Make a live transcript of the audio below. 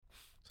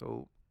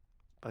So,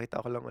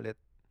 pakita ko lang ulit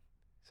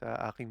sa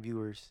aking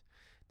viewers.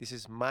 This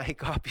is my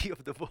copy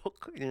of the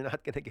book. You're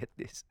not gonna get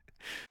this.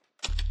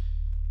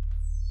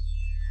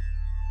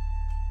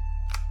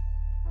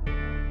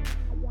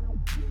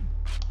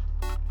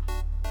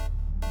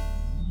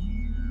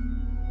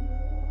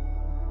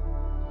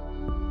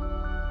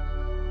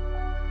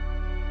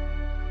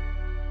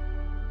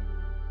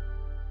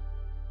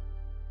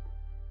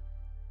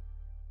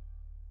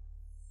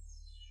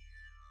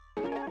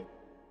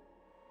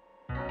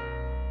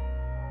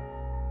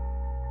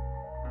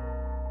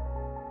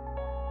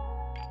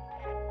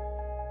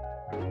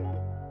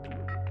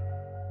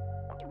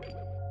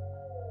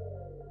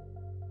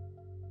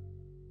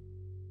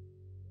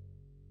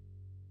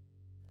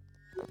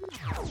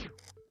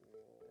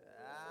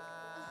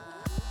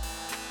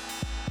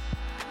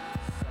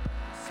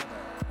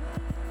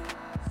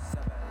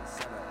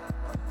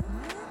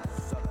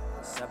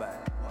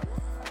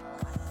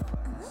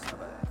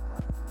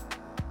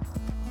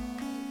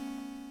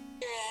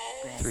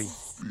 Three,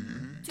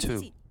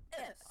 two,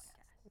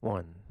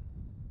 one.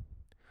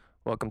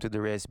 Welcome to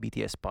the Res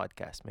BTS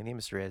podcast. My name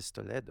is Rez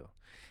Toledo,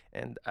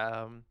 and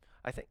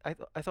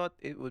I thought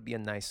it would be a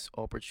nice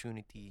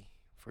opportunity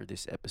for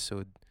this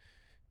episode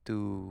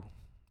to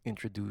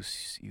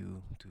introduce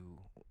you to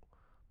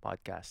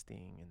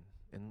podcasting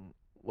and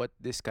what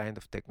this kind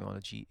of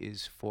technology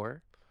is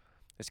for.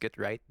 Let's get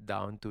right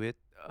down to it.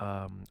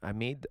 I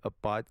made a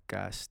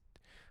podcast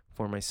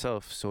for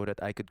myself so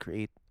that I could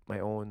create my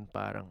own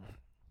parang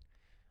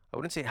I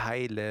wouldn't say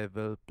high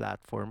level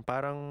platform.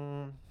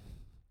 Parang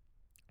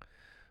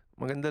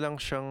maganda lang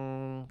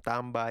siyang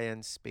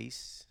tambayan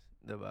space,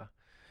 'di ba?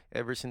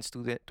 Ever since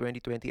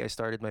 2020, I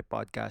started my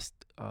podcast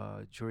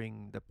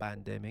during the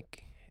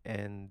pandemic,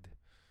 and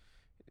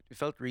it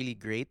felt really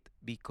great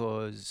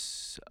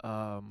because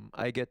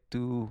I get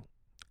to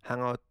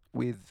hang out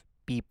with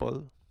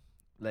people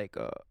like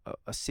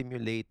a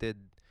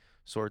simulated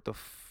sort of,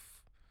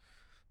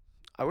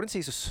 I wouldn't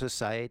say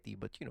society,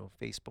 but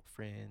Facebook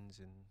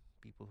friends and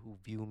people who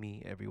view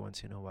me every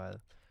once in a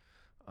while.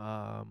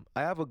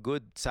 I have a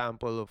good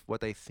sample of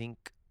what I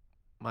think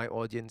my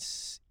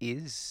audience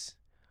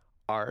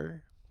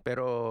are,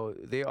 pero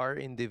they are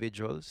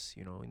individuals,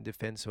 in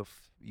defense of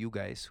you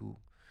guys who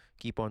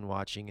keep on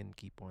watching and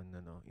keep on,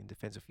 in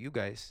defense of you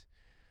guys,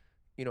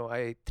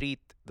 I treat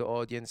the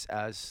audience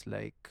as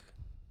like,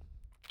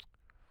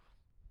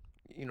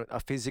 a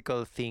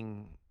physical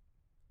thing.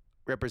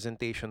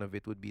 Representation of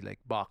it would be like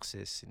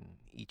boxes in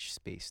each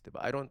space, diba?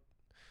 I don't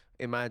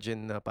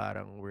imagine na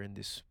parang we're in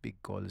this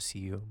big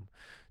coliseum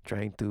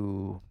trying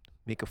to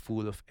make a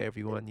fool of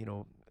everyone.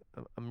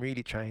 I'm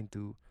really trying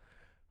to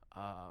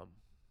um,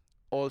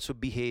 also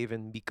behave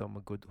and become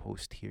a good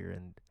host here.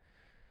 And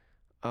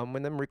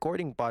when I'm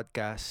recording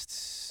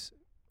podcasts,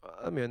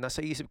 nasa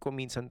isip ko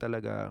minsan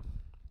talaga,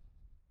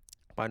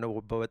 paano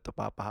ko ba ito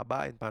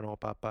papahabain? Paano ko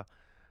papa,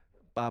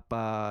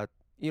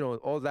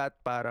 all that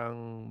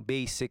parang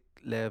basic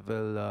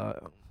level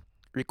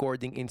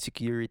recording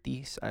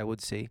insecurities, I would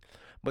say.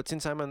 But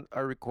since I'm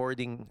a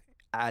recording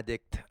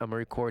addict, I'm a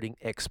recording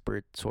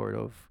expert, sort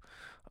of.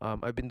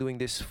 I've been doing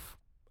this.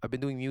 I've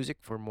been doing music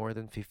for more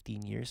than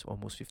 15 years,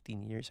 almost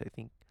 15 years, I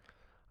think.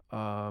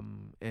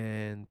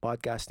 And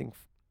podcasting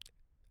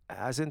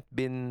hasn't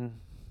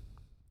been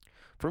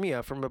for me.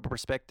 From a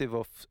perspective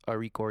of a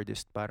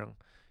recordist, parang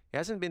it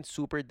hasn't been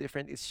super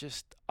different. It's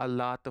just a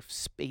lot of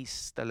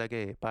space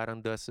talaga eh.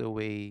 Parang that's the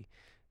way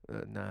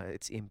na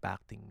it's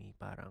impacting me.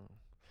 Parang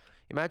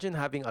imagine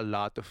having a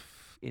lot of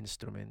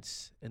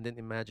instruments and then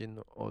imagine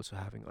also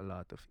having a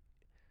lot of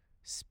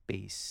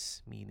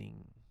space,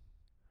 meaning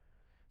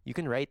you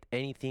can write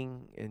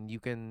anything and you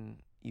can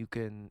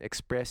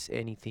express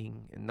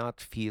anything and not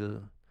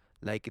feel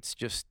like it's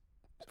just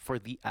for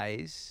the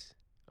eyes.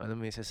 Alam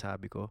mo yung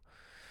sasabi ko?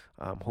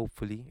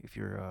 Hopefully, if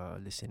you're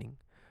listening.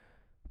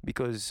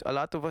 Because a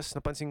lot of us,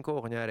 napansin ko,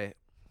 kunyari,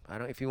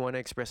 parang if you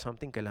wanna express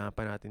something, kailangan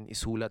pa natin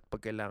isulat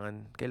pag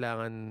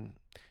kailangan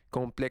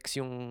complex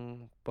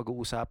yung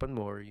pag-uusapan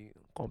mo, or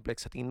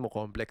complex sa tingin mo,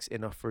 complex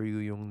enough for you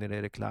yung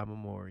nirereklamo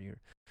mo, or yung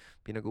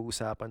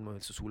pinag-uusapan mo,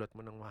 susulat mo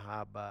ng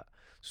mahaba,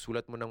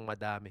 susulat mo ng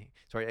madami.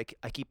 Sorry,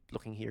 I keep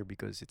looking here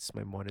because it's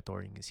my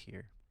monitoring is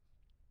here.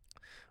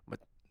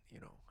 But,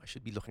 I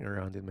should be looking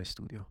around in my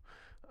studio.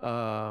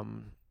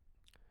 Um,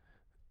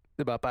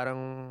 'Di ba?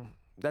 Parang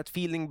that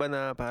feeling ba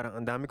na parang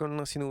ang dami ko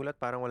nang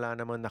sinulat, parang wala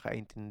namang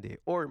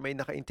nakaintindi. Or may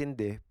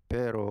nakaintindi,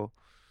 pero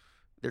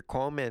their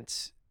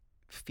comments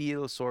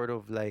feel sort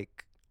of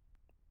like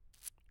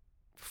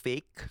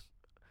fake.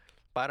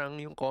 Parang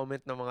yung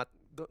comment ng mga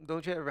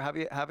don't you ever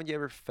haven't you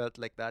ever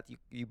felt like that?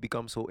 You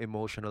become so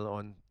emotional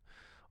on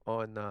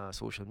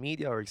social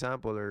media, or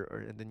example,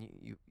 or and then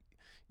you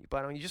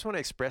parang you just want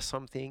to express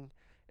something,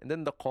 and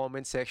then the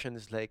comment section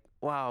is like,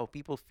 wow,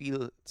 people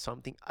feel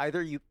something.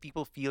 Either you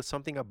people feel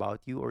something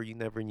about you, or you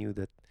never knew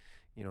that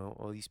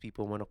all these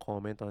people want to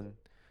comment on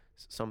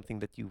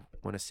something that you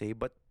want to say.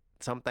 But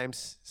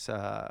sometimes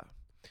sa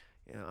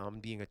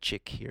I'm being a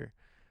chick here,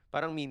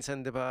 parang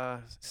minsan 'di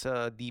ba,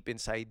 sa deep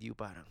inside you,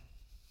 parang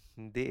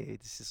hindi,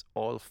 this is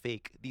all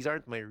fake. These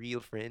aren't my real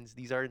friends.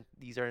 These aren't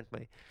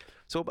my.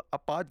 So a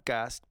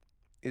podcast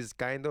is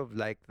kind of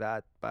like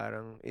that.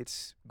 Parang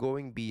it's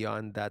going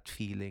beyond that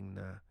feeling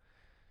na,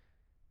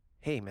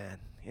 hey man,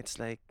 it's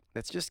like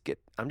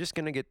I'm just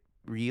gonna get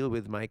real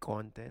with my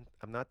content.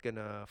 I'm not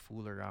gonna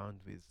fool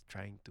around with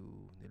trying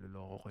to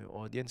niloloko ko yung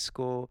audience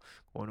ko,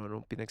 kung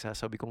ano-anong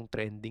pinagsasabi kong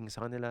trending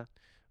sa kanila.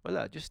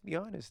 Wala, just be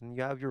honest. And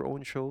you have your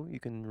own show. You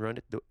can run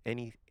it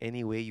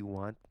any way you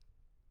want.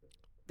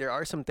 There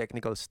are some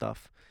technical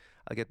stuff.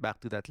 I'll get back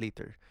to that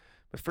later.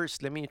 But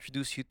first, let me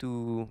introduce you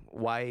to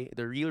why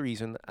the real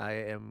reason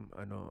I am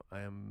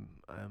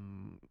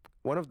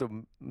one of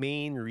the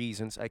main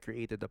reasons I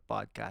created the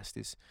podcast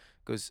is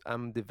because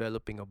I'm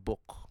developing a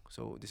book.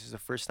 So this is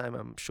the first time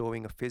I'm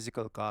showing a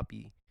physical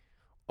copy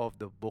of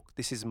the book.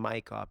 This is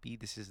my copy.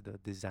 This is the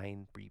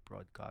design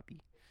pre-prod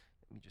copy.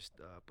 Let me just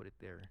put it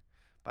there.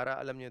 Para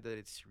alam nyo that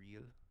it's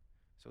real.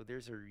 So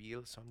there's a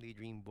real Someday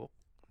Dream book.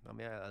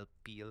 Mamaya I'll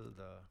peel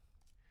the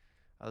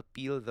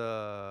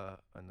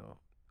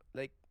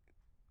like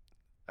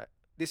uh,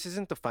 this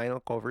isn't the final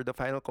cover. The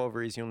final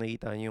cover is yung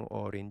nakita niyo yung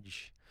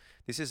orange.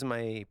 This is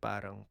my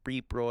parang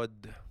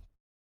pre-prod,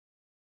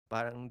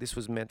 parang this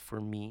was meant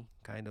for me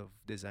kind of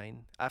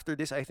design. After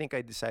this, I think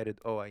I decided,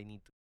 oh, I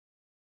need to,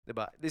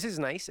 diba? This is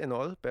nice and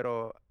all,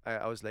 pero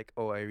I was like,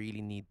 oh, I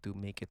really need to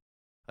make it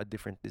a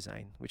different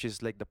design, which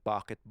is like the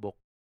pocketbook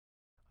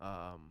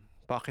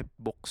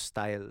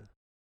style.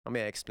 I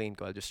mean, I explain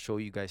ko. I'll just show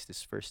you guys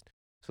this first.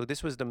 So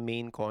this was the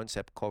main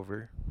concept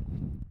cover.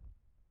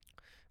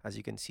 As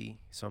you can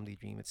see, Someday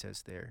Dream, it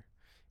says there.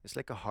 It's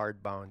like a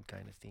hardbound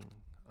kind of thing.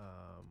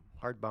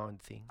 Hardbound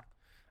thing.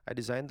 I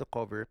designed the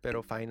cover,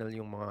 pero final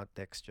yung mga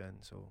text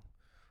dyan. So,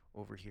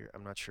 over here,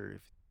 I'm not sure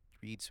if it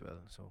reads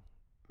well. So,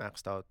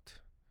 maxed out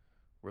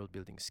world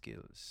building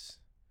skills.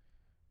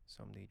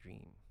 Someday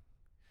Dream.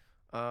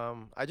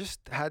 I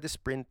just had this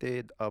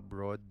printed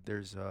abroad.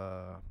 There's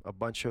a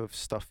bunch of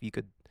stuff you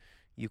could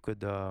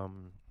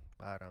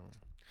parang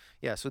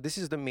yeah. So this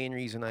is the main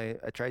reason I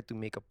tried to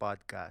make a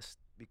podcast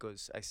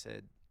because I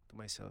said to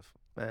myself,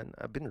 man,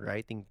 I've been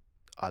writing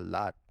a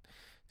lot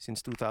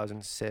since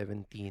 2017.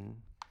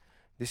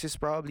 This is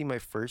probably my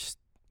first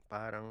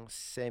parang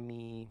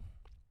semi.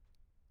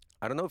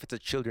 I don't know if it's a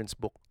children's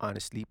book,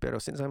 honestly, pero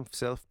since I'm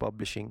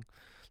self-publishing,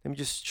 let me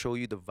just show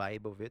you the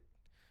vibe of it.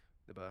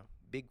 Diba?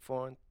 Big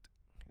font.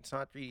 It's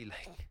not really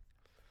like,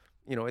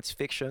 it's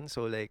fiction,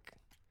 so like,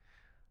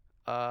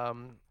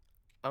 um,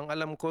 ang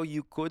alam ko,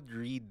 you could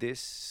read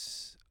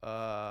this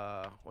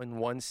in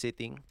one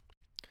sitting.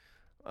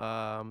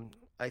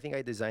 I think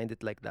I designed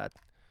it like that.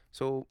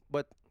 So,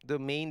 but the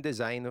main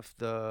design of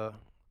the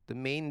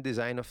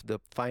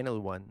final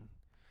one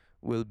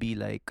will be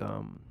like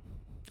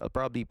I'll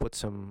probably put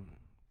some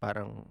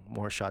parang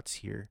more shots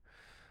here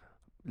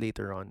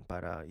later on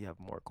para you have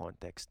more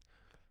context.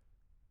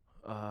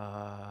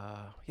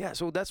 Yeah,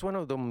 so that's one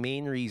of the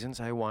main reasons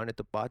I wanted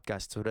the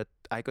podcast so that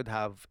I could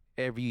have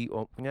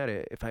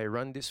kunyari, if I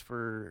run this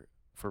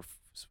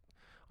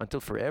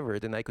until forever,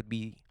 then I could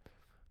be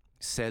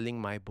selling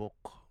my book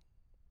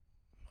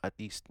at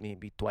least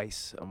maybe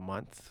twice a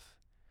month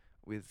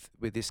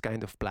with this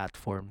kind of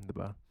platform,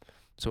 diba?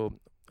 So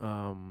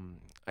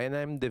and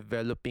I'm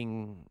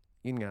developing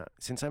yun nga,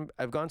 since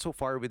I've gone so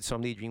far with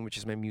Someday Dream, which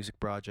is my music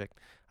project.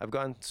 I've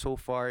gone so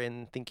far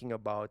in thinking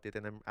about it,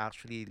 and I'm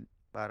actually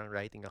parang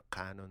writing a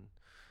canon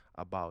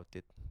about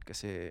it.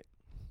 Kasi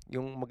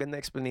yung maganda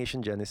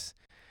explanation dyan is,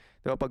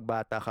 di ba pag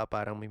bata ka,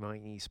 parang may mga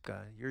iniisip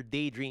ka, your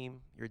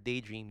daydream,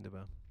 di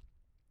ba?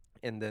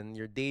 And then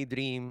your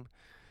daydream,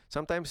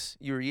 sometimes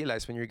you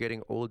realize when you're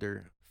getting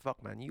older, fuck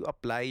man,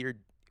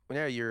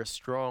 whenever you're a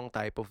strong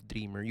type of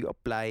dreamer, you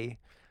apply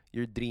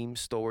your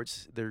dreams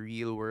towards the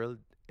real world,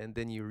 and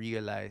then you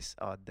realize,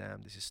 oh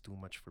damn, this is too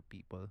much for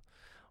people.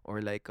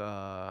 Or like,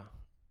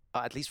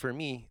 at least for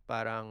me,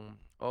 parang,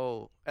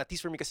 oh, at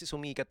least for me kasi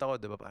sumikat ako,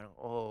 diba? Parang,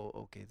 oh,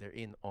 okay, they're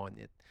in on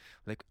it.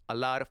 Like, a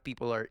lot of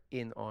people are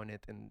in on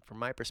it. And from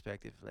my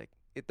perspective, like,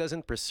 it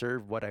doesn't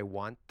preserve what I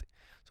want.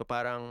 So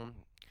parang,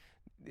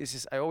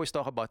 I always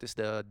talk about this,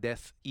 the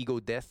ego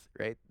death,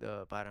 right?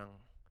 The parang,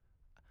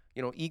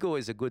 ego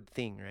is a good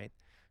thing, right?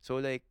 So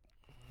like,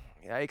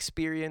 I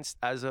experienced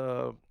as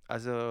a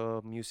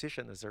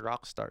musician, as a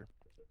rock star,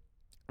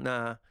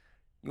 na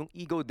yung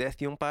ego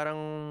death, yung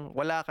parang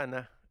wala ka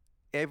na.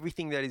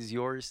 Everything that is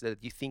yours,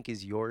 that you think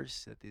is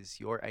yours, that is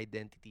your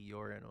identity,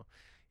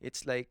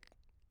 it's like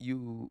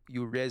you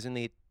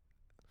resonate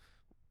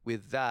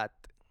with that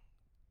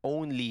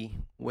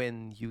only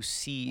when you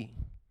see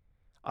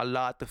a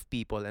lot of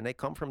people. And I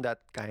come from that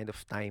kind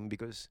of time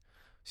because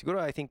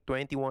siguro I think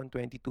 21,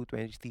 22,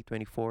 23,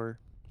 24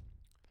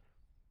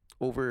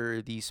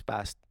 over these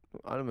past,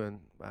 alam mo yun,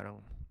 parang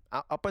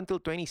up until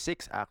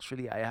 26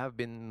 actually, I have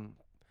been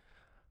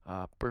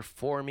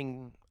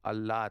performing a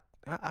lot.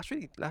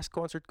 Actually, last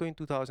concert ko in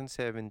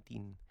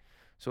 2017.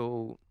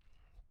 So,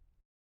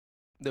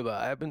 'di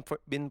ba? I've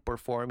been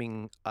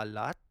performing a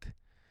lot.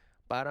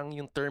 Parang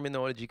yung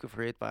terminology ko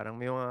for it, parang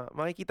may mga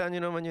makikita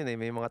nyo naman yun eh,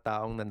 may mga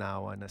taong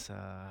nanawa na sa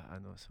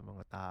sa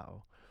mga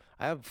tao.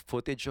 I have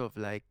footage of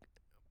like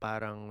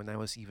parang when I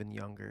was even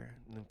younger,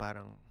 nung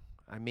parang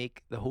I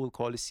make the whole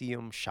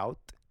Coliseum shout.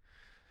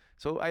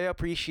 So I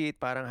appreciate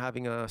parang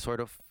having a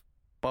sort of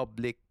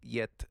public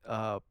yet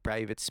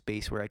private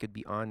space where I could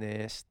be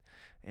honest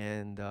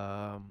and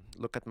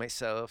look at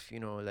myself,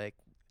 like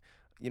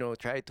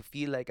try to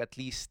feel like at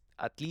least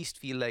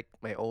feel like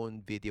my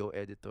own video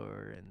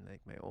editor and like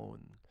my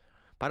own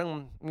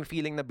parang yung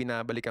feeling na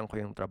binabalikan ko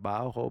yung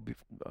trabaho ko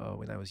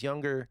when I was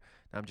younger.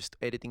 I'm just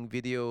editing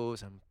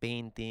videos, I'm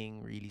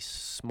painting, really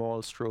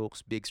small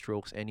strokes, big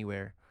strokes,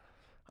 anywhere.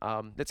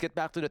 Let's get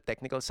back to the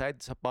technical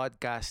side sa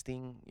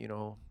podcasting.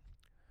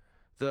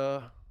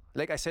 The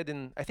like I said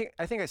I think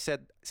I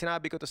said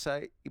sinabi ko to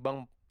sa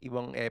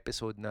ibang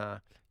episode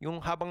na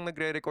yung habang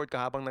nagre-record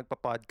ka, habang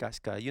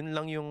nagpa-podcast ka, yun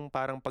lang yung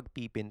parang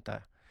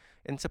pagpipinta.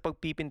 And sa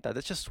pagpipinta,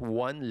 that's just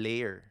one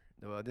layer,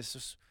 'di ba? This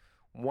is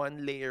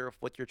one layer of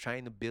what you're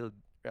trying to build.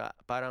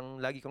 Parang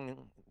lagi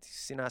kong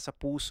sinasa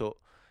puso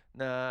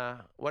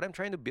na what I'm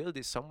trying to build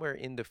is somewhere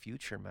in the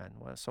future, man.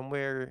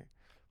 Somewhere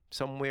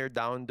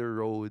down the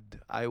road,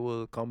 I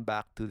will come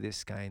back to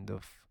this kind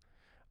of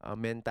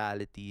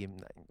mentality,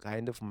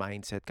 kind of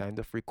mindset, kind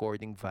of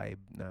recording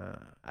vibe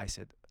na I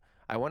said,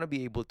 I want to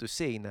be able to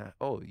say na,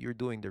 oh, you're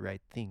doing the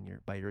right thing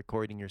by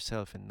recording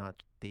yourself and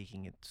not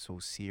taking it so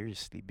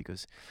seriously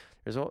because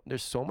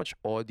there's so much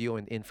audio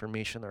and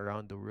information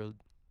around the world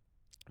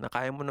na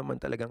kaya mo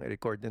naman talagang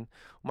i-record. And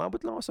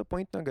umabot lang ako sa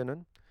point na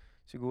ganun.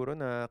 Siguro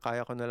na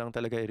kaya ko na lang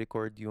talaga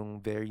i-record yung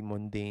very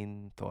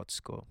mundane thoughts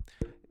ko.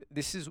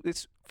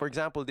 It's for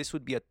example, this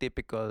would be a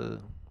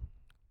typical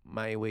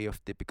my way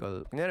of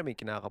typical. Kunyari may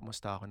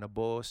kinakamusta ako na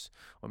boss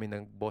o may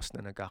boss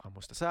na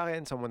nagkakamusta sa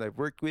akin, someone I've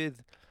worked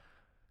with.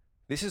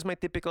 This is my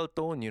typical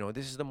tone,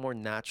 this is the more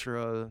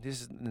natural, this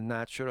is the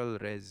natural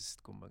res,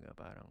 kumbaga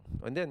parang.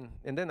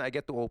 And then I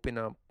get to open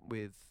up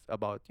with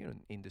about,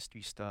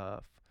 industry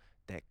stuff,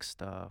 tech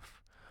stuff.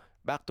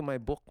 Back to my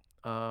book,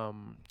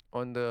 on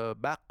the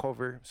back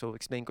cover, so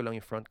explain ko lang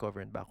yung front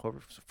cover and back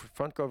cover. So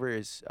front cover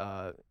is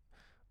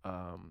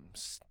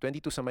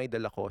 22 sa May de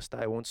la Costa.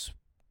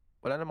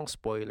 Wala namang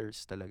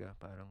spoilers talaga,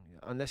 parang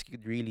unless you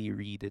could really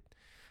read it.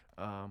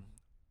 Um,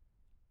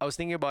 I was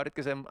thinking about it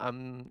because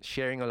I'm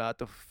sharing a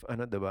lot of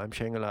diba? I'm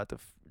sharing a lot of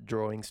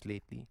drawings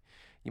lately.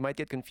 You might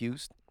get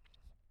confused.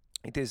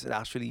 It is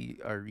actually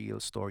a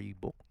real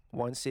storybook.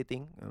 One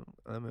sitting.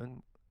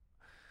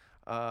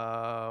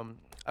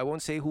 I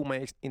won't say who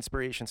my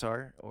inspirations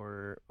are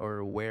or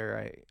where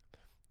I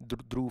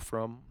drew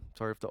from,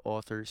 sort of the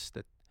authors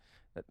that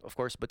of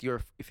course. But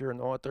if you're an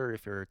author,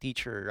 if you're a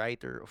teacher,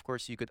 writer, of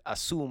course you could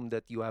assume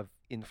that you have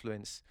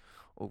influence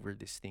over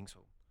this thing. So,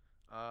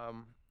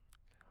 um,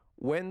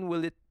 when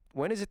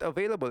is it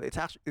available?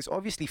 It's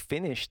obviously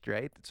finished,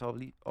 right? It's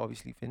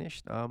obviously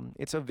finished.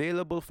 It's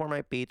available for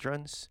my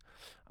patrons.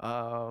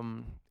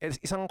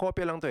 Isang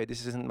kopya lang to eh.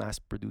 This isn't mass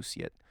produced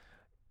yet.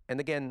 And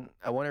again,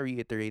 I want to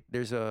reiterate,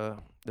 there's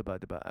a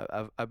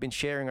diba. I've been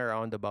sharing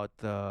around about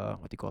the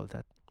what do you call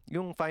that?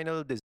 Yung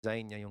final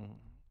design niya,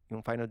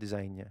 yung final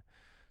design niya.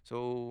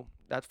 So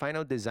that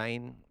final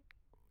design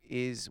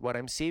is what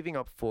I'm saving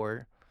up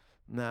for.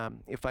 Na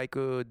if I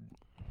could,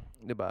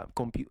 diba,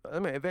 compute. I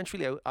mean,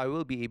 eventually I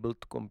will be able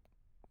to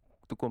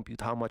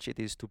compute how much it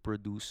is to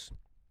produce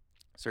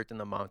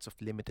certain amounts of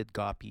limited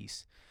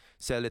copies,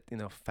 sell it in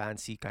a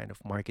fancy kind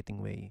of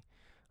marketing way.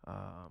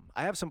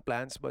 I have some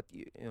plans, but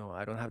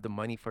I don't have the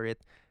money for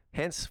it.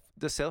 Hence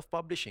the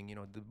self-publishing.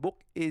 The book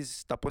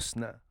is tapos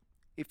na.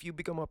 If you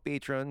become a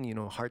patron,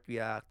 Heart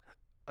React,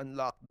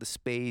 unlock the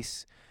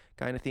space,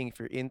 kind of thing. If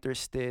you're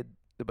interested,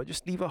 but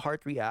just leave a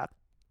Heart React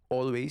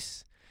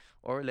always,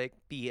 or like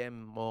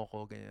PM mo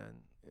ko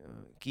ganyan.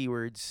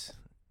 Keywords.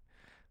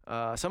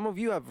 Some of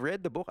you have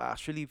read the book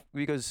actually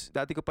because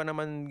dati ko pa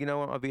naman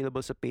ginawang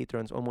available sa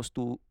patrons almost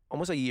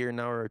a year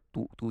now or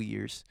 2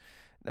 years.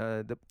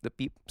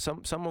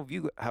 Some of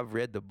you have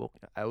read the book.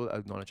 I will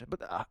acknowledge it,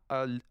 but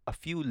a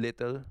few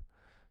little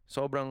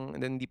sobrang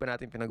and then hindi pa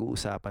natin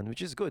pinag-uusapan,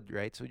 which is good,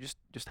 right? So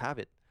just have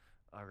it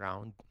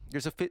around.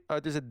 There's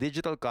a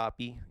digital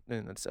copy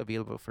that's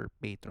available for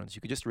patrons.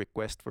 You could just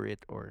request for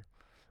it or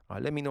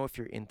let me know if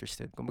you're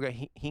interested. Kumbaga,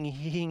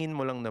 hihingin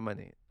mo lang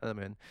naman eh. Alam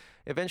mo yun?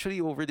 Eventually,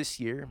 over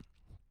this year,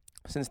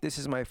 since this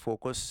is my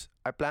focus,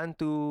 I plan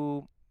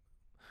to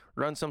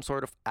run some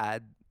sort of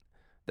ad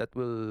that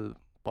will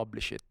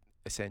publish it,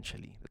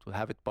 essentially. That will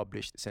have it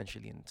published,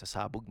 essentially. And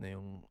sasabog na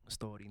yung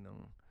story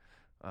ng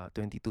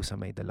 22 sa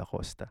May de la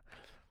Costa.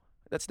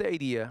 That's the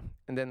idea.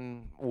 And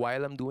then,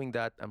 while I'm doing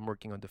that, I'm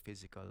working on the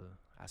physical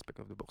aspect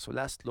of the book. So,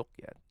 last look,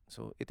 yeah.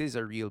 So, it is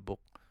a real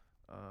book.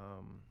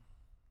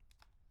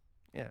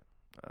 Yeah.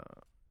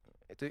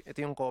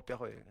 Ito yung kopya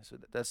ko eh. So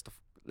that's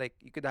like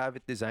you could have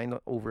it designed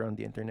over on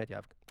the internet. You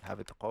have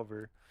it a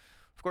cover.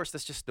 Of course,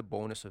 that's just the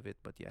bonus of it.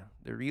 But yeah,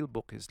 the real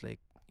book is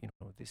like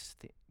this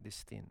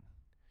thin.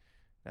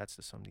 That's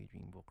the Someday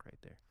Dream book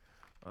right there.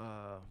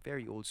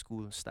 Very old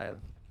school style.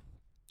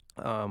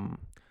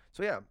 So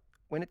yeah,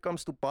 when it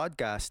comes to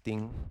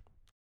podcasting,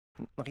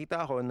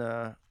 nakita ko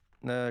na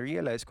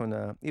realize ko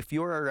na if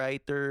you're a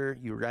writer,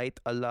 you write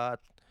a lot,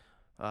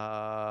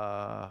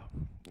 Uh,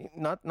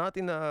 not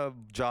in a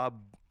job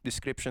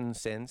description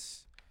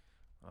sense.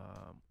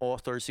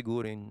 Author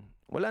siguro yun.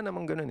 Wala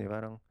namang ganun eh.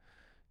 Parang,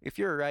 if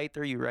you're a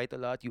writer, you write a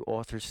lot, you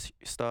author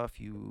stuff,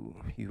 you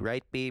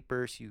write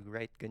papers, you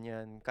write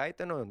ganyan.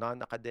 Kahit ano,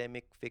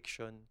 non-academic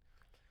fiction.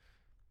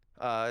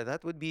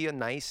 That would be a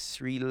nice,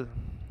 real,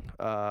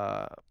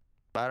 uh,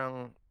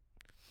 parang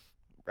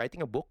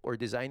writing a book or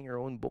designing your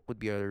own book would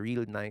be a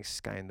real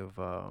nice kind of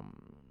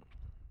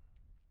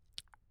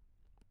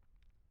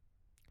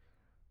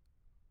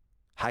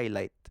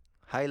highlight.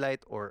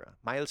 Highlight or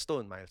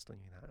milestone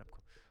yung hinahanap ko.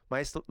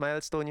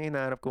 Milestone yung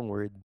hinahanap kong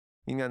word.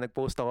 Yun nga,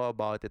 nag-post ako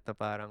about it na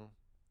parang,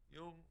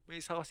 yung, may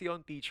isa kasi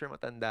yung teacher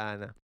matanda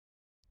na.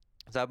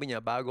 Sabi niya,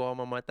 bago ka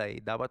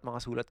mamatay, dapat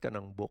makasulat ka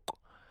ng book.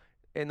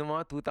 Eh,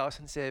 noong mga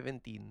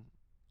 2017,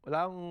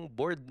 wala akong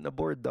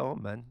bored ako,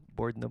 man.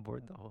 Bored na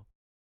bored ako.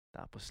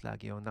 Tapos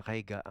lagi akong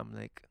nakahiga. I'm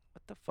like,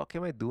 what the fuck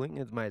am I doing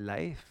with my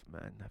life,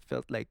 man? I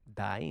felt like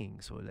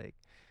dying. So like,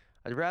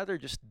 I'd rather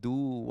just do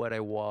what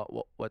I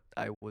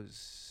was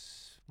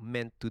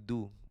meant to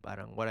do.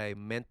 Parang what I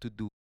meant to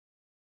do.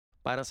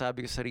 Parang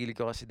sabi ko sa sarili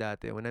ko kasi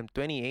dati, when I'm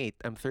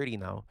 28, I'm 30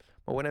 now,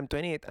 but when I'm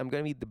 28, I'm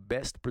gonna be the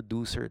best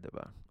producer,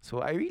 diba? So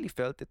I really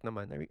felt it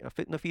naman.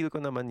 Na-feel ko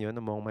naman yun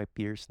among my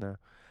peers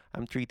na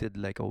I'm treated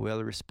like a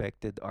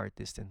well-respected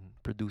artist and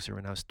producer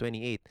when I was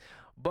 28.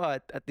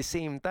 But at the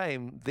same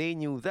time, they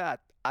knew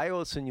that. I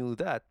also knew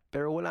that.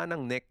 Pero wala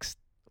nang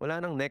next.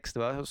 Wala nang next,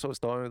 diba? So I was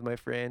talking with my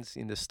friends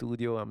in the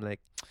studio. I'm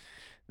like,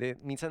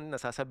 minsan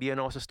nasasabihan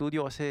ako sa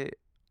studio kasi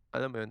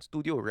alam mo yun,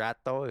 studio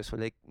rat ako eh.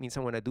 So like,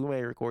 minsan when I do my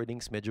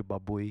recordings, medyo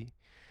baboy.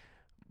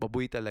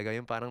 Baboy talaga.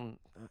 Yung parang,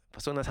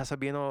 so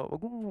nasasabihan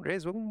ako,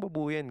 wag mong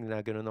babuyan.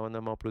 Ginaganon ako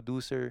ng mga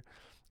producer.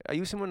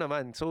 Ayusin mo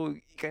naman. So,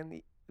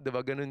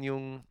 diba, ganun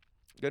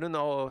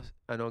ako,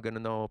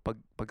 ganun ako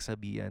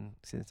pagsabihan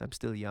since I'm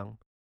still young.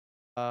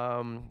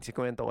 Si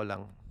kwento ko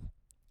lang.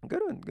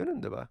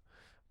 Ganun, diba?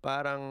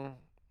 Parang,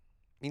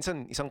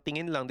 minsan isang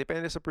tingin lang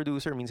depende sa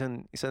producer,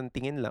 minsan isang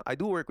tingin lang. I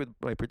do work with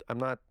I'm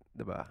not,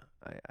 'di ba?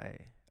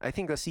 I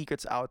think the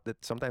secret's out that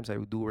sometimes I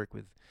do work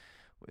with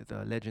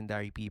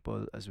legendary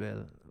people as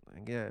well.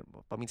 Yeah,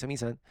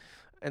 paminsan-minsan.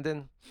 And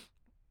then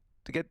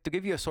to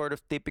give you a sort of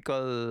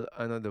typical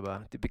 'di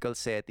ba? Typical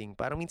setting.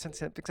 Parang minsan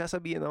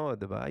nagsasabihin ako,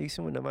 'di ba?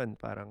 Ayusin mo naman,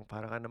 parang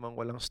para ka namang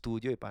walang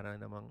studio eh, para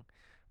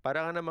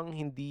ka namang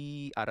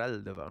hindi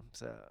aral, 'di ba?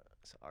 Sa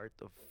art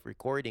of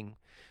recording,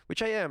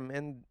 which I am.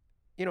 And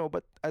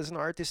but as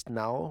an artist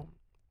now,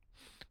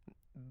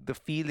 the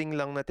feeling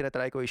lang na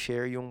tinatry ko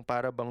i-share yung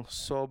para bang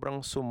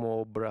sobrang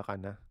sumobra ka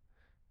na.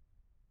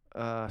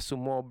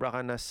 Sumobra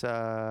ka na sa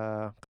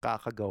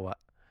kakagawa.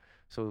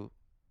 So,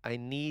 I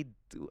need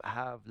to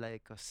have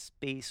like a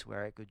space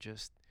where I could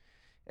just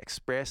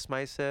express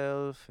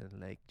myself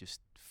and like just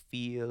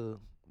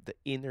feel the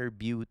inner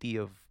beauty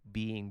of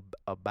being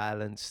a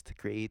balanced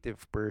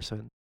creative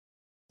person.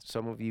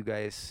 Some of you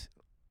guys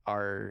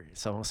are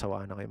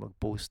sawang-sawa na kayo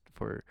mag-post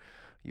for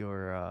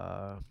your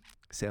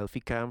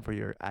selfie cam, for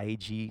your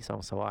IG.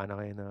 Sawang-sawa na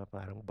kayo na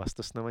parang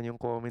bastos naman yung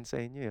comments sa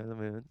inyo. Alam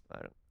mo yun?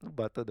 Parang, ano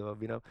ba to,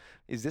 diba?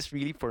 Is this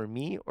really for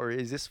me? Or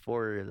is this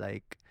for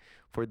like,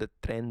 for the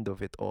trend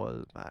of it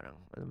all?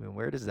 Parang, alam mo yun,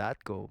 where does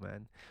that go,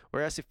 man?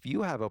 Whereas if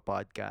you have a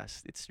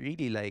podcast, it's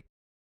really like,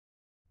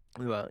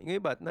 diba? Yung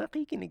iba,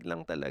 nakikinig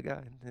lang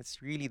talaga. It's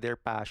really their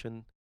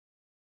passion.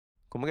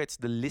 Kumbaga,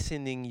 it's the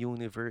listening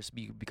universe.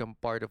 Become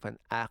part of an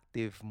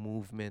active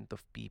movement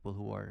of people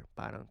who are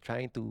parang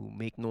trying to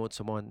make notes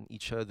on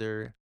each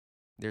other.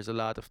 There's a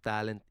lot of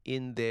talent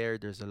in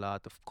there. There's a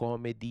lot of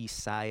comedy,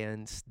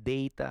 science,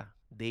 data.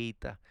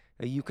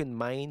 You can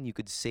mine, you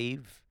could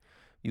save,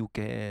 you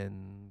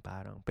can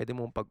parang pwede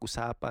mong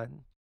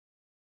pag-usapan.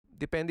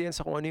 Depende yan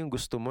sa kung ano yung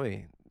gusto mo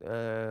eh.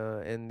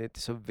 And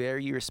it's a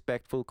very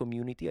respectful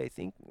community. I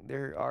think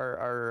there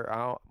are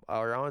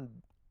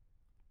around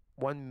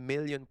 1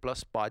 million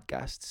plus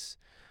podcasts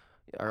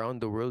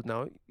around the world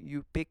now.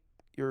 You pick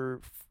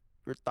your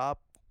top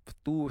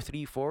 2,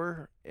 3,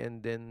 4,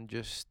 and then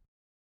just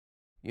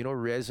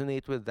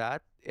resonate with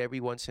that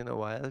every once in a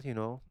while.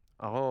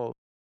 Ako,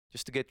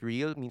 just to get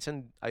real,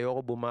 minsan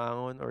ayoko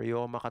bumangon or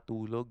ayoko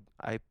makatulog.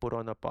 I put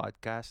on a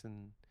podcast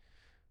and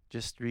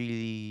just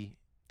really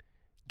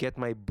get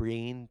my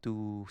brain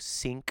to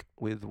sync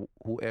with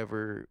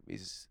whoever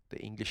is the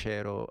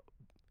Englishero.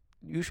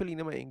 Usually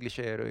naman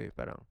Englishero eh,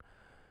 parang,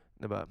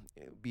 diba?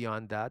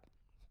 Beyond that,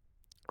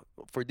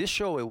 for this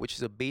show, which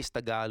is a base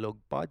Tagalog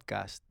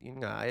podcast,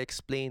 yun nga, I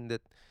explained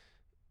that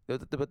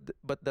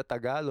but the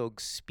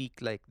Tagalog speak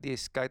like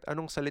this. Kahit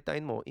anong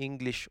salitain mo,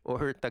 English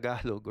or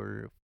Tagalog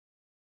or,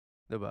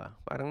 diba?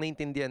 Parang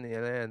naintindihan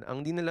nila yan.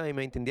 Ang di nila ay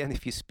maintindihan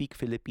if you speak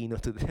Filipino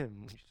to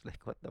them. It's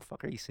like, what the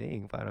fuck are you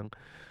saying? Parang,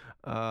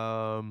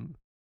 alam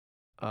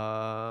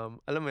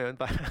mo yun,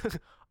 parang,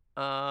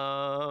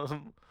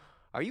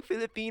 are you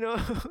Filipino?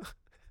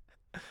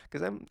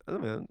 Because alam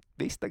mo yun,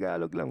 base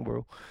Tagalog lang,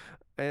 bro.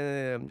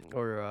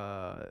 Or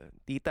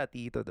tita,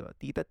 tito, diba?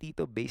 Tita,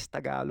 tito, base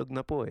Tagalog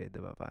na po eh,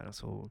 diba? Parang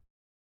so,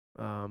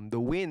 The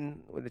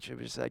win, which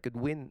is I could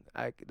win.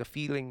 The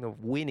feeling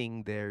of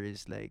winning there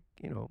is like,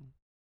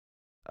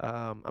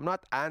 I'm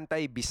not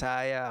anti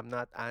Bisaya. I'm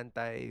not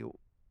anti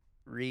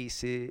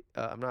racist.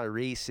 I'm not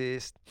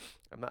racist.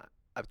 I'm not.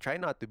 I try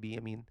not to be. I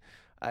mean,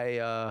 I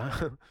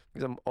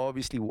because I'm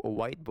obviously a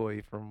white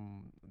boy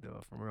from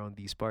around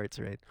these parts,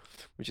 right?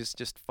 Which is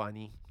just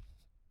funny.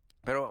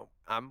 Pero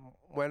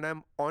when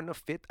I'm on a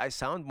fit, I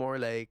sound more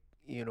like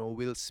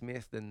Will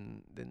Smith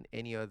than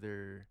any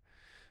other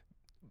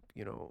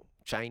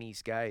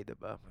Chinese guy,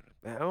 diba?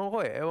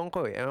 Ewan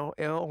ko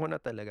na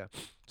talaga.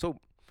 So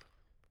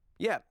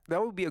yeah,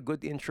 that would be a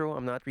good intro.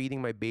 I'm not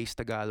reading my base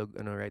Tagalog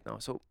right now.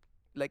 So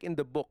like in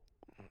the book,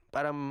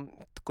 parang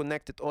to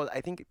connect it all, I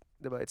think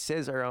diba, it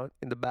says around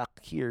in the back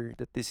here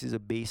that this is a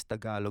base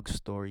Tagalog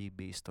story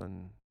based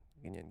on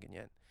ganyan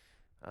ganyan.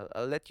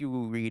 I'll let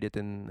you read it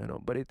and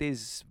but it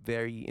is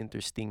very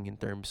interesting in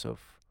terms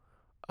of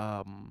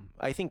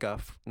I think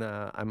of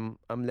na I'm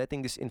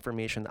letting this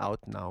information out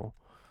now.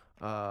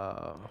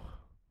 Uh,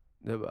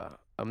 diba?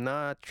 I'm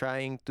not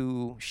trying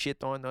to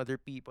shit on other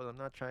people. I'm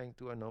not trying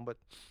to but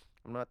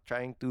I'm not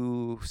trying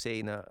to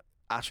say na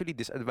actually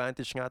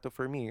disadvantage nga to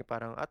for me.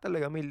 Parang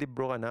talaga may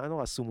libro ka na, ano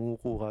ka,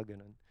 sumuko ka,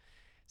 ganun.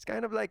 It's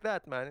kind of like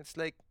that, man. It's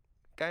like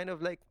kind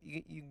of like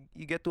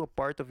you get to a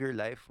part of your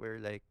life where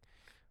like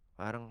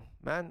parang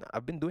man,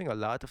 I've been doing a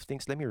lot of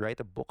things. Let me write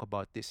a book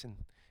about this and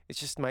it's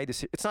just my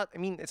decision. It's not. I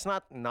mean, it's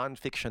not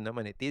non-fiction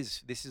naman. It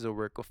is. This is a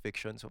work of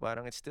fiction. So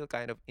parang it's still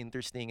kind of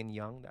interesting and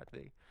young that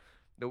way.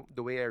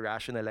 The way I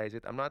rationalize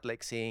it, I'm not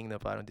like saying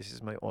na parang this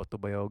is my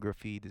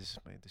autobiography. This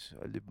I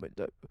live my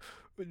life.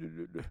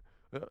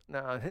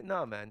 Nah,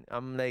 nah, man.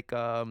 I'm like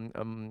I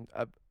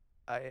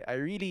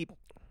really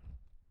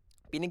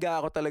piniga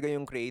ako talaga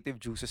yung creative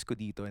juices ko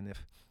dito, and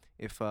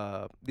if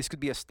this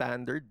could be a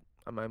standard,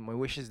 my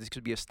wish is this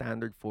could be a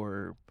standard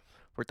for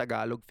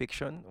Tagalog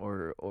fiction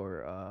or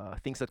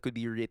things that could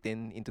be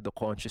written into the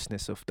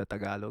consciousness of the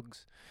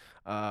Tagalogs.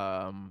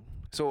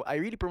 So I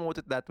really promote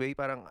it that way.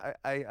 Parang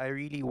I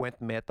really went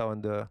meta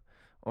on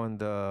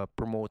the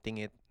promoting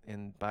it,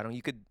 and parang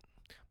you could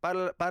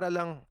para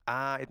lang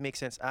it makes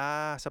sense.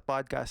 Sa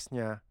podcast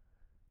niya,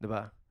 'di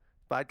ba?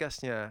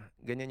 Podcast niya,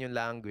 ganyan yung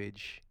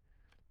language,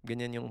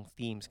 ganyan yung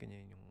themes,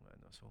 ganyan yung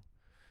ano. So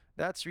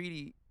that's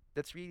really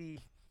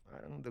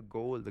parang the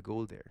goal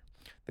there.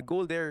 The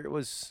goal there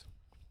was,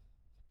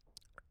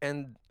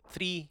 and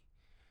 3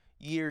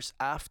 years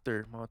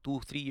after, mga 2,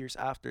 3 years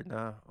after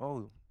na,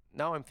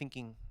 now I'm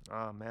thinking,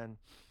 man,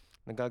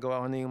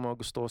 nagagawa ko na yung mga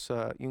gusto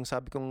ko yung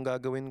sabi kong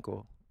gagawin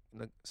ko,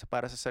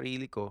 para sa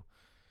sarili ko,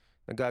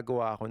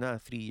 nagagawa ko na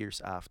 3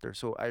 years after.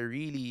 So I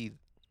really,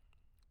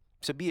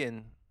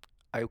 sabihin,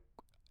 I,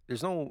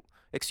 there's no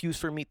excuse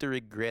for me to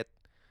regret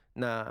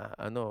na,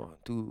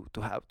 to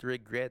have to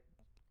regret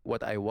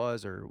what I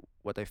was or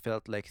what I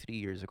felt like 3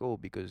 years ago,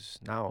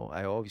 because now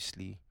I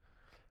obviously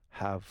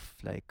have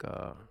like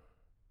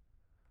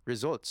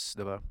results,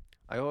 diba?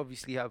 I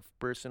obviously have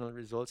personal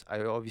results.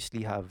 I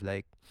obviously have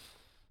like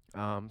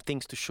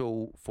things to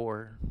show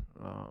for.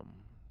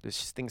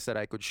 There's things that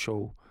I could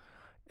show,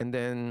 and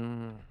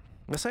then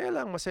masaya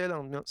lang.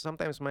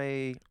 Sometimes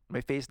my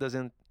face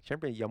doesn't.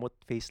 Syempre, yamot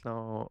face lang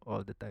ako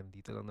all the time.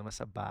 Dito lang naman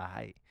sa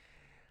bahay.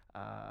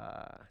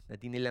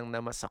 Nadini lang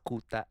naman sa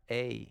kuta.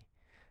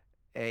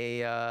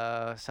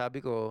 Sabi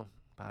ko,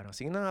 parang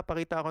sige na nga,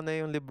 pakita ko na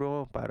yung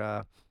libro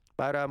para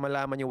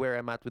malaman niyo where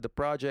I'm at with the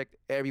project.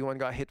 Everyone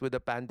got hit with the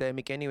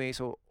pandemic anyway,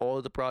 so all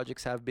the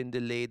projects have been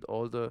delayed.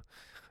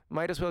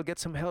 Might as well get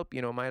some help,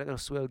 might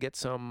as well get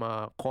some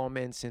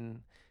comments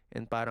and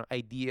parang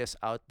ideas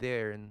out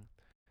there,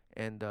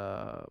 and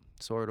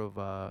sort of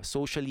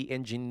socially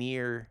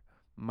engineer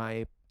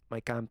my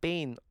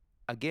campaign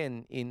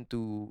again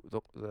into the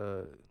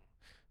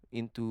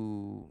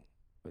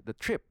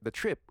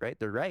trip, right?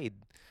 The ride.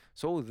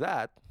 So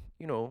that,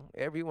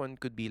 everyone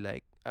could be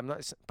like, I'm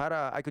not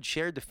para I could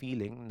share the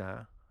feeling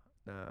na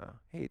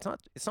hey,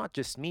 it's not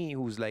just me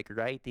who's like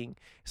writing.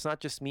 It's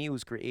not just me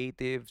who's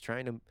creative,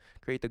 trying to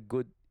create a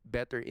good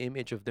better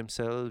image of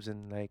themselves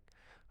and like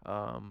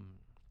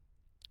um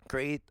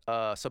create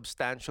a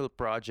substantial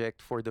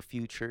project for the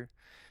future,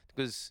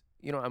 because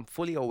I'm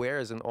fully aware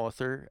as an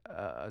author,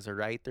 as a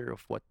writer,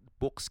 of what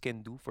books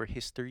can do for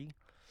history.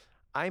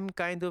 I'm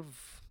kind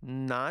of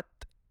not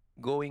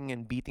going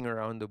and beating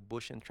around the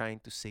bush and trying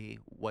to say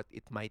what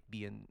it might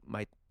be and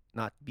might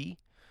not be,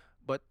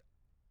 but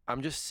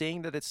I'm just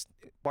saying that it's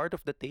part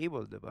of the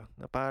table, diba?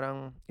 Na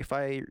parang if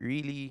I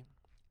really,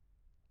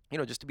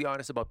 just to be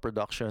honest about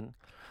production,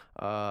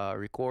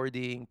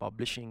 recording,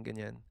 publishing,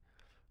 ganyan.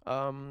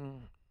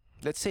 Um,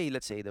 let's say,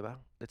 diba?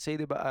 Let's say,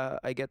 diba,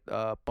 I get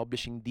a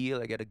publishing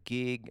deal, I get a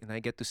gig, and I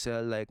get to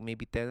sell like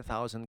maybe 10,000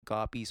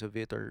 copies of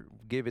it or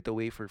give it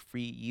away for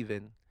free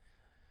even.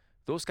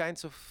 Those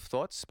kinds of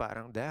thoughts,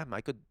 parang, damn,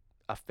 I could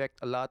affect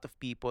a lot of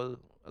people,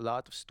 a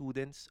lot of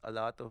students, a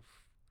lot of,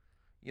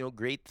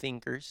 great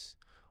thinkers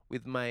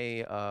with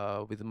my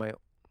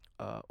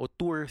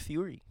auteur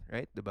theory,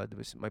 right? Diba?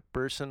 Diba? My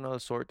personal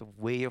sort of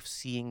way of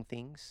seeing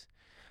things.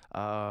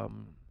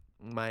 Um,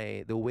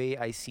 the way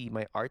I see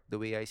my art, the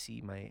way I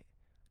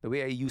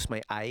use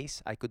my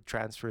eyes, I could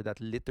transfer that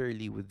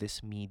literally with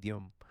this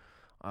medium.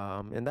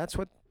 And that's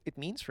what it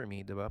means for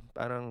me, diba?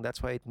 Parang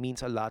that's why it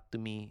means a lot to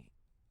me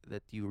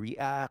that you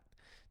react,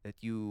 that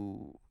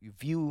you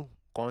view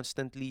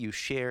constantly, you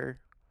share,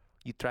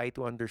 you try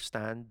to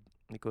understand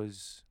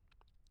because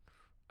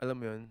alam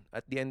mo yun,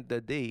 at the end of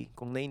the day,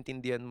 kung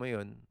naintindihan mo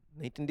yun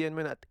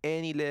at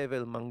any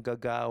level,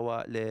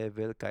 manggagawa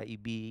level,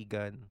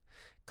 kaibigan,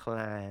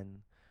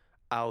 clan,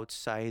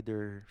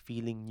 outsider,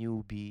 feeling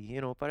newbie,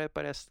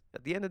 pare-pares.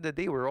 At the end of the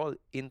day, we're all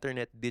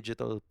internet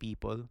digital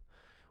people.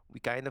 We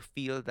kind of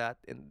feel that,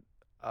 and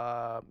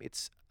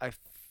I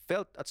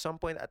felt at some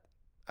point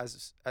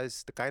as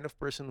the kind of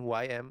person who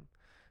I am,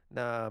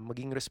 na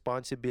maging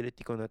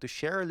responsibility ko na to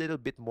share a little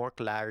bit more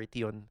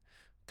clarity on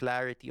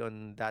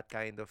that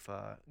kind of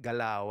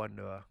galawan,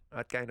 diba?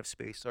 That kind of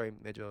space. Sorry,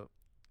 medyo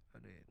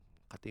ano yun,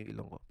 kati yung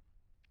ilong ko.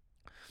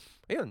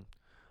 Ayun.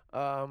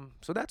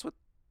 So that's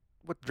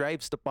what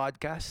drives the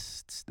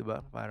podcasts,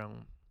 diba?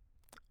 Parang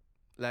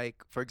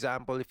like for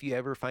example, if you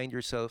ever find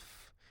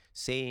yourself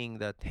saying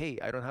that, hey,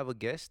 I don't have a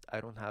guest,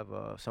 I don't have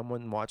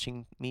someone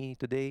watching me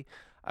today,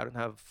 I don't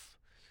have,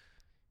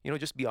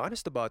 just be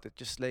honest about it.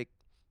 Just like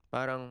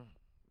parang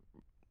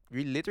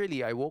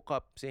literally, I woke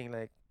up saying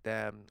like,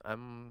 damn,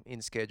 I'm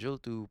in schedule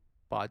to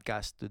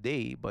podcast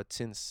today, but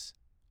since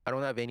I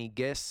don't have any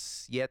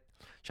guests yet,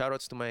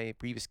 shoutouts to my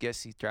previous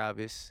guests, si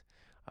Travis,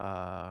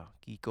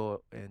 Kiko,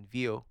 and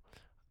Vio.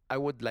 I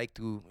would like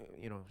to,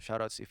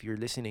 shoutouts if you're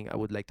listening. I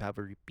would like to have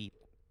a repeat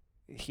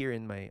here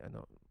in my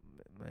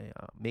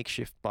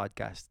makeshift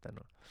podcast,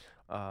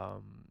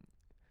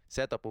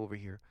 setup over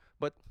here.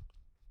 But,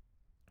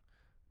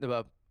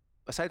 diba,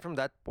 aside from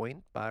that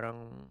point,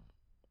 parang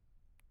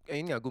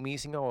ayun nga,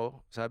 gumising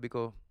ako, sabi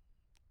ko,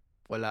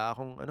 wala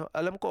akong,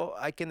 alam ko,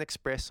 I can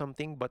express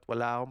something, but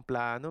wala akong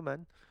plano,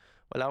 man.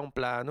 Wala akong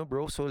plano,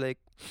 bro. So, like,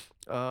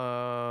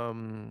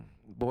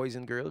 boys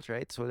and girls,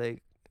 right? So,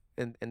 like,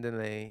 and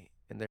then I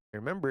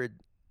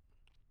remembered,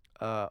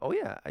 oh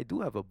yeah, I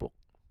do have a book.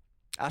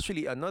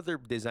 Actually, another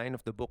design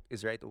of the book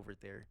is right over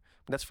there.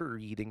 That's for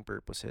reading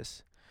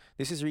purposes.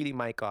 This is really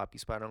my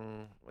copies.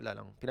 Parang, wala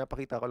lang.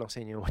 Pinapakita ko lang sa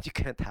inyo what you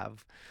can't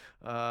have.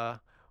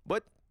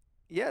 But,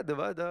 yeah,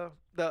 diba?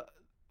 The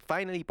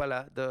finally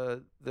pala,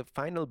 the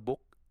final book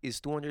is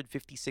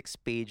 256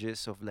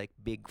 pages of like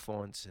big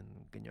fonts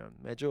and ganyan.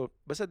 Medyo,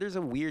 basta there's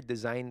a weird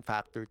design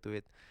factor to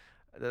it.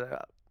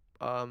 Uh,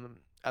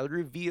 I'll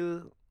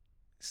reveal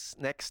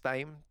next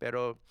time,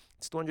 pero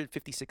it's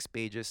 256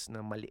 pages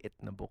na maliit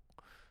na book.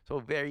 So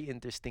very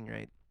interesting,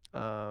 right?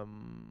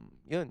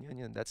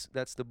 Yun.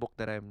 That's the book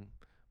that I'm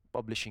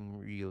publishing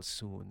real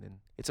soon,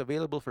 and it's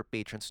available for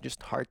patrons.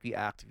 Just Heart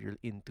React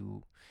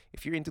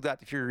if you're into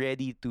that, if you're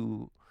ready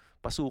to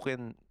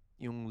pasukin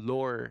yung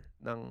lore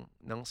ng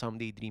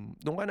Someday Dream.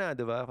 Doon ka na,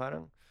 'di ba?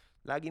 Parang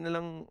lagi na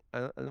lang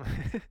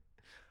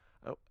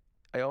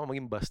ayoko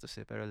maging bastos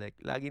pero like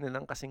lagi na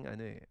lang kasing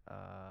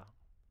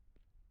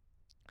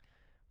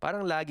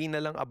parang lagi na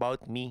lang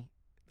about me,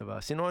 'di ba?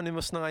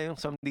 Synonymous na nga yung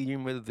Someday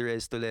Dream with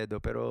Rez Toledo,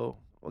 pero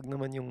wag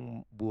naman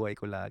yung buhay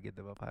ko lagi,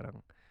 'di ba?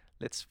 Parang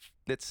let's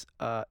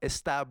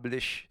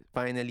establish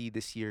finally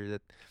this year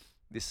that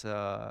this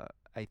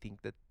I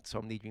think that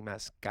Someday Dream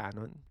has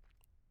canon,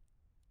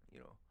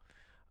 you know.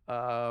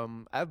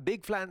 I have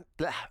big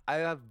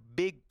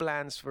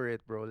plans for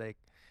it, bro. Like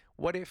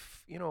what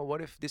if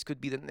this could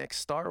be the next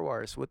Star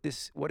Wars? What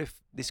if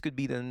this could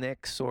be the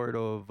next sort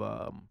of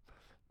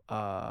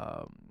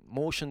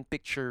motion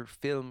picture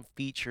film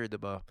feature,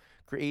 diba?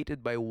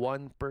 Created by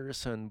one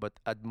person but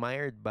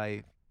admired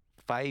by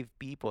five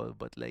people,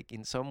 but like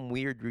in some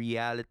weird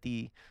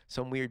reality,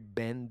 some weird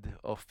bend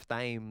of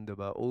time,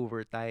 diba?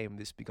 Over time,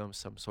 this becomes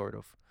some sort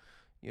of,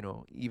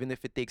 even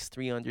if it takes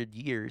 300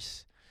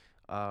 years,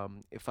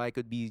 if I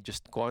could be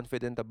just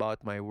confident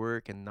about my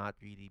work and not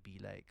really be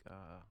like,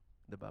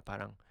 diba?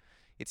 Parang,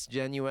 it's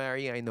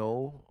January, I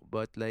know,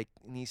 but like,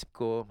 inisip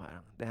ko,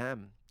 parang,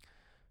 damn,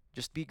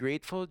 just be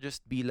grateful.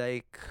 Just be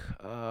like,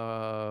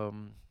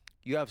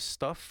 you have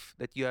stuff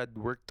that you had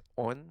worked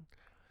on.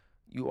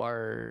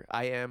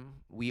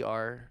 We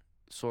are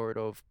sort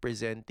of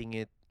presenting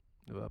it.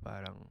 Diba?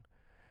 Parang,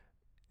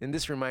 and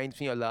this reminds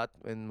me a lot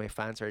when my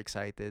fans are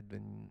excited,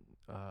 when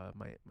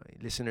my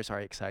listeners are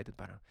excited.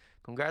 Parang,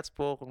 congrats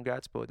po.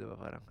 Diba?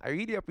 Parang, I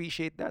really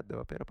appreciate that.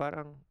 Diba? Pero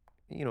parang,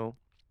 you know,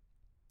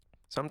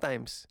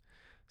 sometimes,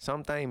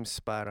 sometimes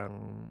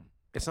parang,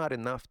 it's not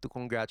enough to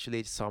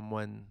congratulate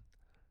someone.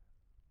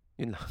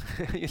 Yun lang.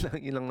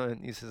 Yun lang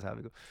naman yung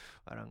sasabi ko.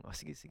 Parang, oh,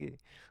 sige.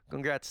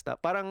 Congrats ta.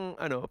 Parang,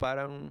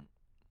 parang,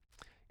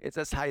 it's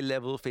as high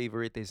level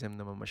favoritism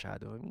naman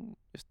masyado. I mean,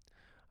 just,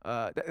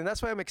 and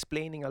that's why I'm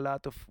explaining a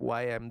lot of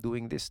why I'm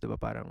doing this, diba?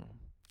 Parang,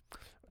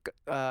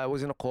 I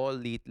was in a call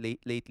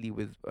lately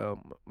with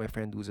my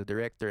friend who's a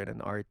director and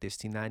an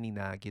artist, si Nani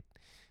Nagit,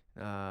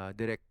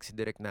 si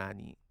Direk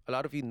Nani. A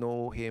lot of you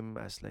know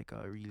him as like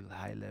a real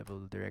high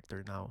level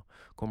director now,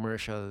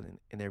 commercial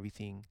and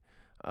everything.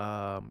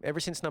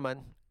 Ever since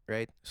naman,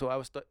 right? So I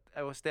was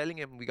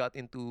telling him, we got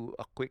into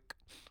a quick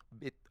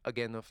bit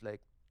again of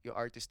like your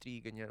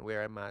artistry, ganyan, where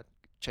I'm at,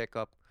 check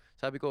up.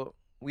 Sabi ko,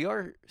 we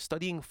are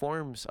studying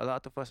forms. A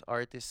lot of us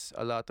artists,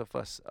 a lot of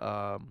us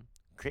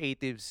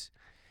creatives.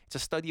 It's a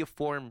study of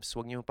forms.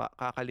 Huwag niyo pa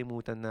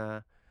kakalimutan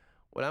na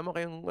wala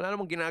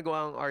namang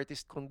ginagawa ang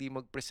artist kundi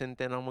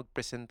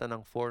magpresenta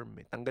ng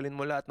form. Eh. Tanggalin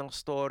mo lahat ng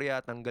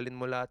storya, tanggalin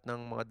mo lahat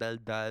ng mga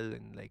daldal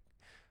and like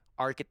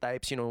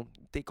archetypes,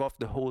 take off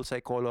the whole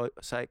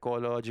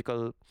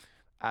psychological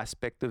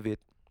aspect of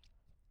it.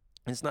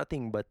 It's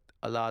nothing but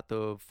a lot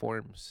of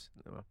forms.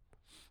 Diba?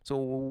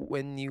 So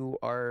when you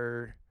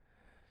are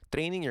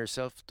training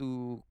yourself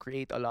to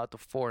create a lot of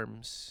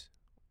forms,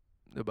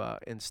 diba,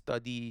 and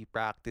study,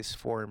 practice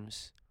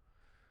forms,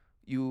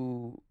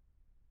 you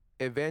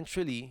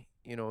eventually,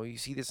 you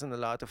see this in a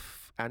lot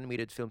of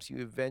animated films,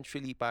 you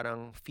eventually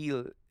parang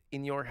feel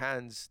in your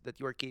hands that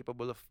you are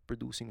capable of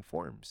producing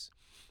forms.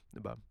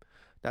 Diba?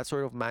 That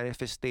sort of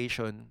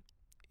manifestation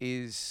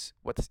is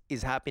what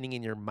is happening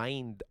in your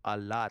mind a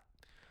lot.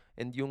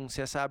 And yung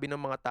sinasabi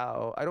ng mga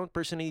tao, I don't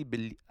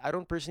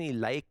personally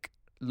like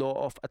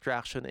law of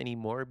attraction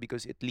anymore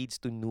because it leads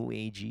to new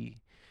agey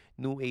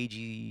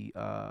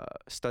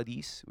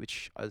studies,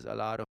 which has a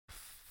lot of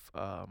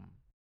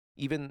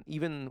even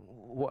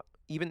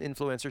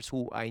influencers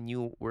who I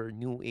knew were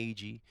new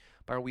agey.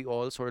 Parang we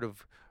all sort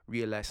of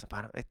realized na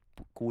parang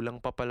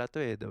kulang pa pala to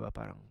eh, diba?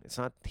 Parang it's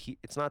not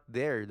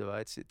there,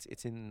 diba?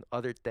 It's in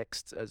other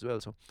texts as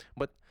well. So,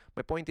 but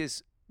my point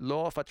is,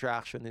 law of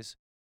attraction is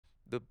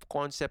the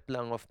concept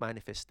lang of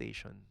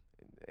manifestation.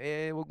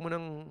 Eh, wag mo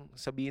nang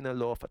sabihin na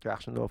law of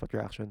attraction, law of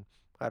attraction.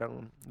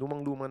 Parang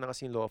lumang-luma na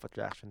kasi yung law of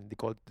attraction. They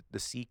call it the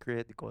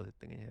secret, they call it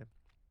ganyan.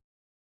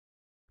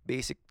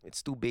 Basic,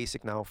 it's too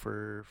basic now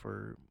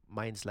for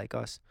minds like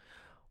us.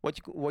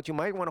 What you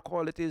might want to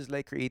call it is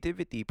like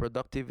creativity,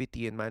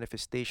 productivity, and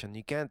manifestation.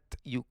 You can't.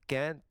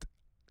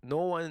 No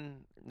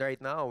one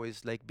right now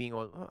is like being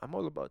all. "Oh, I'm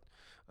all about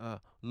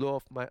law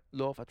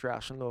of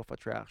attraction, law of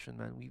attraction,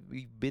 man.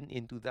 We've been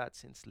into that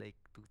since like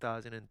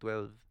 2012,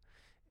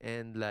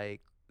 and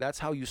like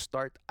that's how you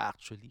start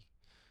actually.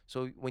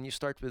 So when you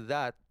start with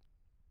that,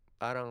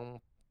 parang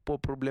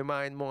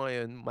problemahin mo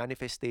ngayon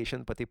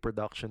manifestation pati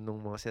production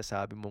ng mga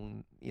sinasabi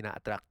mong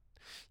ina-attract.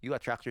 You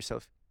attract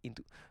yourself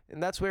into,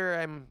 and that's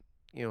where I'm,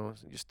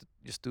 just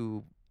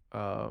to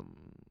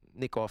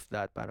nick off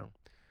that, parang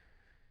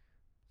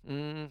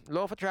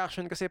law of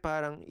attraction kasi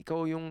parang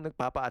ikaw yung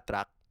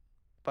nagpapa-attract,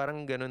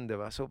 parang ganun, 'di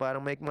ba? So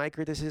parang my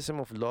criticism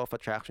of law of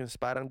attractions,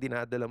 parang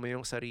dinadala mo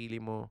yung sarili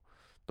mo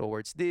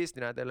towards this,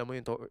 dinadala mo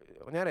yung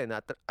kunyari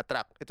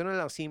na-attract. Ito na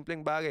lang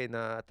simpleng bagay,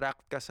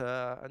 na-attract ka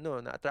sa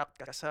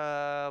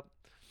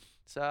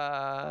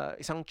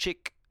isang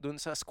chick dun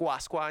sa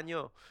squaw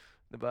nyo,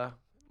 'di ba?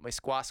 May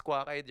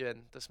squaw kayo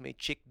dyan, tapos may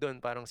chick dun,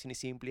 parang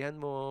sinisimplihan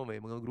mo, may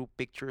mga group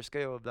pictures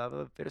kayo, blah,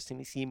 blah, pero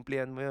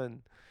sinisimplihan mo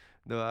yun.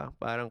 'Di ba?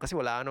 Parang kasi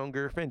wala nang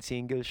girlfriend,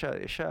 single siya.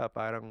 Eh siya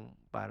parang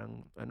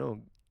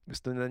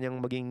gusto na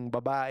niyang maging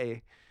babae.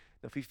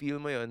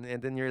 Nafe-feel mo yun,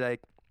 and then you're like,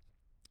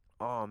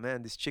 oh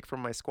man, this chick from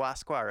my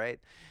squaw,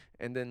 right?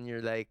 And then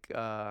you're like,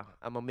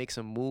 I'm gonna make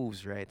some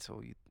moves, right?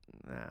 So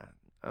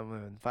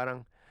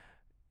parang,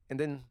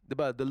 and then, 'di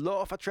ba, the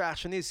law of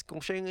attraction is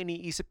kung siya yung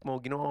iniisip mo,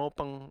 ginawa mo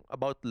pang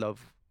about love,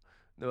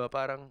 'di ba?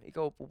 Parang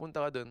ikaw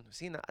pupunta ka doon,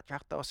 see,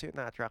 na-attract ako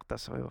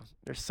sa'yo.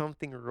 There's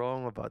something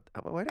wrong about,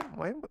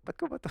 ba't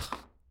ko ba to?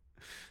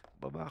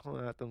 Baba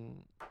ko nga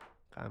tong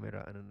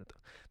camera, ano na to.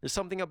 There's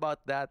something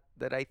about that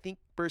I think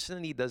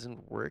personally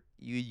doesn't work.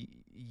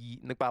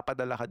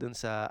 Nagpapadala ka dun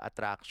sa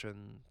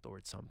attraction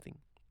towards something.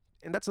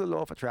 And that's the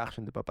law of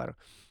attraction, di ba? Parang,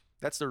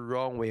 that's the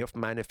wrong way of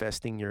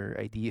manifesting your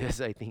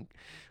ideas, I think.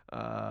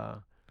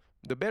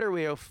 The better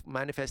way of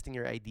manifesting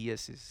your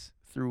ideas is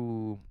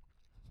through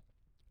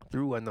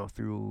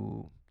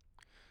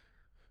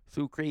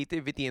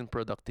creativity and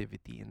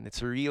productivity, and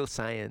it's a real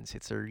science.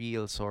 It's a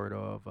real sort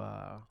of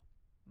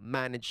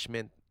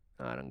management.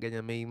 Parang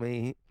ganyan,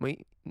 may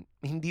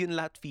hindi yun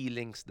lahat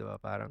feelings, 'di ba?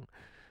 Parang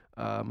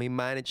may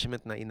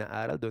management na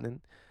inaaral doon. And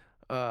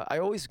I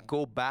always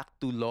go back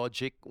to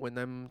logic when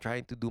I'm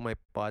trying to do my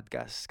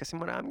podcast kasi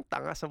maraming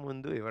tanga sa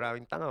mundo eh.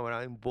 Maraming tanga,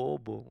 maraming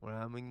bobo,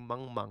 maraming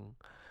mangmang.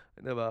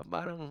 'Di ba?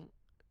 Parang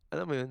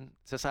alam mo yun,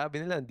 sasabi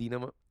nila hindi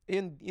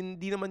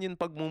naman yun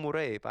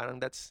pagmumura eh. Parang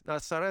that's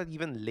not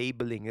even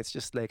labeling. It's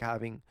just like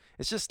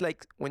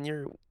when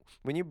you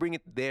bring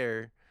it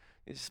there,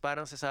 it's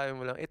parang sasabi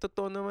mo lang,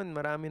 totoo naman,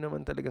 marami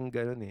naman talagang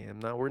ganun eh.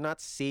 We're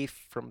not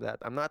safe from that.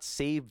 I'm not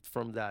saved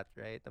from that,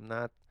 right? I'm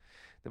not,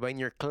 'di ba,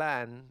 in your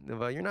clan, 'di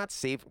ba? You're not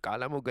safe.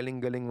 Kala mo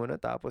galing-galing mo na,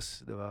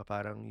 tapos 'di ba,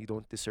 parang you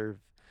don't deserve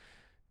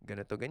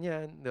ganito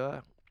ganyan, 'di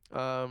ba?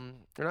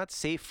 You're not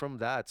safe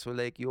from that. So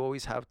like you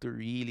always have to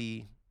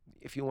really,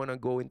 if you want to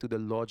go into the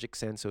logic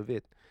sense of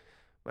it,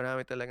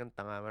 marami talagang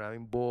tanga,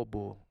 maraming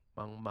bobo,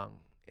 mangmang.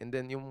 And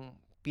then yung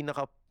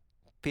pinaka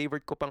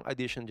favorite ko pang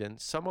addition dyan,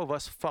 some of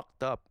us fucked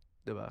up,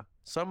 'di ba?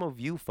 Some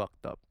of you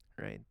fucked up,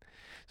 right?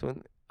 So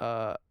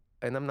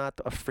and I'm not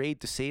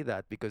afraid to say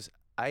that because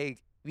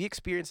we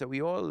experience that.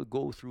 We all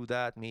go through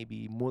that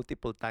maybe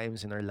multiple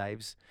times in our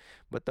lives.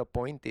 But the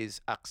point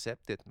is,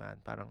 accept it,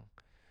 man. Parang,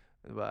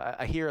 diba?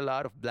 I hear a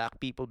lot of black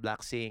people,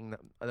 black saying,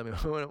 alam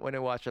mo, when I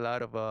watch a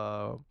lot of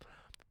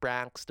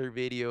prankster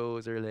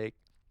videos or like,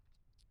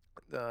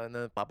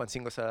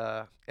 napapansin ko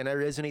sa, and I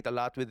resonate a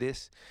lot with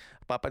this,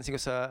 papansin ko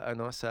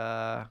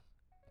sa,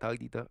 tawag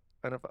dito,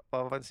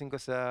 papansin ko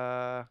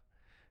sa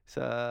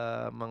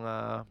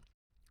mga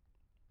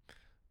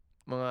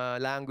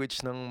language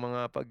ng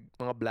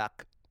mga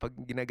black pag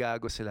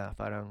ginagago sila,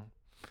 parang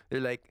they're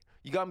like,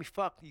 you got me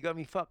fucked,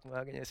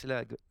 mga ganyan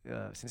sila.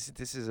 Since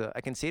this is I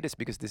can say this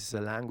because this is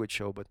a language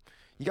show, but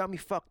you got me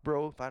fucked,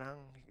 bro.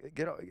 Parang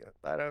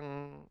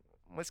parang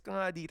mas ka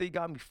nga dito, you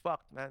got me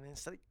fucked, man. And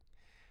it's like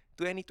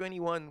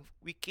 2021,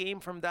 we came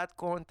from that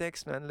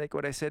context, man. Like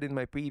what I said in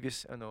my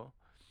previous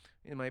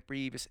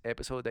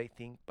episode, I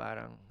think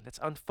parang let's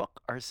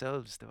unfuck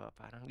ourselves, diba?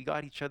 Parang we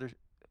got each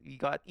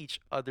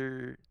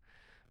other,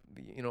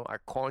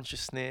 our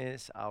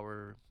consciousness,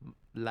 our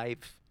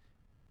life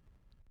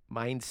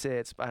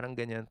mindsets, parang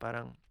ganyan,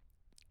 parang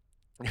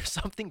there's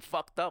something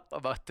fucked up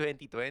about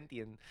 2020,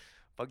 and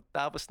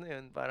pagtapos na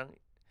yun, parang,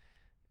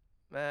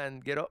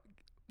 man, get off,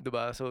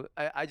 diba? So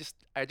I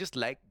just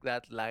like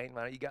that line,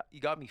 man. You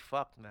got me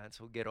fucked, man.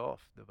 So get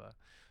off, diba?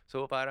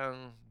 So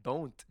parang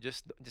don't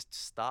just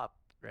stop,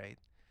 right?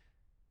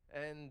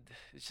 And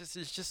it's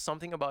just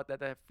something about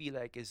that I feel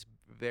like is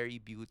very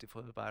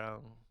beautiful.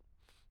 Parang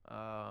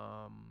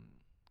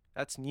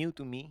that's new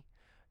to me.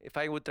 If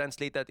I would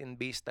translate that in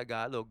base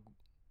Tagalog,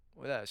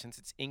 wala, since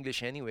it's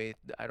English anyway,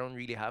 I don't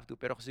really have to.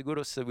 Pero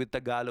siguro with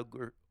Tagalog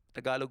or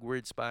Tagalog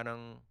words,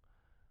 parang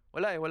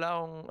wala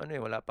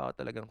pa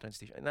ako talagang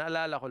translation.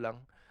 Naalala ko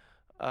lang,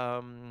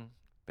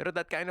 pero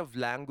that kind of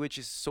language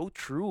is so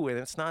true, and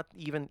it's not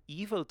even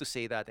evil to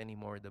say that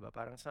anymore, diba?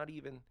 Parang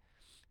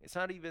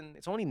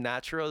it's only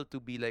natural to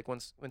be like,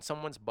 when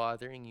someone's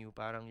bothering you,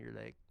 parang you're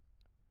like,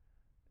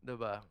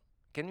 diba?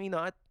 Can we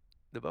not,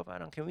 diba?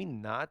 Parang can we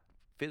not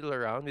fiddle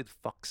around with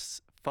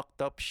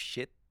fucked up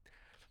shit?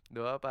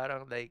 Diba?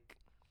 Parang like,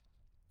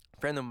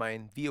 friend of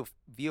mine,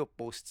 Vio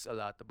posts a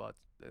lot about,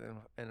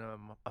 and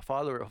a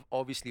follower of,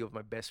 obviously, of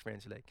my best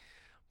friends, like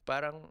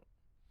parang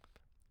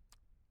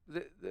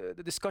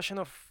the discussion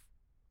of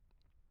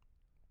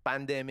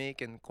pandemic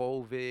and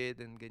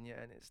COVID and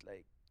ganyan is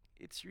like,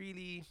 it's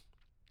really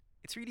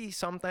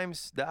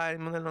sometimes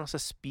daan mo na lang sa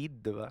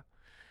speed, diba?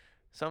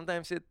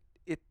 Sometimes it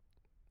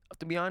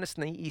to be honest,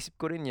 naiisip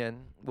ko rin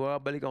yan.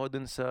 Bumabalik ako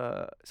dun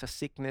sa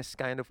sickness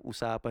kind of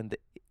usapan.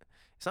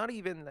 It's not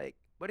even like,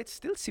 but it's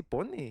still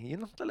sipon eh.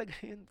 Yun lang talaga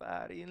yun,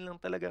 pare. Yun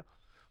lang talaga.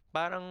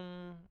 Parang,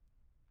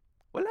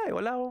 wala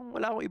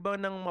akong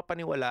iba nang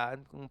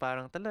mapaniwalaan kung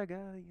parang talaga,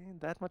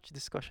 that much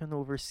discussion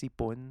over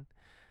sipon.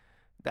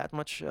 That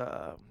much,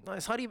 no,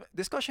 it's not even,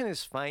 discussion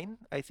is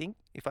fine, I think,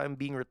 if I'm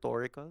being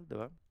rhetorical,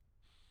 diba?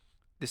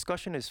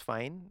 Discussion is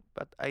fine,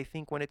 but I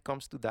think when it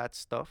comes to that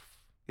stuff,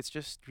 it's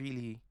just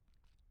really,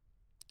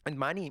 and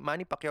Manny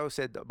Pacquiao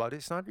said about it,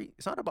 it's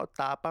not about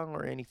tapang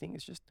or anything,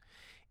 it's just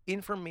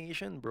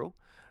information, bro.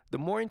 The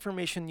more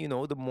information you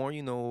know, the more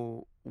you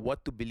know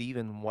what to believe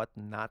and what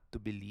not to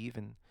believe,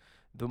 and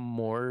the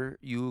more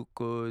you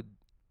could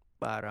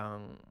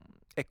parang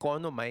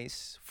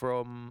economize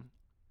from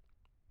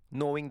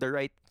knowing the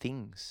right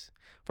things.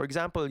 For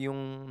example,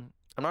 I'm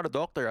not a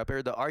doctor,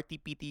 pero the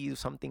RTPT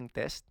something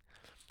test,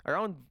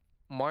 around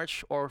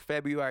March or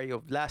February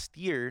of last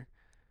year,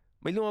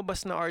 may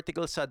lumabas na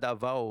article sa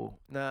Davao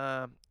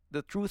na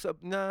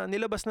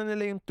nilabas na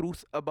nila yung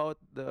truth about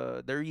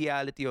the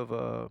reality of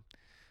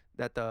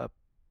that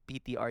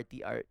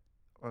PTRTR.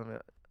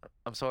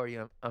 I'm sorry,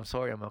 I'm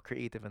a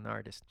creative and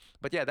artist.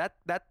 But yeah,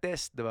 that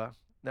test, diba?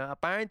 Na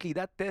apparently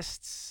that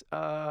test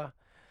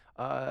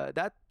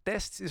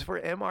is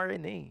for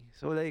mRNA.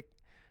 So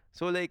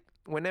like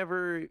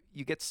whenever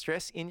you get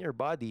stress in your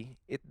body,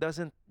 it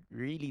doesn't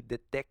really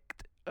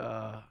detect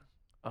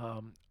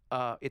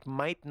it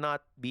might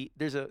not be,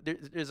 there's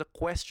a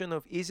question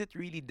of, is it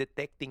really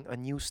detecting a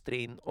new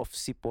strain of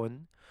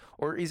sipon,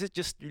 or is it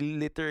just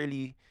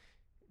literally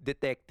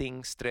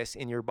detecting stress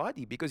in your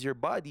body, because your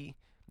body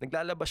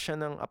naglalabas siya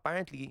ng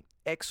apparently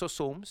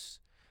exosomes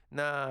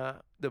na,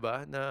 'di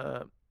ba,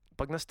 na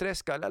pag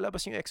na-stress ka,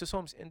 lalabas yung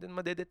exosomes, and then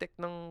madedetect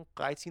ng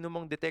kahit sino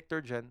mang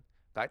detector diyan,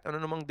 kahit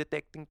ano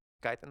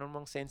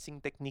namang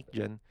sensing technique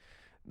diyan,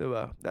 'di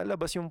ba?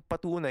 Lalabas yung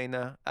patunay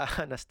na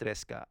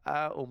na-stress ka,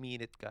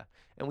 uminit ka.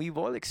 And we've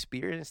all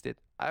experienced it.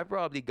 I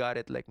probably got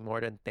it like more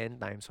than 10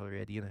 times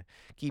already, and I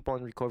keep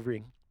on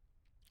recovering.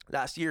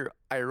 Last year,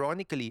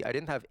 ironically, I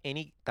didn't have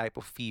any type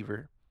of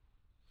fever.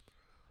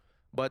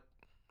 But,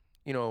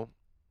 you know,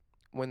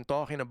 when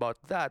talking about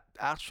that,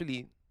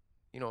 actually,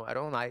 I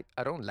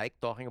don't like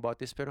talking about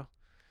this, pero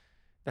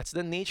that's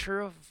the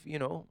nature of,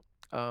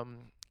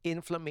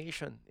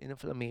 inflammation.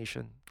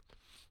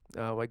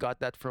 I got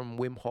that from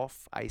Wim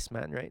Hof,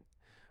 Iceman, right?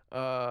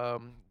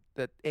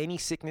 That any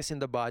sickness in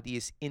the body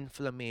is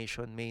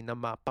inflammation, may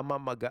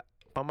pamamaga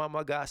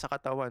sa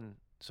katawan.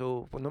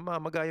 So, kung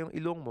namamaga yung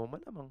ilong mo,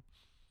 malamang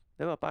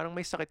 'Di ba? Parang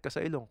may sakit ka sa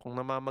ilong kung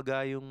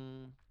namamaga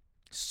yung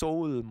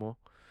soul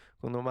mo,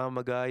 kung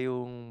namamaga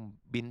yung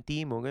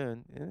binti mo,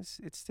 ganun.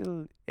 It's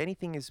still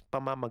anything is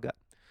pamamaga,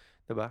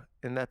 'di ba?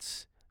 And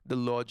that's the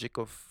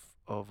logic of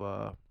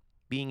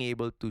being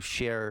able to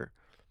share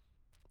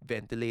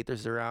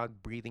ventilators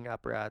around, breathing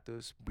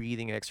apparatus,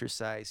 breathing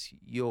exercise,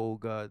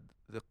 yoga,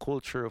 the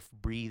culture of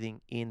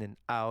breathing in and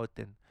out,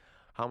 and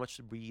how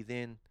much to breathe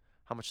in,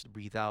 how much to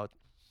breathe out.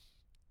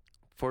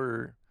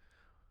 For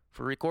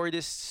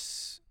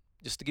recordists,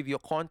 just to give you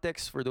a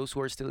context for those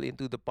who are still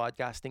into the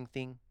podcasting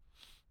thing,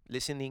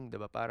 listening, 'di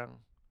ba? Parang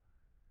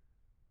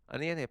ano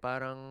yan eh,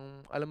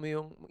 parang alam mo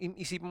yung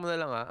isipin mo na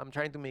lang I'm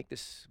trying to make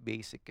this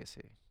basic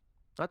kasi.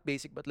 Not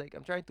basic but like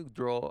I'm trying to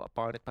draw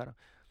upon it. Parang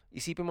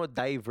isipin mo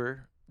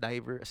diver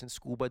as in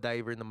scuba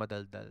diver na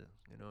madaldal.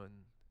 Ganun.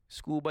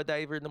 Scuba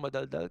diver na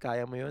madaldal,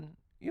 kaya mo yun?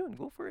 Yun,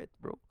 go for it,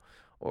 bro.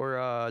 Or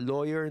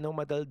lawyer na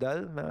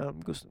madaldal na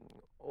gusto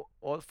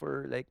all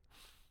for like,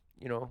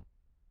 you know,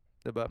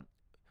 'di ba?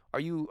 Are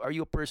you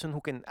a person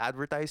who can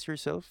advertise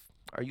yourself?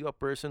 Are you a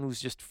person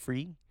who's just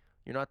free?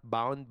 You're not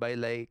bound by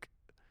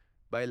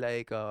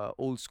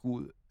old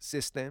school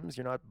systems.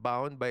 You're not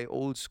bound by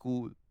old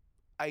school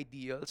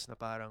ideals na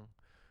parang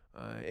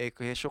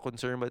kesyo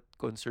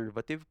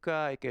conservative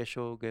ka,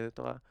 kesyo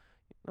ganito ka.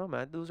 No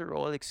man, those are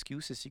all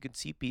excuses. You can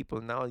see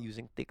people now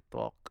using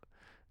TikTok,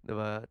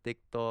 diba?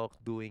 TikTok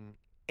doing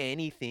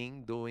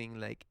anything, doing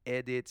like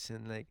edits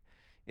and like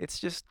it's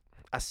just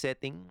a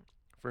setting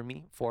for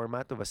me,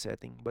 format of a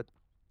setting. But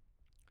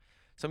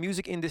sa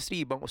music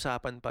industry, ibang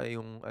usapan pa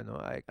yung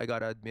I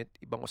gotta admit,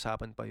 ibang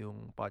usapan pa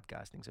yung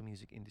podcasting sa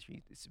music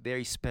industry. It's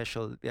very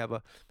special.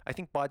 I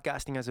think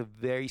podcasting has a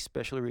very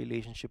special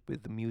relationship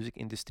with the music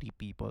industry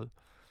people.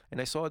 And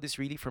I saw this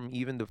really from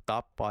even the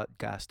top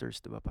podcasters,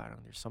 diba?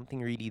 Parang there's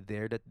something really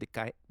there that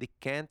they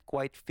can't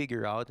quite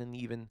figure out, and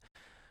even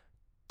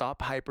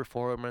top high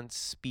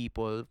performance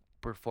people,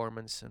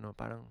 performance,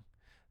 parang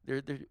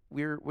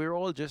we're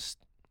all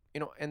just,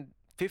 and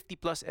 50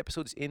 plus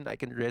episodes in, I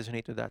can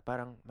resonate with that.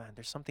 Parang, man,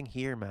 there's something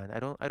here, man. I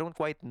don't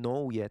quite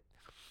know yet.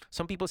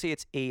 Some people say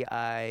it's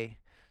AI.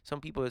 Some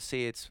people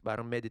say it's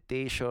parang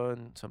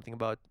meditation, something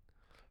about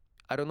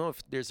I don't know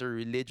if there's a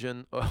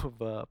religion of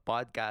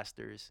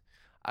podcasters.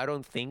 I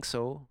don't think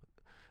so,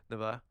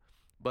 diba?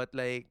 But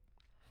like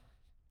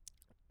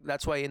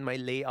that's why in my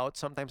layout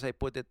sometimes I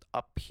put it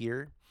up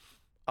here,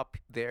 up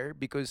there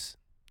because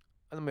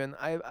alam mo yun,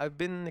 I've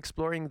been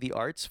exploring the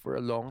arts for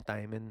a long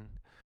time, and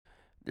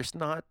there's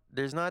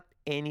not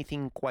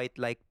anything quite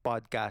like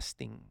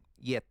podcasting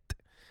yet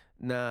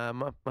na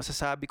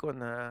masasabi ko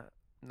na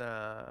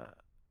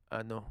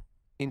ano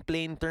in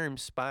plain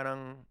terms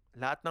parang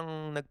lahat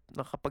ng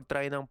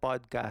nakapag-try ng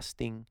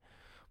podcasting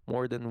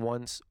more than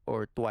once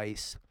or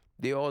twice,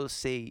 they all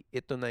say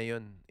ito na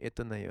yun.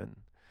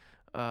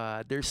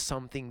 There's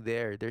something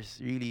there. There's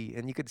really,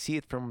 and you could see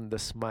it from the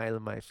smile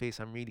on my face.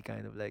 I'm really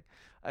kind of like,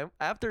 I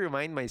have to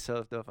remind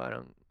myself that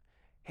parang,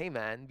 hey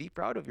man, be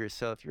proud of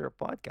yourself. You're a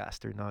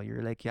podcaster now.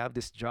 You're like, you have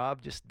this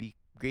job. Just be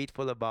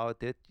grateful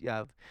about it. You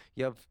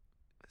have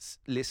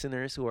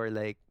listeners who are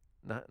like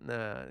na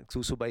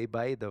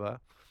susubaybay, diba?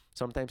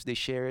 Sometimes they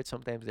share it,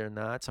 sometimes they're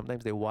not.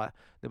 Sometimes they watch,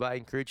 diba? I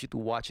encourage you to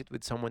watch it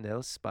with someone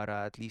else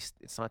para at least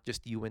it's not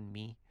just you and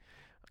me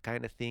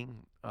kind of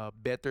thing.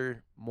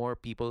 Better, more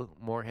people,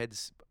 more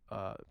heads.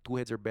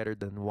 Two heads are better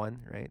than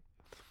one, right?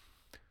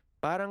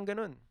 Parang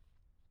ganun.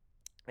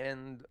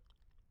 And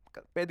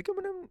pwede ka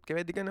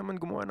naman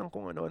gumawa ng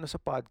kung ano-ano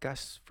sa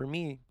podcast. For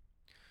me,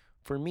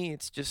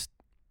 it's just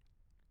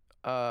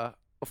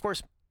of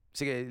course,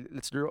 sige,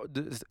 let's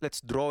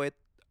draw it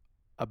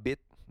a bit,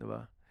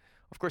 diba?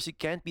 Of course, you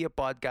can't be a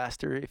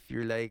podcaster if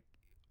you're like,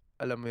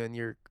 alam mo yun,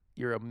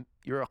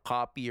 you're a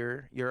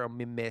copier, you're a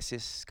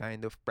mimesis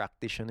kind of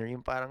practitioner,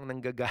 yung parang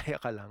nanggagaya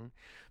ka lang.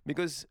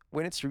 Because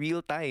when it's real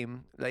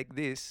time like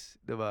this,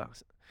 diba?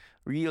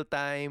 Real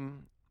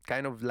time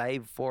kind of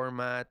live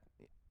format,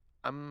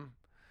 I'm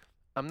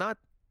I'm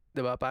not,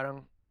 'di ba?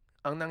 Parang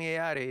ang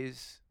nangyayari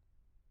is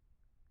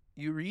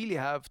you really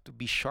have to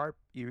be sharp.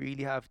 You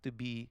really have to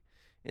be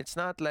it's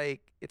not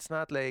like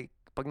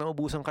pag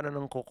naubusan ka na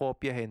ng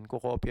kokopyahin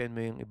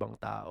mo yung ibang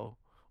tao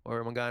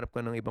or maghanap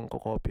ka ng ibang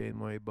kokopyahin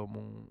mo, ibang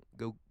mong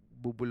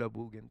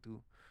bubulabugin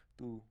to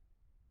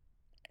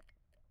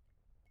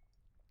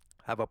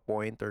have a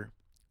point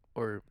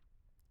or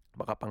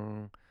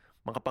makapang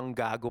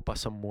makapanggago pa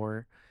some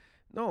more.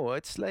 No,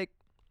 it's like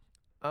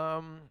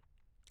um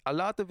a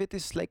lot of it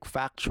is like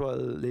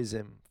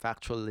factualism.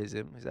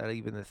 Factualism, is that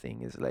even a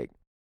thing? Is like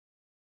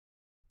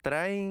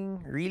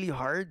trying really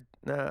hard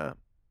na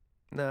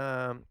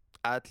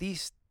at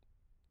least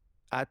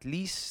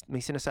may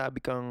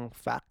sinasabi kang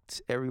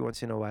facts every once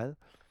in a while.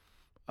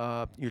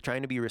 You're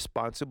trying to be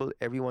responsible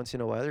every once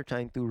in a while. You're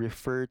trying to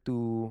refer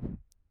to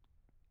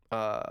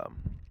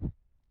um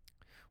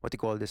what do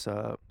you call this?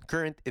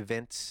 Current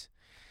events.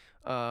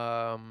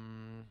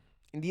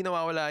 Hindi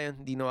nawawala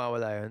yun.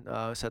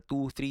 Sa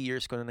 2, 3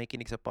 years ko na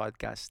nakikinig sa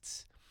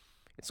podcasts,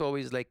 it's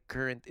always like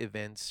current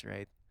events,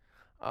 right?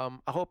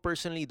 Ako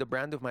personally, the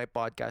brand of my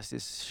podcast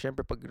is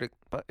syempre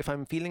if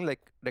I'm feeling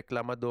like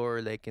reklamador,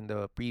 like in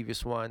the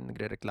previous one,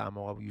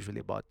 nagrereklamo ako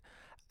usually about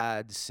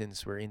ads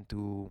since we're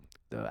into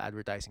the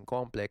advertising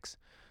complex.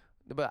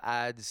 Diba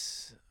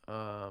ads,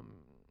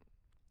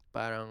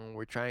 parang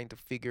we're trying to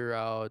figure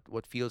out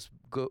what feels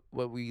good,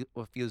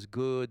 what feels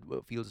good,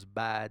 what feels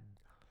bad,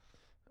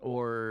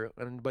 or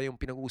ano ba yung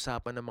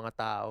pinag-uusapan ng mga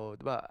tao,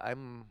 'di ba?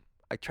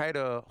 I try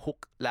to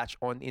latch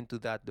on into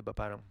that, 'di ba?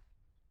 Parang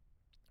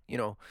you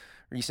know,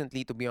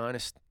 recently to be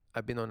honest,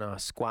 I've been on a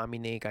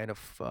Squamine kind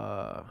of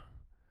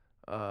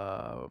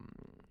um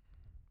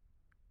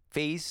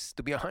phase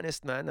to be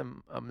honest, man.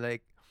 I'm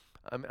like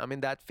I'm in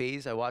that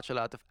phase. I watch a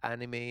lot of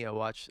anime.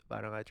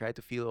 I try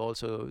to feel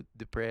also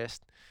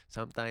depressed,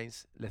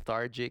 sometimes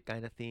lethargic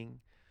kind of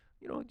thing.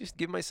 Just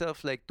give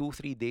myself like 2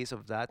 3 days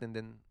of that, and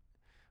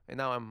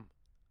now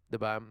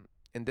diba?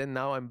 And then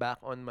now I'm back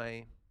on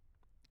my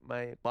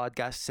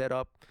podcast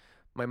setup.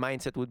 My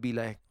mindset would be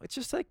like, it's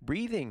just like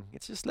breathing.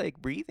 It's just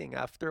like breathing.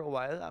 After a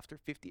while, after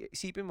 50,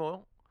 isipin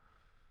mo,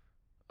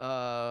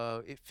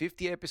 if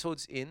 50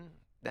 episodes in,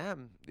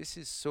 damn, this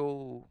is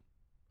so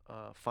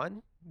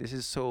fun. This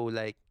is so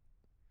like,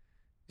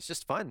 it's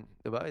just fun,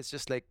 diba? It's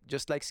just like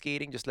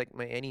skating, just like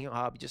my any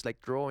hobby, just like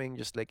drawing,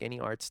 just like any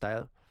art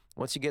style.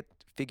 Once you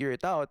figure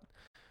it out,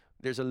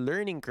 there's a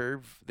learning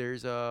curve.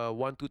 There's a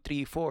one, two,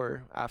 three,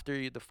 four.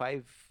 After the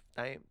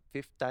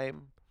fifth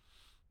time,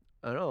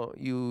 I don't know.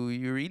 You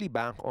really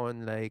bank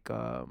on like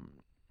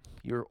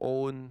your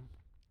own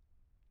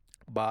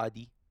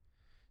body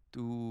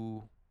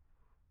to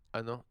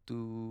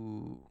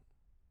to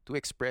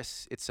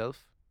express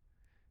itself.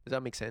 Does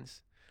that make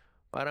sense?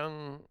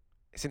 Parang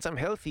since I'm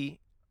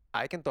healthy,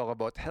 I can talk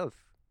about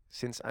health.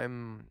 Since I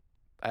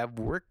have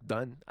work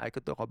done, I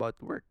could talk about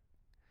work,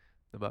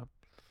 diba?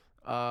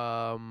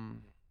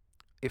 Um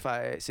if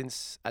I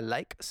since I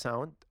like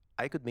sound,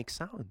 I could make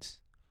sounds.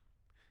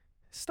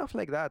 Stuff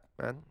like that,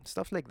 man.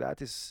 Stuff like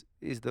that is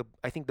the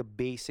I think the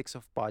basics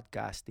of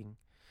podcasting.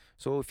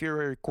 So if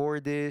you're a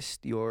recordist,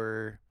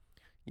 you're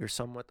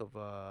somewhat of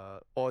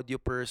a audio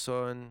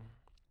person,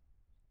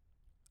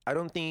 I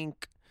don't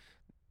think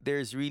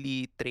there's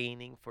really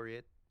training for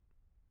it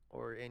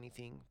or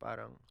anything.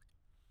 Parang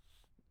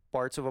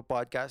parts of a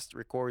podcast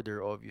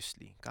recorder,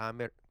 obviously.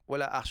 Camera.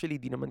 Wala, actually,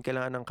 di naman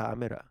kailangan ng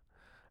camera.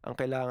 Ang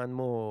kailangan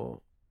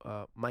mo,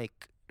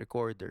 mic,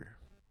 recorder,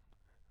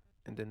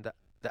 and then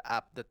the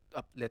app that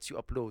lets you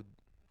upload,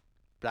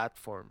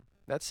 platform.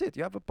 That's it.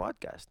 You have a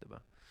podcast, diba?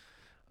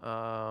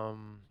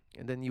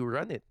 And then you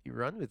run it. You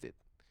run with it.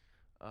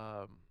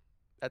 Um,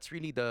 that's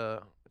really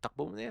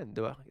takbo mo na yan,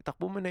 di ba?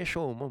 Itakbo mo na yung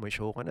show mo. May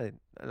show ka na.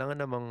 Alam nga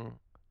namang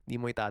di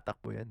mo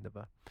itatakbo yan, di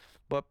ba?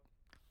 But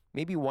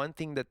maybe one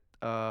thing that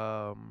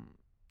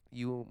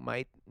you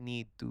might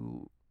need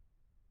to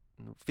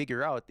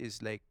figure out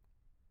is like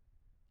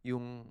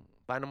yung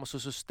paano mo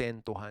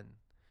susustentuhan.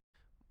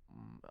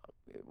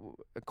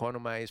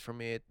 Economize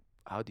from it.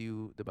 How do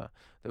you, diba?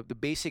 The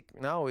basic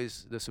now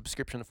is the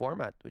subscription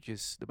format, which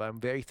is, diba, I'm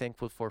very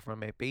thankful for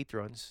my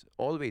patrons.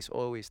 Always,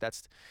 always.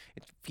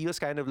 It feels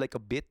kind of like a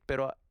bit,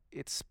 pero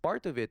it's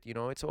part of it,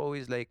 It's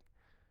always like,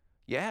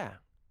 yeah,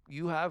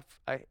 you have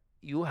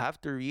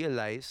to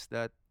realize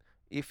that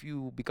if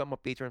you become a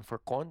patron for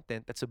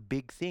content, that's a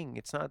big thing.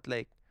 It's not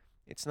like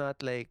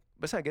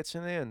basta gets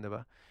nyo na yun,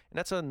 diba?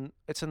 And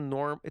it's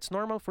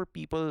normal for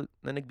people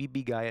na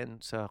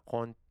nagbibigayan sa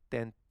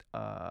content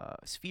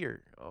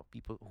sphere of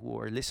people who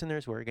are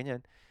listeners who are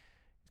ganyan.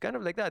 It's kind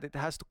of like that. It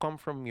has to come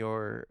from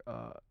your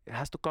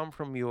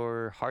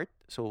heart.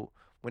 So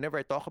whenever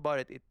I talk about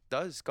it, it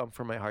does come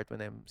from my heart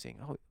when I'm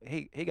saying, "Oh,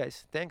 hey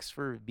guys, thanks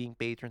for being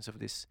patrons of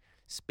this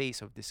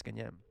space of this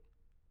ganyan."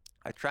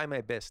 I try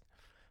my best.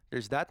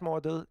 There's that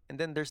model, and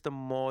then there's the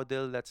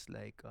model that's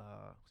like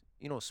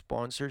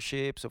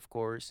sponsorships, of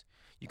course.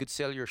 You could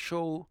sell your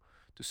show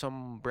to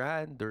some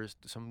brand, there's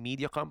to some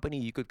media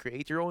company. You could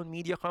create your own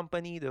media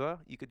company,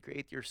 diba? You could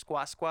create your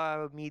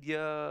squasqua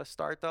media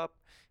startup.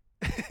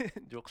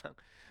 Joke lang.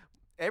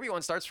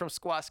 Everyone starts from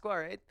squasqua,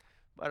 right?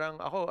 Parang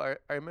ako,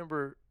 I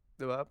remember,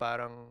 diba?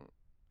 Parang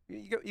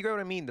you get what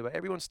I mean, diba?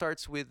 Everyone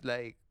starts with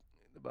like,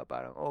 diba?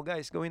 Parang, oh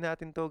guys, gawin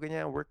natin to,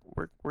 ganyan, work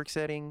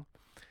setting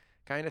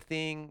kind of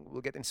thing.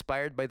 We'll get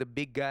inspired by the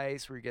big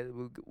guys.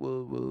 We'll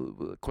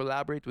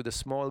collaborate with the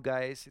small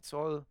guys. It's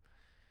all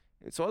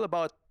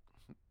about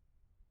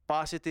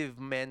positive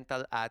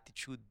mental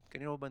attitude.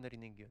 Kanino ba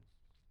narinig yun?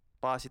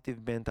 Positive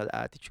mental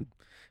attitude.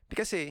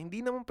 Kasi hindi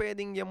naman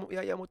pwedeng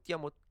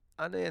yayamot-yamot.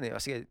 Ano yan eh.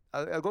 Sige,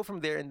 I'll go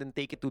from there and then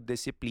take it to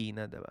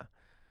disiplina, diba?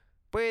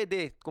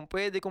 Kung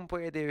pwede.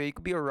 You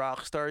could be a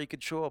rock star. You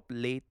could show up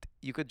late.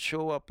 You could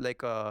show up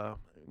like to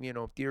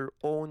your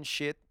own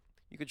shit.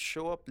 You could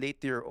show up late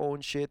to your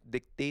own shit,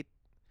 dictate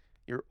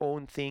your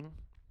own thing.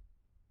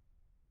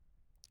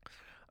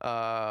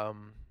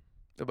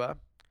 Diba?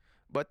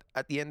 But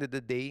at the end of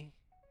the day,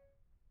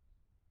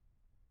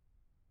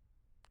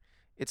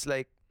 it's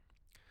like,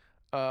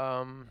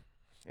 let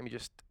me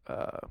just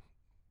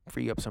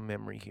free up some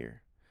memory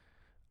here.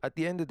 At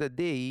the end of the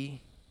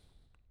day,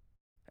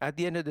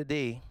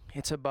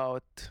 It's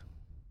about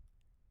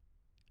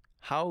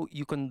how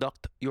you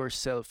conduct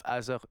yourself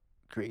as a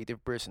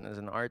creative person, as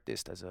an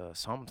artist, as a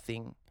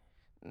something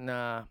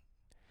na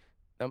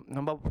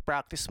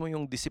practice mo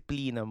yung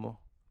disiplina mo.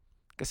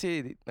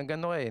 Kasi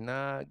nagano ka eh,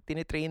 na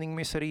tinitraining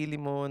mo yung sarili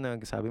mo,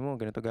 nagsabi mo,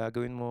 ganito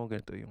gagawin mo,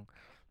 ganito yung,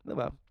 ano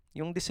ba?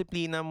 Yung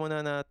disiplina mo na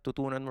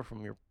natutunan mo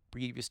from your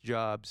previous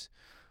jobs,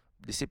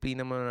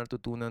 disiplina mo na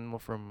natutunan mo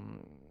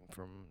from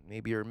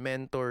maybe your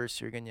mentors,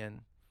 your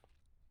ganyan.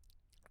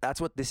 That's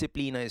what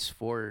disiplina is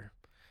for.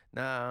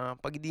 Na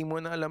pag hindi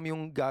mo na alam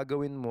yung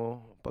gagawin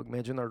mo, pag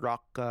medyo na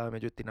rock ka,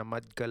 medyo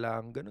tinamad ka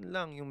lang, ganun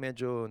lang yung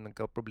medyo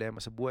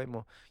nagka-problema sa buhay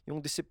mo. Yung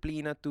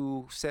disiplina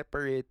to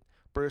separate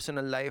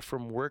personal life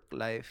from work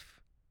life,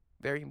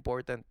 very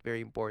important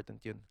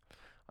yun.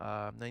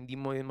 Na hindi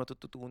mo yun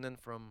matututunan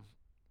from,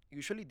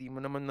 usually di mo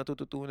naman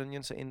natututunan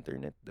yun sa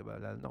internet, diba?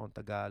 Lalo na kung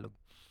Tagalog.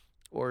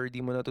 Or di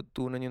mo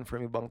natututunan yun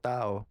from ibang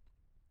tao.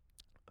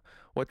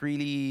 What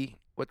really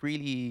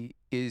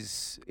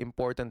is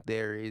important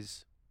there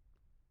is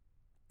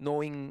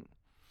knowing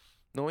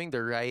knowing the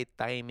right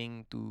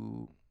timing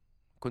to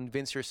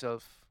convince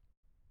yourself,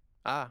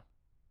 ah,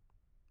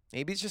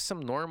 maybe it's just some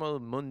normal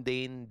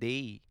mundane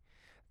day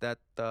that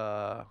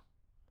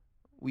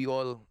we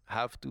all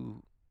have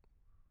to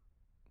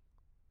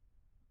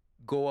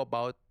go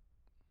about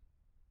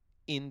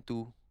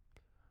into.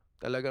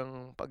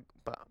 Talagang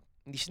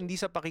hindi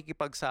sa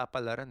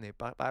pakikipagsapalaran eh.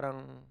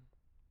 Parang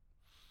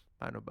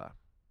paano ba?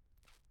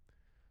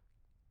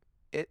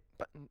 Eh,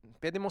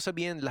 pwede mong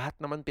sabihin lahat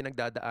naman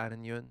pinagdadaanan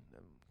yun.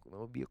 That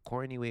would be a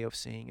corny way of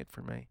saying it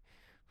for my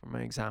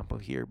example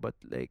here, but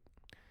like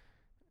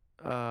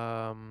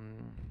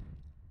um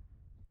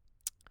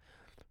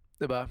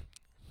 'di ba?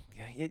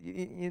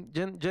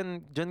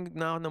 Diyan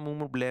na ako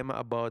namumroblema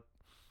about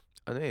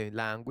ano eh,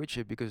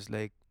 language eh, because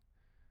like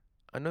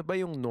ano ba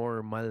yung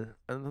normal?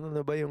 Ano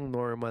na ba yung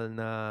normal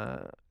na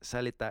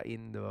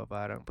salitain, 'di ba?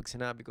 Parang pag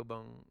sinabi ko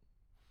bang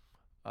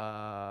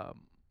um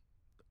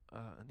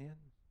ano yan?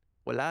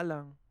 Wala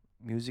lang.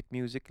 Music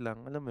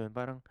lang. Alam mo yun?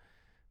 Parang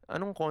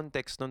anong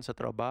context nun sa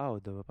trabaho,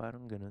 'di ba?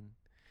 Parang ganun.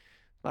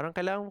 Parang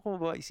kailangan mo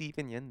ba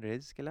isipin yan,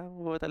 Rez? Kailangan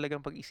mo ba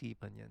talagang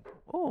pag-isipan yan?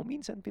 Oo,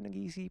 minsan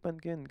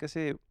pinag-iisipan ko yan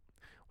kasi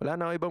wala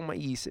na akong ibang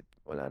maisip.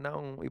 Wala na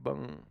akong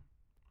ibang,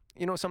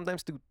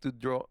 sometimes to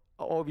draw,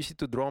 obviously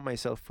to draw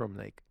myself from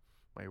like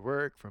my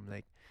work, from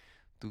like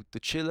to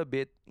chill a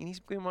bit.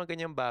 Inisip ko yung mga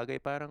ganyang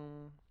bagay,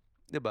 parang,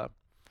 'di ba?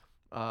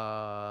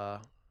 Uh,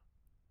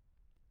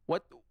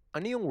 what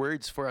ano yung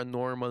words for a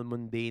normal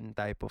mundane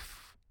type of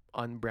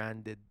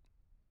unbranded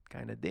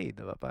kind of day,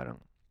 'di ba?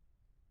 Parang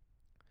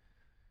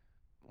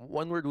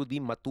one word would be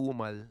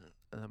matumal.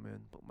 Alam mo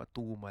yun,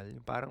 matumal.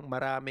 Yung parang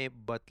marami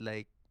but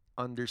like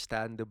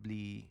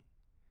understandably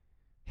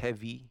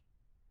heavy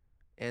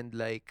and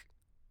like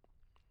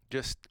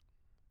just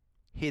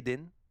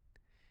hidden.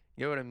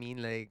 You know what I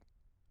mean? Like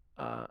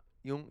uh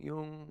yung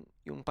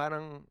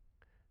parang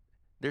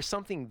there's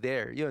something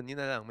there. Yun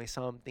na lang. May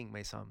something.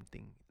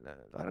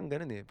 Parang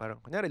ganun eh.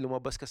 Parang, kunyari,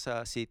 lumabas ka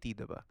sa city,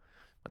 diba?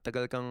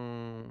 Matagal kang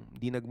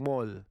di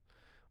nag-mall.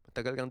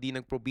 Matagal kang di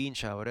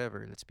nag-probinsya,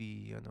 whatever. Let's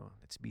be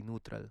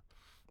neutral.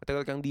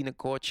 Matagal kang di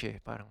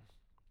nag-kotse. Parang,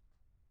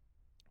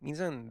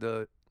 minsan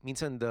the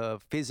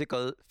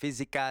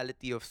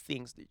physicality of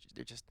things,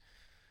 they're just,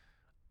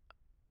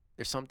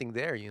 there's something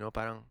there,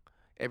 parang,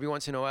 every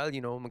once in a while,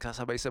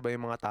 magsasabay-sabay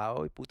yung mga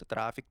tao. Puta,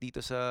 traffic dito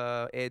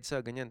sa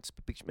EDSA, ganyan.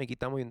 Tapos may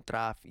kita mo yung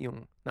traffic,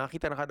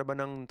 nakakita na ka na ba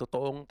ng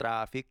totoong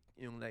traffic?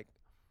 Yung like,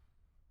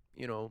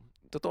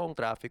 totoong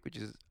traffic, which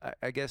is,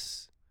 I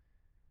guess,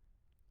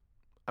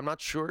 I'm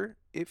not sure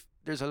if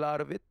there's a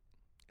lot of it.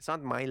 It's not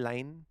my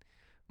line,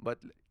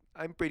 but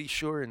I'm pretty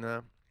sure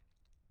na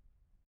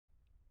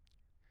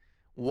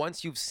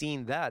once you've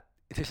seen that,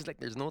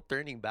 there's no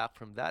turning back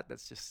from that.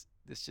 That's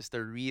just a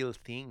real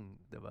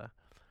thing, diba?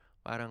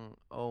 Parang,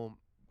 oh,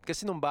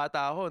 kasi nung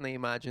bata ako,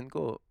 na-imagine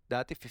ko,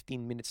 dati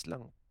 15 minutes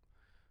lang.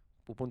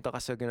 Pupunta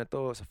ka sa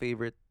ganito, sa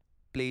favorite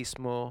place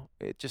mo,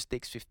 it just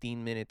takes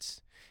 15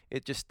 minutes.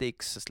 It just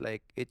takes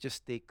 30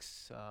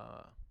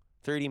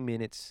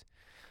 minutes.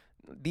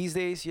 These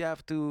days, you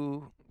have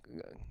to,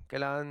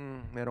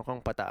 kailangan meron kang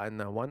pataan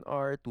na 1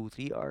 hour,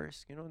 2, 3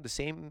 hours.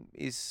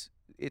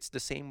 It's the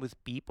same with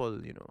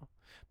people.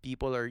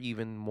 People are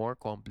even more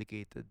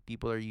complicated.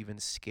 People are even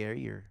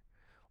scarier,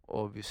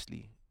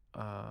 obviously.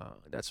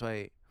 That's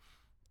why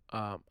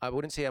I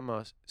wouldn't say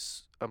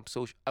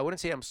I wouldn't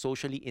say I'm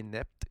socially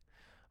inept.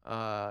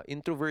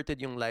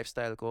 Introverted yung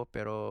lifestyle ko,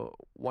 pero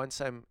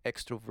once I'm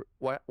extrovert,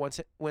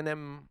 when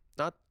I'm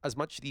not as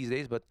much these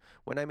days, but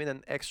when I'm in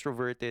an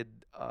extroverted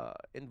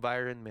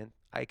environment,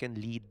 I can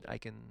lead,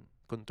 I can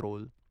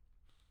control.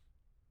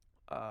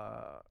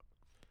 Uh,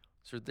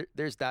 so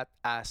there's that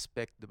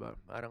aspect, 'di ba?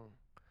 Parang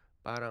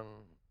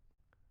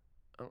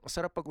ang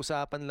sarap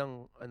pag-usapan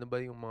lang ano ba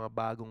yung mga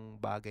bagong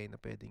bagay na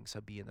pwedeng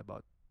sabihin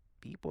about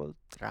people,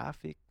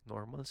 traffic,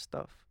 normal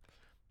stuff.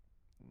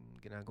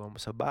 Ginagawa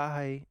mo sa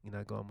bahay,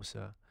 ginagawa mo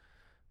sa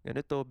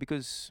ganito,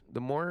 because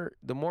the more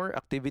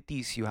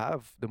activities you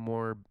have, the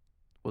more,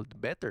 well, the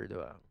better, 'di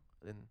ba?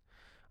 And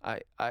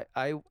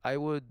I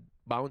would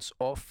bounce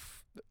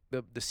off.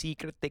 The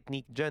secret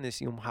technique dyan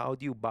is yung how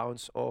do you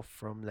bounce off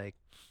from, like,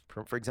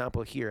 from, for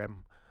example, here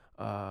I'm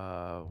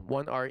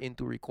 1 hour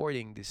into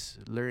recording this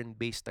Learn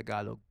Based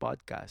Tagalog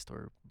podcast,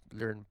 or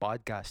learn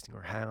podcasting,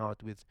 or hang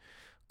out with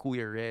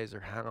Kuya Rez,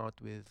 or hang out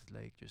with,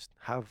 like, just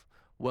have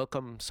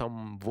welcome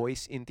some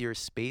voice into your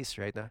space,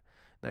 right? Na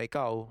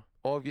ikaw,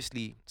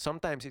 obviously,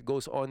 sometimes it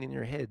goes on in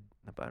your head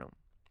na parang,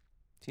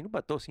 sino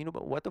ba to? Sino ba?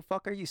 What the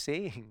fuck are you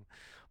saying?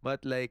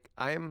 But like,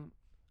 I am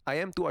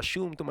to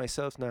assume to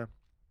myself na,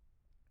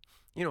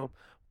 you know,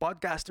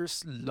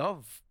 podcasters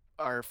love,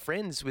 are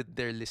friends with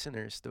their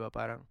listeners, diba?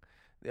 Parang,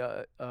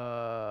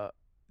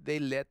 they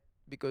let,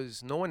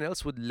 because no one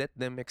else would let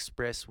them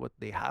express what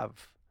they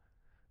have,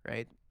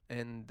 right?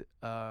 And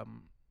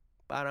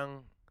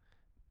parang,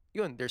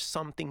 yun, there's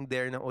something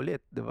there na ulit,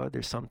 diba?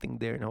 There's something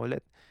there na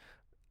ulit.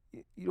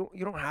 You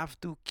don't have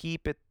to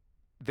keep it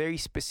very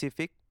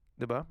specific,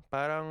 diba?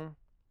 Parang,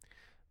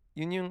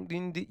 yun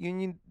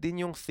yung din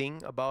yung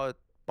thing about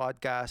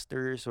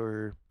podcasters,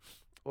 or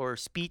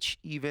speech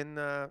even,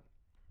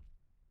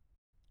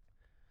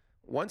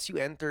 once you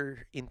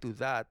enter into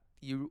that,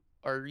 you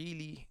are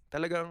really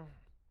talagang,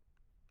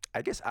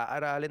 I guess,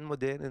 aaralin mo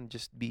din, and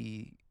just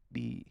be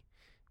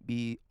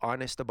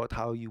honest about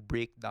how you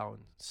break down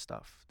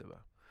stuff, diba?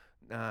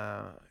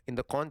 In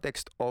the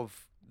context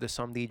of the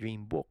Someday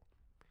Dream book,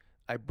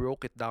 I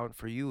broke it down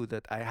for you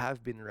that I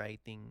have been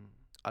writing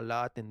a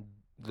lot and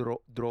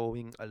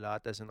drawing a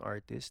lot as an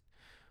artist,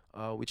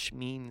 which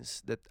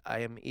means that I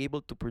am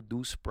able to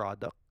produce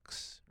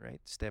products, right?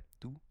 Step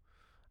two.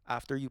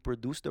 After you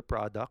produce the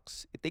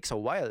products, it takes a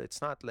while.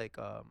 It's not like,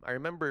 I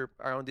remember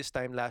around this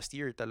time last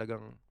year,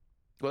 talagang,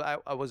 well,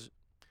 I was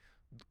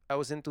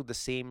into the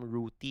same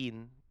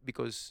routine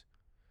because,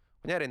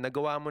 kunyari,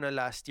 nagawa mo na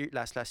last year.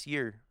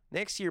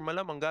 Next year,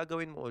 malamang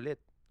gagawin mo ulit.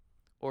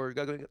 Or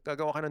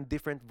gagawa ka ng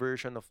different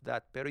version of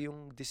that. Pero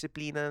yung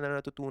disiplina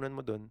na natutunan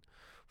mo dun,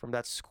 from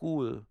that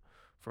school,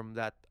 from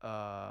that,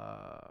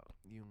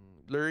 yung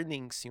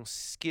learnings, yung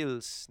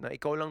skills, na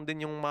ikaw lang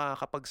din yung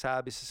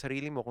makakapagsabi sa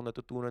sarili mo kung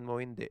natutunan mo o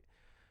hindi.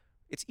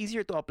 It's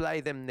easier to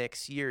apply them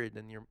next year.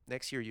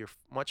 Next year, you're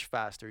much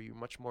faster, you're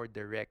much more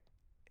direct.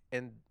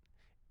 And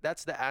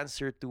that's the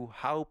answer to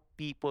how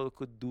people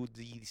could do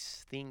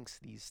these things,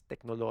 these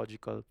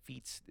technological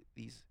feats,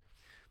 these,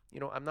 I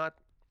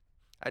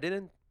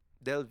didn't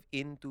delve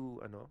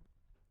into,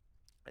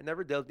 I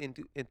never delved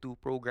into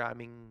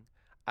programming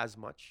as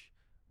much,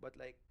 but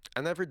like, I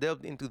never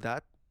delved into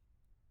that.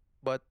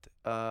 But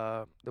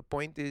the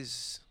point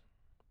is,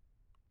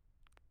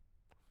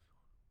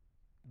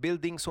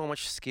 building so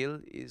much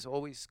skill is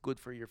always good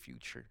for your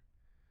future.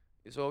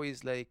 It's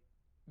always like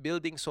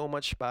building so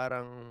much,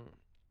 parang,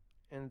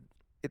 and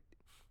it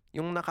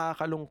yung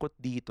nakakalungkot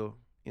dito,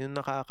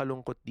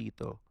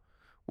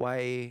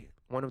 why,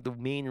 one of the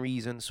main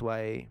reasons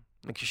why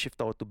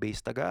nag-shift ako to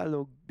base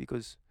Tagalog,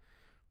 because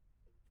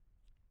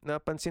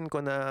napansin ko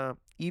na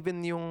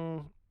even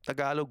yung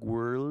Tagalog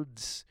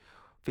worlds,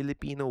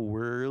 Filipino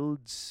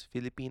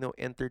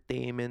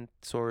entertainment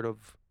sort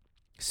of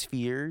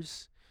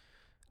spheres,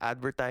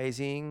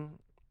 advertising,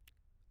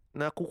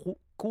 na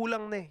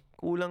kulang na eh.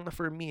 Kulang na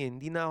for me eh.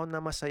 Hindi na ako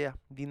na masaya.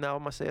 Hindi na ako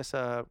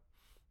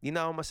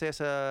masaya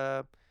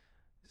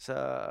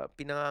sa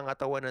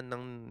pinangangatawanan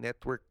ng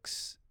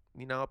networks.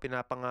 Hindi na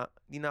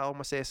ako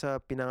masaya sa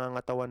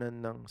pinangangatawanan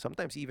ng,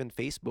 sometimes even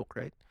Facebook,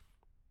 right?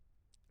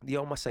 Hindi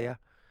ako masaya.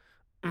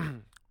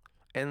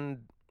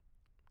 And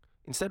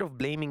instead of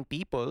blaming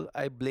people,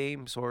 I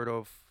blame sort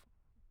of,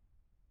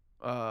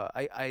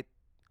 I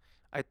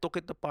took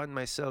it upon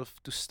myself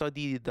to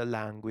study the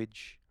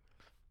language,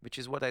 which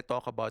is what I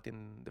talk about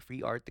in the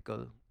free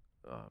article,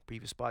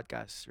 previous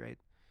podcasts, right?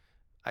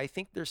 I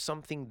think there's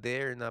something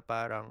there na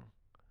parang,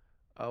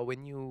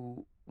 when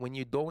you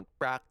don't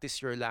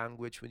practice your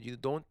language, when you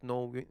don't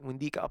know, when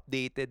hindi ka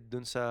updated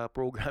dun sa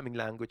programming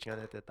language nga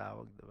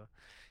natatawag, diba?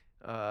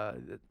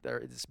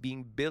 That it's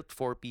being built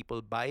for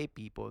people, by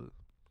people,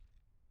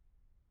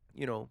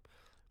 you know,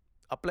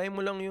 apply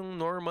mo lang yung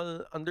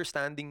normal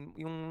understanding,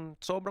 yung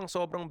sobrang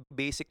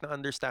basic na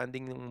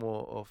understanding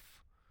mo of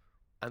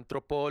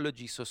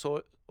anthropology,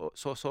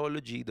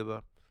 sociology,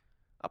 diba?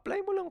 Apply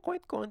mo lang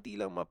kahit konti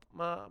lang,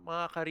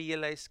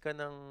 makaka-realize ka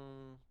ng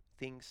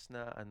things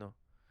na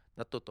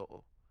na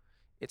totoo.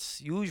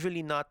 It's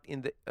usually not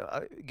in the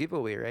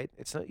giveaway, right?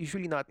 It's not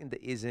usually not in the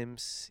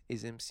isms,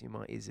 yung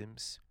mga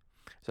isms.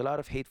 There's a lot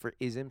of hate for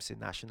isms and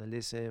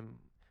nationalism,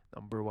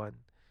 number one.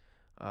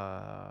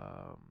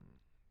 Alam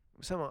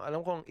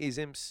kong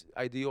isms,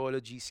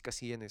 ideologies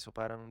kasi yan eh. So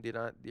parang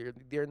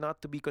they're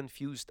not to be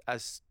confused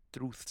as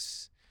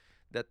truths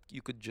that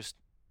you could just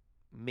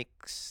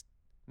mix,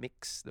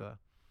 diba?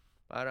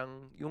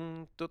 Parang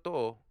yung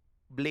totoo,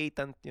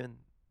 blatant yun.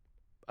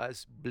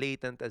 As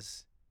blatant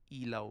as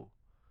ilaw.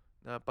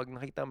 Na pag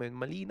nakita mo yun,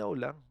 malinaw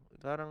lang.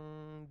 Parang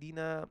di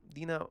na,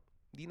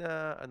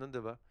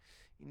 diba?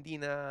 Hindi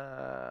na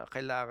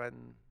kailangan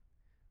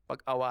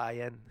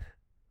pag-awayan.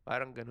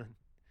 Parang ganun.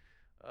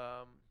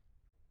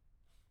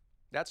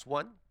 That's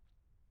one.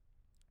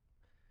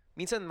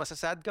 minsan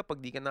masasad ka pag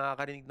di ka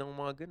nakakarinig ng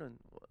mga ganun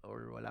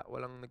or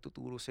walang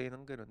nagtuturo sa'yo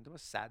ng ganun. Di ba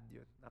sad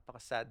yun?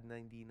 Napaka-sad na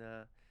hindi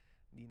na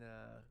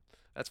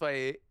that's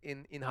why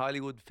in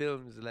Hollywood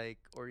films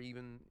like or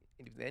even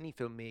in any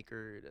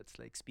filmmaker that's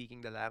like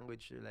speaking the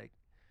language they're like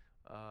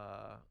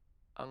uh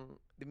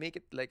they make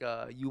it like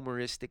a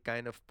humoristic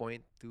kind of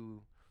point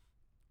to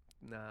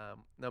na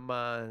na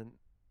ma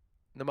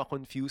na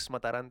ma-confuse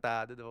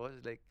matarantado, diba?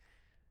 It's like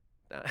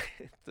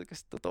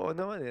kasi totoo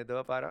naman eh,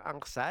 diba? Parang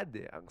ang sad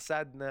eh. Ang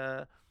sad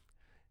na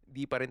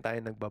di pa rin tayo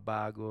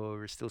nagbabago.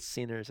 We're still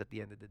sinners at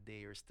the end of the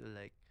day. We're still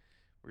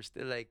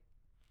like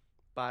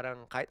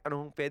parang kahit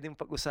anong pwedeng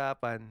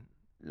pag-usapan,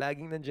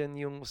 laging nandyan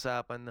yung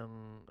usapan ng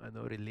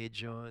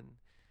religion,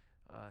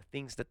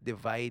 things that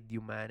divide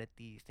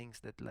humanity, things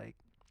that like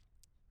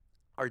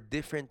are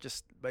different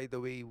just by the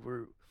way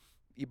we're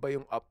iba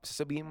yung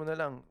sabihin mo na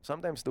lang,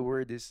 sometimes the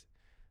word is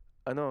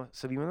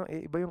sabihin mo na,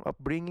 iba yung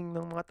upbringing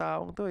ng mga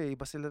taong to eh,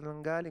 iba sila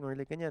nang galing or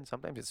like ganyan.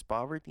 Sometimes it's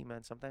poverty,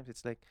 man. Sometimes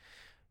it's like,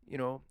 you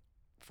know,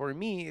 for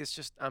me, it's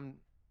just, I'm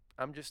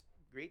just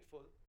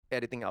grateful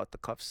editing out the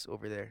cuffs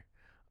over there.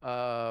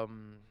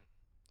 Um,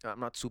 I'm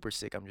not super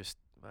sick, I'm just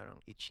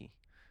parang itchy.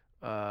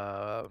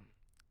 Ano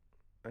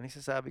yung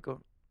sasabi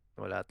ko?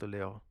 Wala tuloy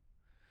ako.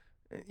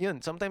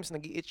 Yun, sometimes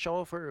nag-i-itch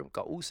ako for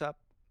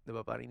kausap.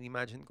 Diba? Parang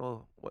imagine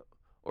ko,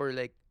 or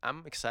like,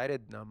 I'm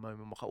excited na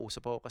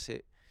makausap ako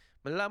kasi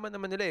malalaman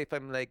naman nila if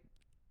I'm like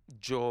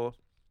Joe,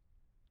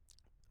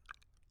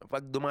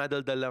 pag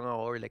dumadaldal lang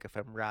ako or like if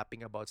I'm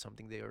rapping about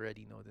something they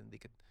already know, then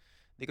they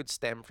could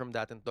stem from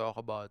that and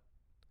talk about,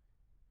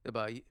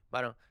 diba?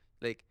 Parang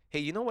like, hey,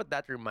 you know what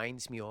that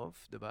reminds me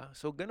of, diba?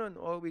 So ganun,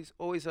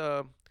 always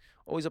a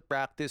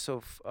practice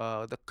of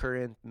the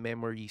current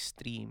memory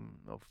stream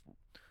of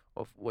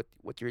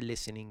what you're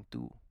listening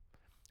to.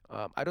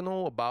 I don't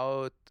know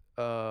about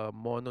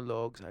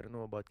monologues. I don't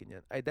know about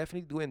ganyan. I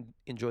definitely do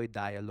enjoy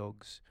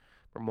dialogues.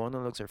 But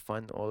monologues are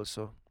fun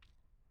also.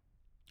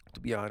 To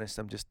be honest,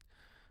 I'm just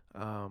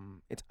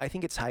it's I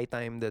think it's high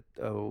time that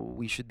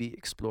we should be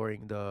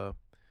exploring the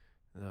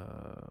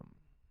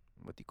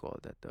what do you call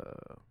that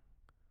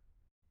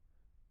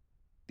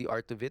the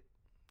art of it,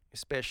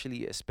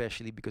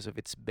 especially because of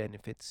its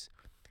benefits,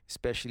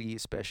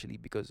 especially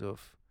because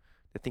of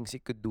the things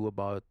it could do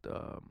about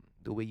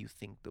the way you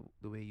think,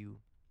 the way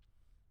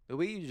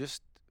you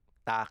just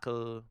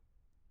tackle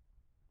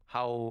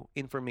how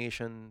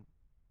information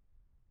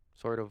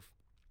sort of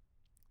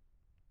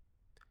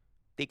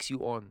takes you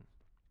on.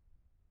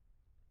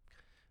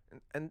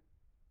 And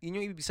yun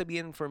yung ibig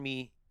sabihin for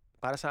me,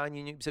 para sa akin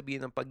yun yung ibig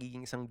sabihin ng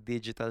pagiging isang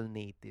digital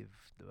native.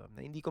 Diba?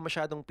 Na hindi ko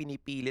masyadong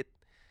pinipilit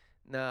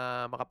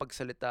na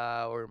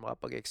makapagsalita or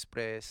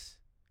makapag-express.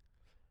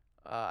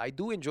 I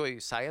do enjoy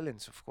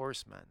silence, of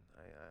course, man.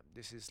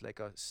 This is like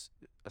a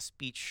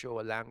speech show,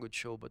 a language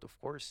show, but of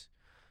course,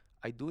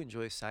 I do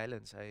enjoy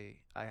silence.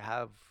 I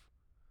have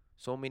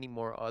so many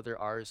more other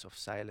hours of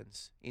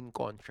silence in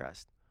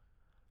contrast.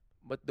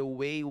 But the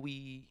way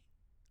we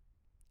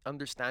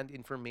understand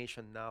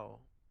information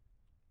now,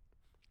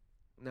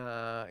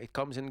 na it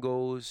comes and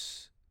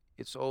goes,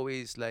 it's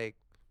always like,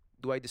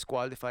 do I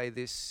disqualify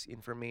this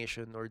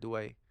information or do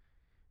I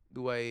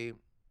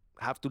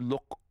have to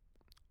look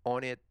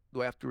on it?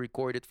 Do I have to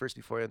record it first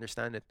before I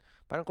understand it?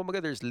 Parang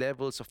kumbaga there's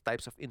levels of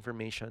types of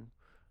information.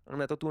 Ang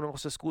natutunan ko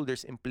sa school,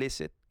 there's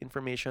implicit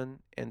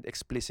information and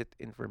explicit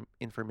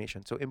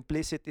information. So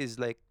implicit is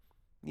like,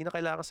 hindi na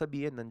kailangan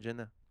sabihin,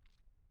 nandiyan na.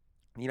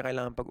 Hindi na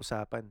kailangan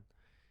pag-usapan.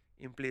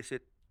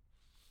 Implicit.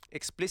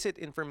 Explicit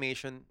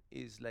information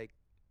is like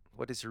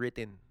what is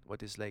written,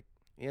 what is like,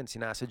 yan,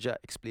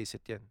 sinasadya,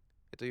 explicit yan.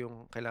 Ito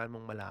yung kailangan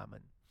mong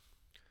malaman.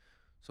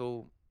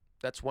 So,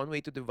 that's one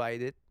way to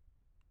divide it.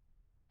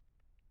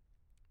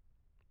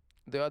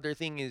 The other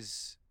thing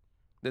is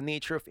the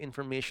nature of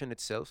information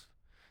itself.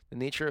 The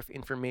nature of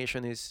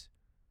information is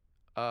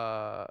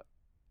uh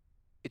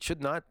it should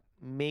not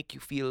make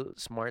you feel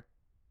smart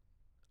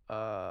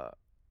uh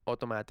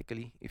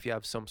automatically if you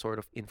have some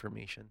sort of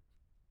information.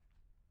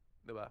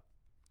 Diba?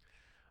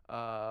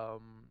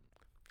 Um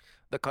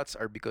the cuts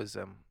are because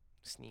I'm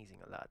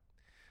sneezing a lot.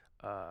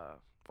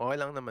 Okay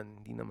lang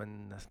naman, hindi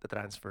naman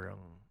nata-transfer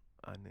ang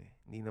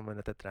hindi naman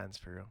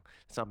nata-transfer ang,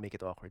 let's not make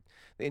it awkward.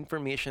 The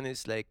information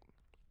is like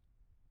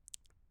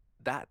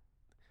that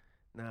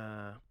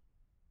na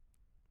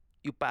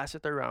you pass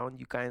it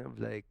around, you kind of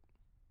like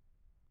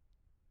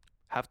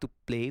have to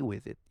play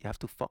with it. You have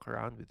to fuck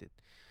around with it.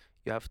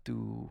 You have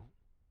to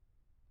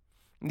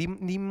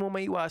hindi mo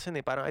maiwasan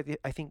eh. Parang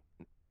I think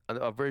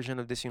a version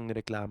of this yung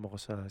nireklamo ko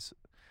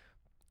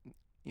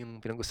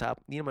yung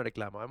pinag-usap, hindi naman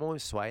reklamo. I'm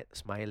always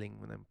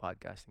smiling when I'm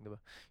podcasting, diba?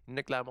 Yung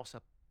reklamo ko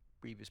sa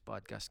previous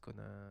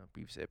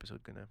episode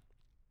ko na,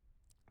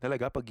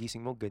 talaga, pagising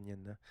mo,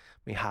 ganyan na.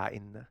 May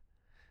hain na.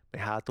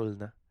 May hatol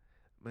na.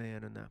 May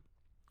ano na.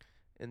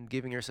 And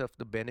giving yourself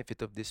the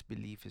benefit of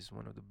disbelief is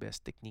one of the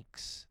best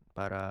techniques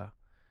para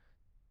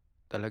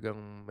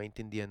talagang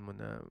maintindihan mo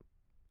na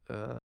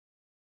uh,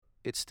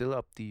 it's still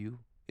up to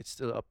you. It's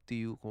still up to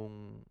you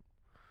kung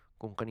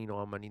kanino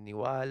ka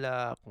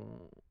maniniwala,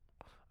 kung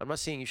I'm not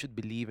saying you should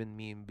believe in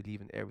me and believe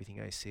in everything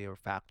I say or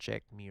fact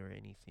check me or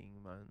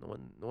anything, man.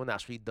 No one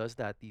actually does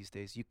that these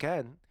days. You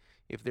can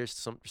if there's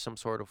some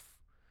sort of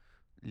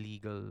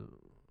legal,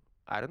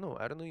 I don't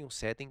know yung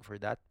setting for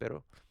that,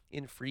 pero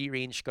in free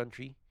range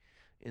country,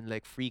 in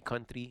like free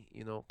country,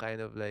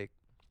 kind of like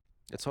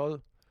it's all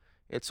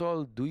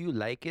do you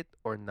like it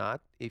or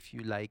not? If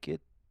you like it,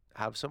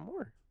 have some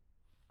more.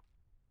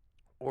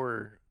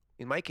 Or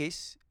in my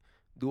case,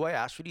 do I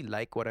actually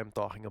like what I'm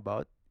talking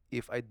about?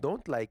 If I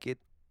don't like it,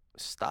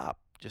 stop.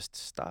 Just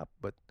stop.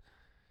 But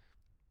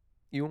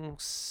yung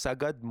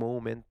sagad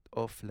moment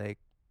of like,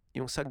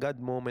 yung sagad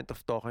moment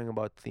of talking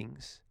about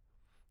things,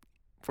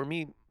 for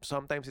me,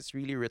 sometimes it's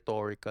really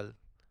rhetorical.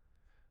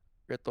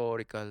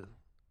 Rhetorical.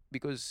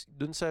 Because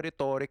dun sa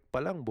rhetoric pa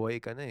lang,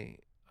 buhay ka na eh.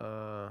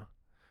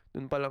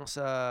 Dun pa lang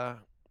sa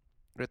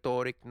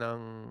rhetoric ng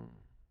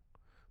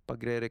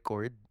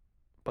pagre-record,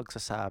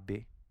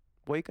 pagsasabi,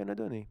 buhay ka na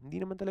dun eh.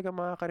 Hindi naman talaga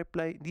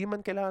makaka-reply. Hindi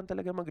naman kailangan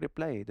talaga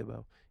mag-reply, di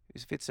ba?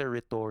 If it's a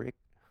rhetoric.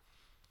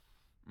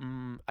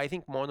 I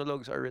think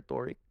monologues are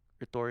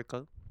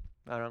rhetorical.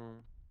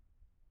 Parang,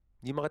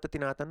 hindi mo kita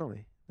tinatanong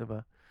eh. Di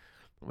ba?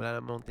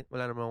 Wala namang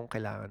akong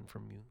kailangan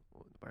from you.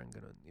 Parang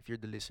ganun. If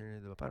you're the listener,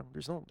 di ba? Parang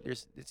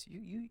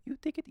you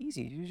take it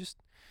easy.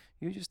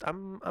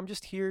 I'm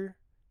just here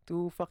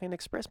to fucking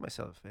express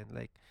myself. And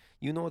like,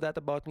 you know that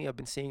about me. I've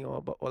been saying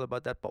all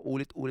about that.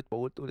 Paulit-ulit.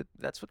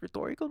 That's what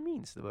rhetorical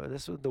means. Diba?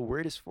 That's what the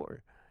word is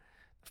for.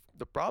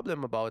 The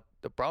problem about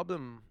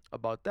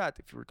that,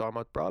 if we're talking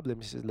about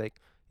problems, is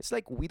like it's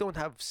like we don't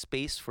have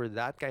space for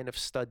that kind of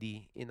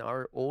study in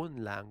our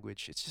own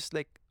language. It's just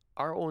like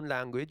our own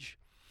language,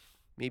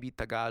 maybe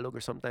Tagalog,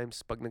 or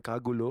sometimes pag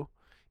nagkagulo,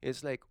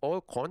 it's like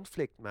all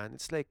conflict, man.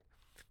 It's like,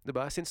 'di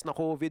ba? Since na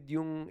COVID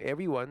yung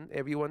everyone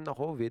na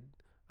COVID,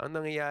 ang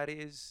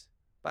nangyayari is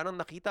parang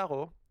nakita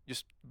ko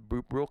just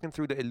broken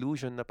through the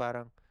illusion na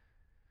parang,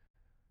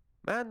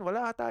 man,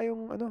 wala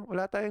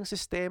tayong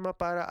sistema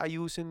para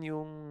ayusin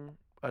yung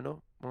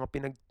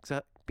mga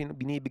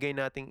binibigay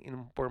nating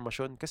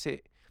impormasyon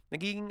kasi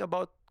nagiging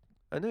about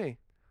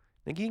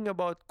nagiging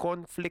about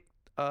conflict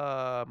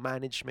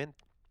management.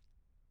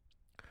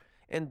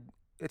 And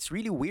it's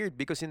really weird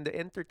because in the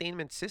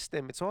entertainment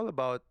system, it's all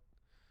about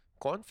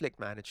conflict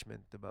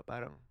management, diba?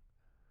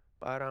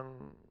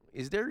 Parang,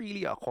 is there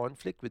really a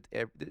conflict with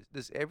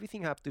does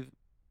everything have to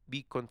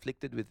be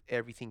conflicted with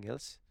everything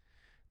else?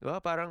 Diba?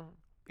 Parang,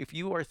 if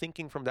you are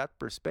thinking from that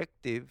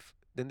perspective,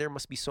 then there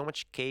must be so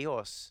much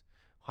chaos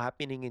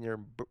happening in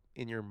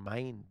your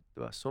mind,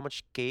 diba? So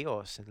much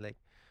chaos and like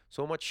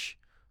so much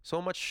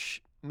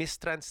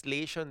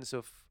mistranslations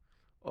of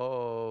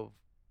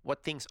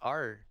what things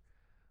are.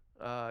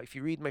 If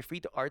you read my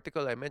free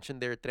article, I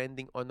mentioned their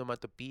trending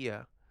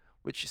onomatopoeia,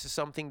 which is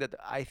something that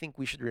I think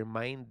we should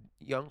remind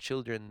young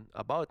children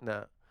about.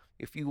 Na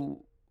if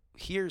you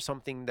hear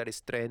something that is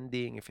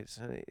trending, if it's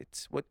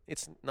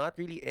not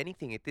really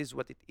anything. It is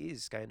what it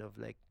is, kind of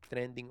like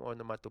trending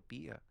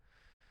onomatopoeia.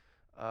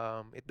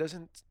 It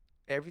doesn't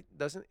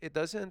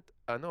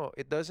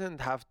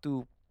have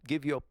to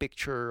give you a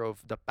picture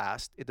of the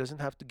past. It doesn't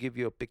have to give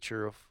you a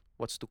picture of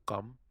what's to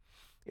come.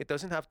 It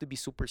doesn't have to be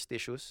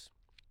superstitious.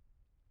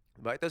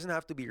 But it doesn't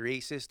have to be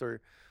racist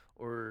or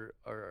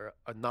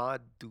a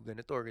nod to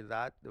ganito or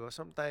that. Diba?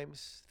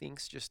 Sometimes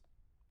things just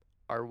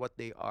are what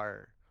they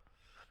are.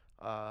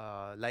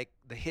 Like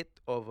the hit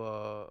of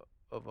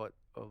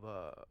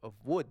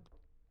wood,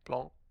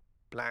 plonk,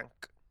 plank,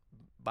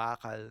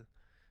 bakal.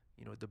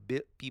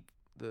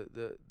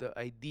 The the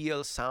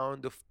ideal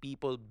sound of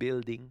people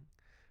building.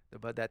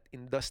 Diba? That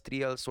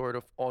industrial sort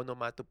of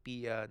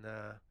onomatopoeia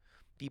na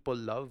people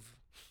love,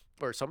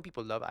 or some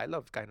people love. I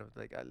love, kind of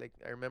like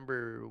I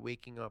remember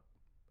waking up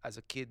as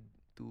a kid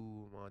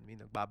to may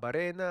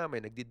nagbabarena, may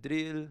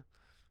nagdi-drill,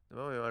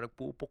 diba? May mga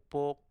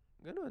nagpupukpok,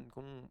 ganun.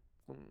 Kung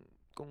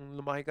kung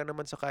lumaki ka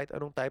naman sa kahit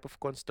anong type of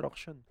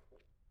construction,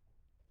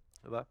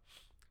 diba?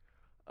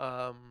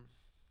 Um,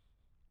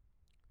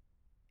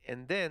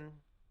 and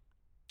then,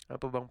 ano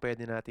pa bang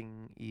pwede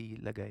nating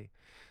ilagay?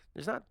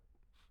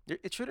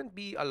 It shouldn't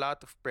be a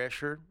lot of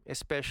pressure,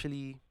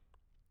 especially,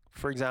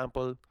 for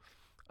example,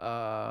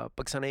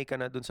 pag sanay ka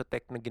na dun sa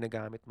tech na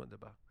ginagamit mo,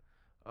 diba?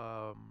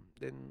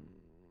 Then,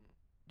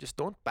 just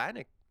don't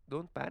panic.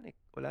 Don't panic.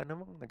 Wala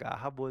namang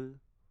naghahabol.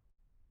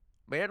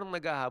 Mayroong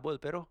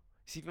naghahabol, pero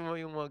isipin mo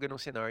yung mga ganong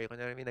scenario.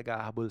 Kunyari may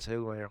naghahabol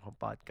sa'yo, mayroon kang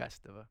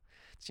podcast, diba?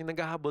 Tapos yung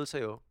naghahabol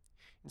sa'yo,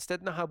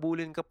 instead na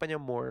habulin ka pa niya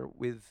more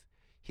with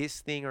his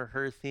thing or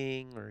her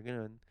thing or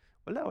ganun,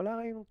 wala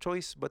kayong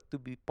choice but to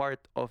be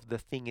part of the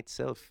thing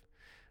itself.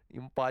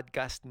 Yung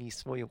podcast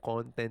mismo, yung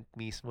content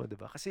mismo,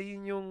 diba? Kasi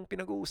yun yung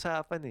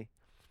pinag-uusapan eh.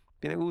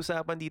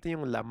 Pinag-uusapan dito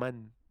yung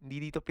laman.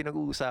 Hindi dito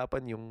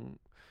pinag-uusapan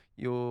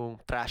yung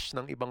trash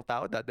ng ibang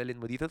tao. Dadalhin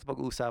mo dito at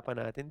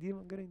pag-uusapan natin. Hindi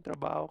mo ganun yung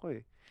trabaho ko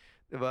eh.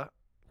 'Di ba?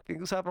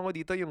 Pinag-uusapan ko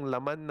dito yung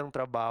laman ng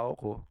trabaho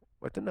ko.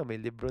 Ito na,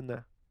 may libro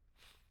na.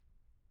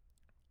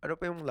 Ano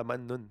pa yung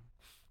laman nun?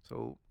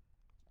 So,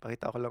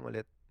 pakita ko lang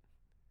ulit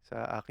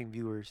sa aking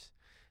viewers.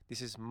 This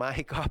is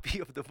my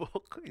copy of the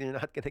book. You're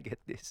not gonna get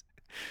this.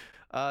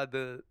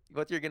 The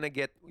what you're gonna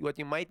get,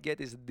 what you might get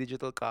is a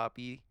digital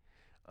copy,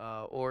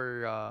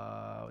 or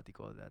what do you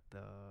call that?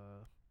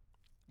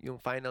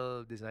 Yung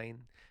final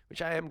design,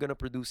 which I am gonna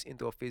produce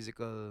into a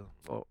physical,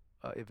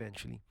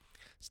 eventually.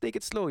 Let's take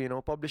it slow.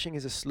 Publishing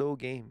is a slow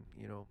game.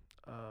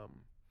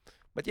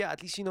 But yeah,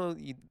 at least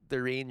the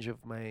range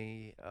of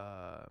my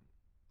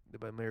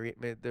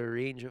the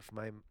range of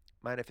my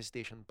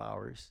manifestation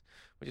powers,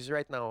 which is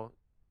right now,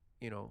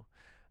 you know,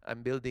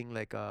 I'm building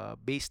like a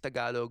base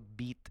Tagalog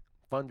beat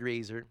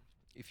fundraiser.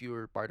 If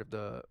you're part of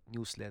the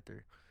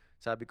newsletter,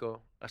 sabi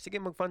ko,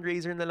 sige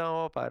mag-fundraiser na lang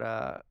ako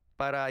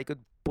para I could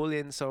pull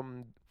in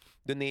some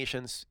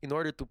donations in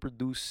order to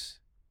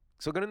produce.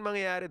 So ganun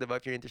mangyayari, diba?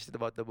 If you're interested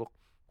about the book.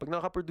 Pag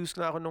nakaproduce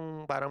na ako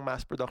nung parang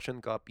mass production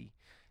copy,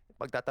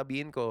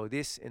 pagtatabihin ko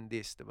this and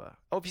this, diba?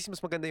 Obviously, mas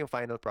maganda yung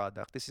final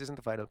product. This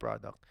isn't the final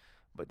product.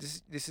 But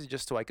this is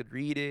just so I could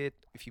read it.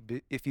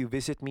 If you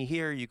visit me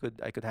here,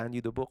 I could hand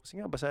you the book.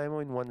 Sige, basahin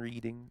mo in one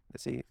reading.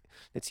 Let's see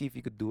if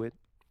you could do it.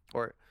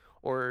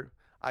 Or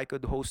I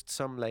could host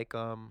some like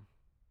tawag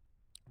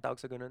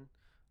sa ganun.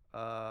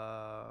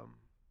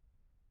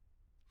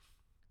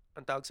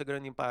 Ang tawag sa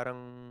ganun yung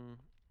parang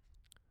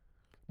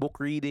book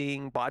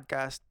reading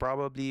podcast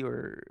probably,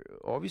 or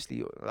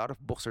obviously a lot of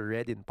books are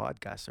read in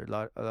podcasts, or a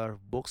lot of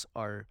books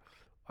are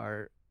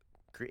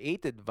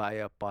created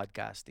via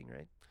podcasting,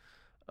 right?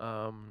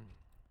 um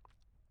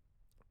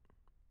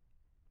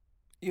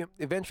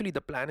Eventually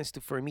the plan is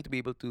to for me to be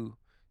able to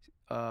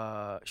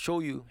show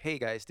you, hey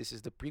guys, this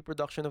is the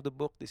pre-production of the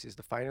book, this is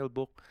the final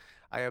book,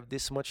 I have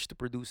this much to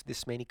produce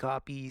this many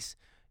copies.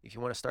 If you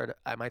want to start,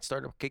 I might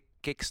start a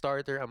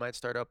Kickstarter, I might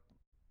start a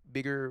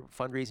bigger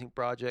fundraising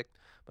project.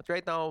 But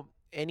right now,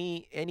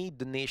 any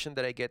donation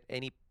that I get,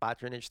 any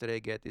patronage that I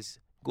get, is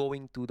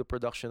going to the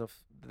production of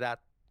that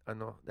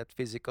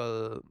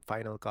physical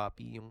final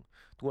copy, yung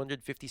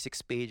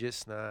 256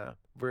 pages na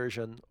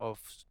version of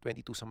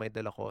 22 sa May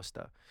de la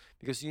Costa,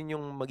 because yun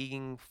yung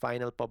magiging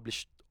final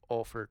published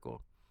offer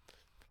ko.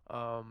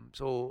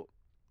 So,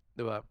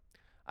 diba?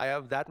 I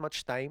have that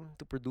much time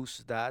to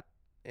produce that,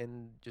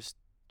 and just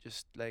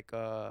like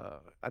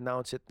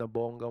announce it na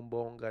bonggang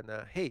bongga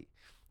na, hey,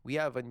 we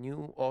have a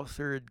new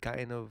authored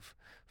kind of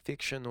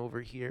fiction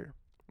over here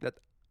that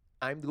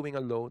I'm doing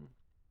alone.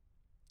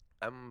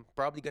 I'm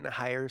probably gonna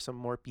hire some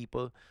more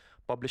people,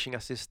 publishing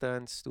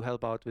assistants to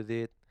help out with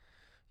it.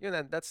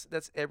 That's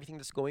everything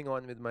that's going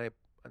on with my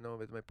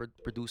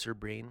producer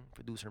brain,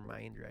 producer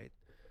mind, right?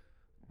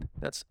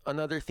 That's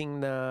another thing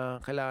na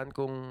kailangan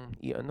kong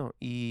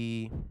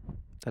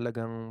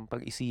talagang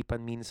pag-isipan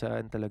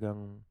minsan,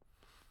 talagang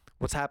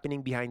what's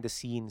happening behind the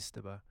scenes,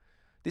 diba?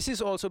 This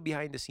is also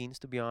behind the scenes,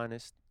 to be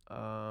honest.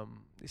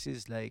 This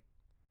is like,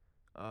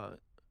 uh,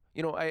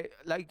 I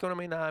lagi ko na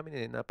may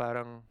naamin na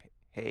parang,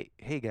 hey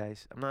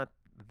guys, I'm not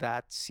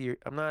that serious.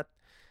 I'm not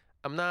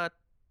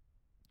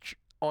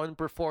on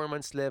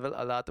performance level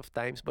a lot of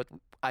times, but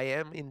I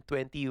am in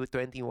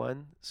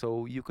 2021,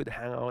 so you could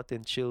hang out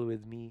and chill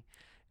with me,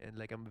 and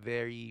like I'm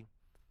very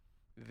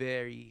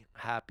very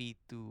happy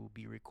to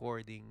be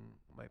recording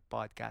my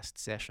podcast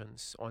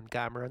sessions on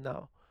camera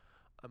now.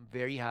 I'm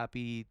very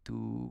happy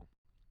to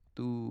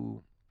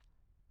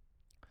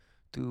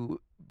to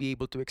be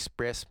able to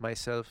express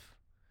myself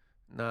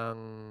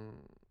ng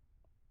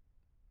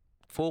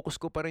focus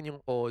ko pa rin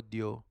yung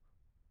audio.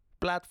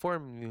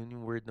 Platform, yun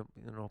yung word na,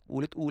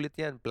 ulit-ulit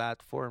yan,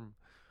 platform.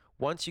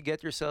 Once you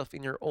get yourself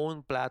in your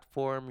own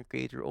platform, you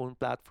create your own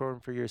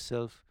platform for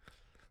yourself,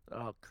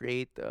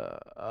 create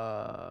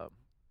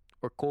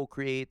or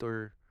co-create,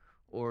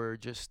 or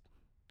just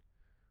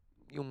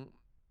yung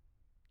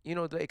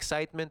the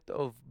excitement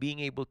of being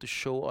able to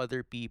show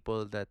other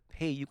people that,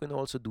 hey, you can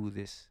also do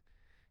this.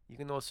 You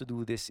can also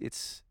do this.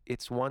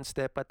 It's one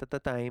step at a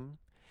time.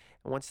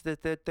 One step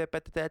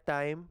at a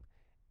time,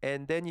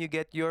 and then you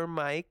get your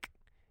mic,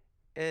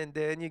 and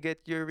then you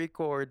get your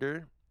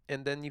recorder,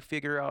 and then you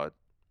figure out,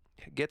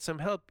 get some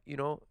help.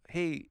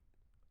 Hey,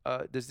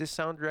 does this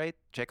sound right?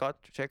 Check out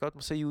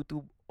mo sa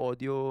YouTube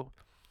audio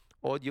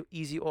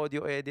easy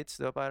audio edits.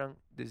 Parang,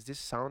 does this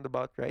sound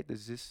about right?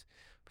 Does this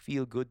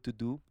feel good to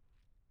do?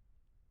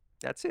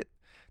 That's it.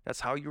 That's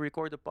how you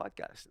record a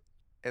podcast.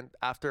 And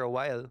after a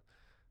while,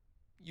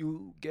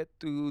 you get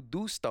to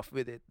do stuff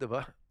with it,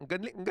 diba? Ang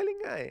galing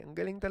nga eh. Ang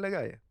galing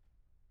talaga eh.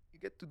 You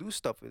get to do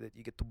stuff with it.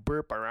 You get to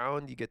burp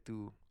around.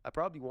 I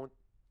probably won't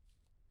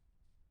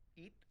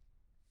eat.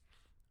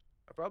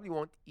 I probably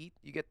won't eat.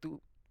 You get to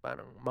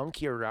parang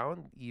monkey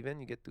around even.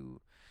 You get to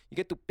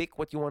pick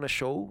what you want to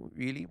show,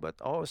 really. But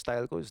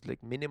style ko is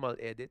like minimal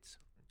edits.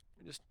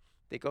 Just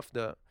take off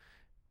the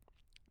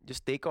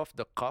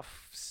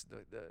cuffs,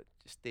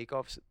 just take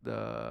off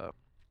the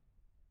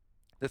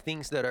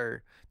things that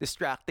are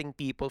distracting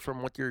people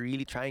from what you're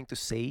really trying to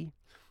say.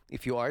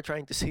 If you are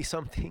trying to say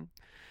something,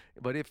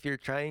 but if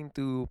you're trying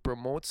to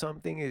promote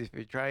something, if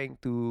you're trying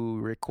to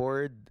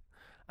record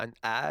an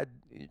ad,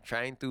 you're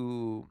trying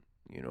to,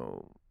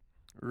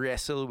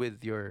 wrestle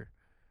with your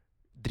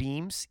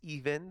dreams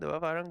even, diba?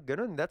 Parang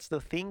ganun. That's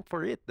the thing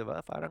for it,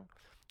 diba? Parang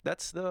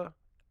That's the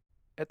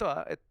eto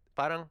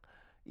parang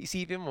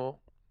isipin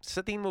mo,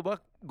 sa tingin mo ba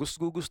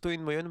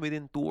gustuhin mo yun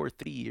within 2 or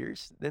 3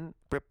 years? Then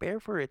prepare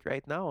for it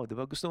right now, 'di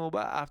ba? Gusto mo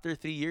ba after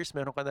 3 years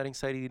meron ka na ring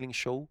sariling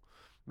show?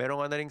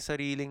 Meron ka na ring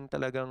sariling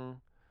talagang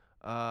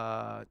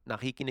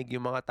nakikinig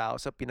yung mga tao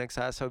sa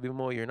pinagsasabi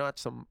mo. You're not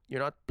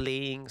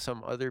playing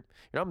some other,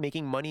 you're not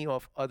making money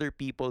off other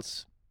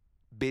people's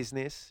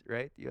business,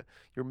 right?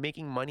 You're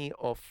making money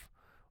of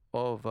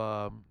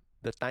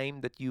the time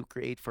that you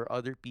create for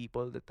other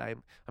people. The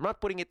time, I'm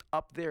not putting it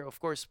up there. Of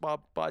course,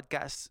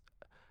 podcasts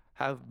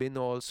have been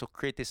also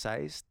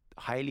criticized,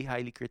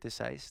 highly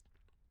criticized,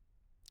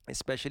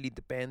 especially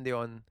depende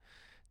on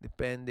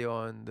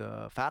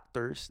the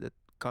factors that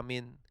come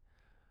in.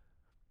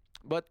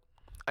 But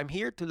I'm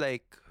here to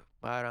like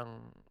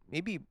parang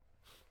maybe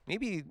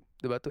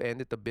diba, to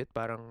end it a bit,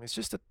 parang it's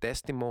just a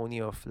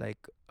testimony of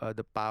like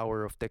the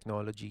power of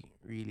technology.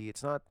 Really,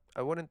 it's not.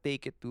 I wouldn't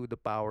take it to the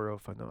power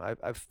of ano.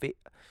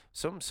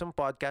 Some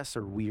podcasts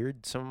are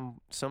weird.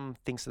 Some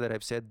things that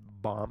I've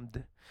said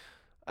bombed.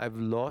 I've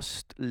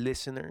lost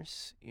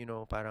listeners.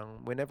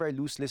 Parang whenever I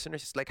lose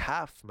listeners, it's like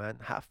half,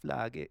 man, half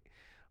lagi.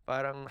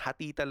 Parang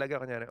hati talaga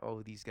kanya. Oh,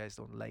 these guys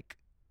don't like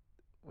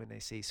when I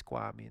say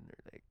squamin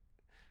or like,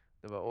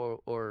 diba?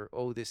 Or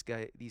oh, these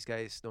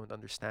guys don't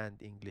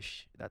understand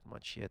English that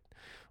much yet,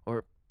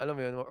 or alam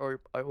mo yun, or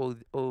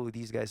oh,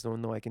 these guys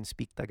don't know I can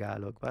speak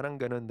Tagalog, parang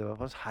ganun, diba?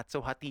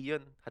 So hati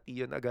yun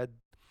agad.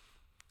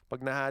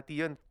 Pag nahati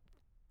yun,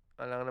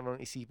 alam namang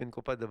isipin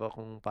ko pa, diba,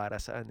 kung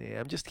para saan eh.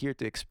 I'm just here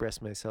to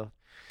express myself.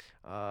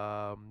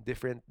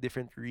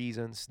 Different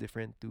reasons,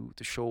 different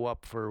to show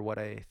up for what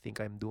I think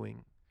I'm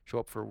doing,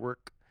 show up for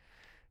work,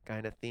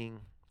 kind of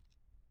thing,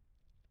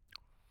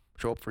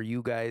 show up for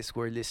you guys who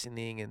are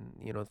listening, and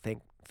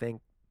thank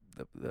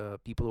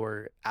the people who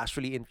are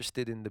actually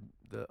interested in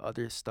the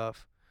other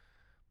stuff.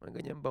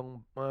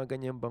 Mga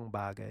ganyan bang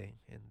bagay.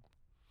 And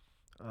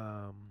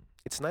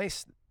it's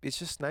nice. It's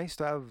just nice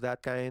to have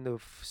that kind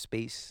of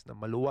space na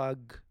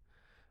maluwag,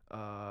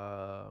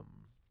 um,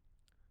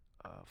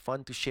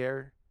 fun to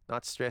share,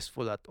 not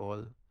stressful at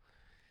all.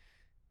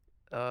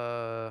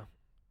 Uh,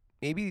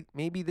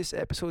 maybe this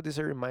episode is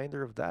a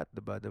reminder of that,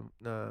 diba?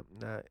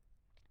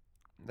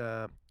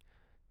 Na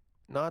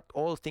not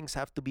all things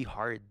have to be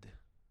hard,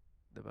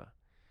 diba?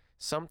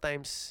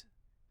 Sometimes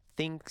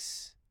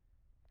things,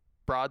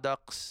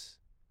 products,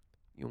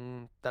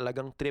 yung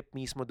talagang trip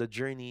mismo, the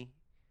journey,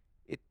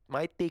 it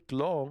might take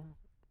long.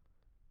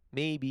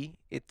 Maybe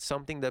it's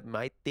something that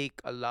might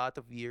take a lot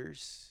of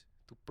years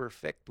to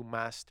perfect, to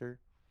master.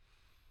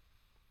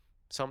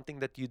 Something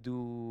that you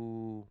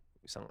do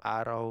isang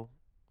araw,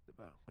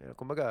 diba?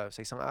 Kumbaga,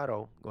 sa isang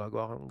araw,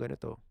 gawa ka ng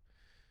ganito.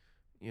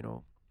 You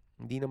know,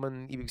 hindi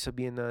naman ibig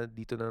sabihin na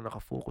dito na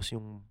nakafocus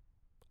yung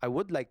I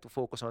would like to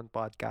focus on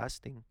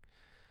podcasting.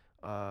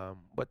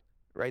 But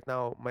right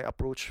now, my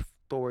approach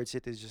towards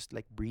it is just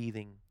like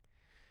breathing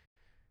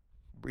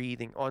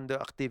on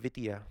the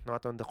activity,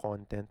 not on the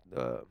content.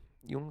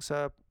 Yung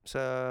sa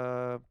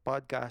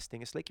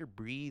podcasting, it's like you're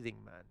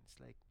breathing, man. It's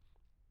like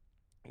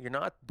you're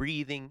not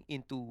breathing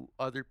into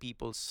other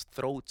people's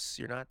throats.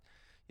 You're not.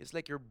 It's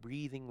like you're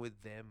breathing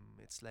with them.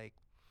 It's like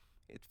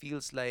it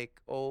feels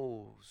like,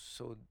 oh,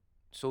 so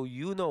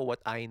you know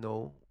what I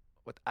know,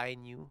 what I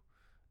knew.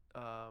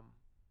 Um,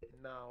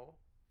 Now,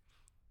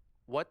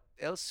 what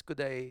else could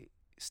I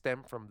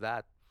stem from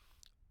that?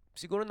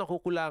 Siguro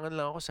nakukulangan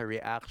lang ako sa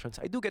reactions.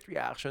 I do get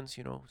reactions,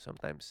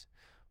 sometimes.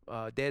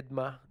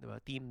 Deadma, diba?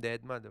 Team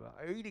Deadma, diba?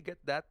 I really get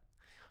that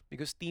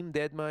because Team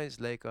Deadma is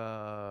like,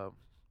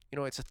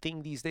 it's a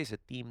thing these days, a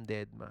Team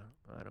Deadma.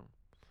 Parang,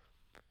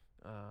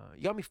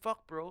 you got me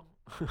fucked, bro.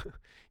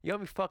 You got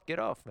me fucked, get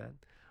off, man.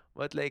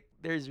 But like,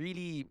 there's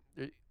really,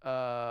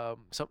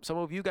 some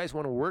of you guys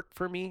want to work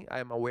for me.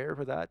 I'm aware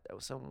of that.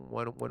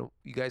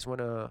 You guys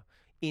want to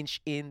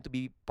inch in to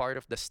be part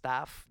of the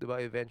staff, diba,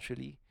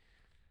 eventually.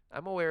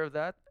 I'm aware of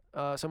that.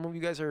 Some of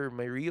you guys are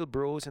my real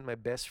bros and my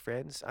best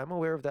friends. I'm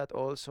aware of that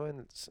also.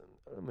 And it's,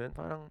 alam mo yun,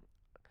 parang,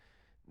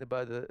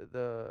 diba,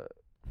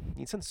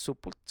 minsan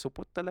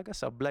supot talaga,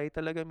 sablay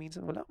talaga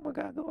minsan. Wala akong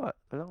magagawa.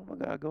 Wala akong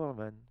magagawa,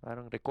 man.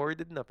 Parang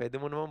recorded na. Pwede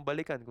mo naman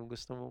balikan kung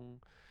gusto mong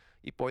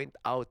i-point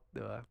out,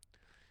 diba?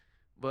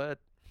 But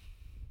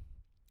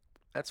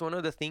that's one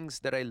of the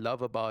things that I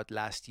love about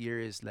last year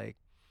is like,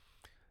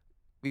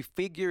 we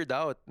figured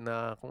out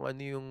na kung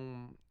ano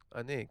yung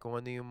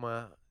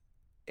mga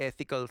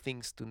ethical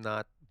things to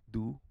not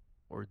do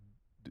or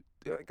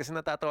kasi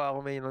natatawa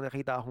ako, may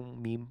nakita akong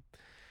meme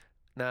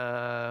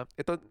na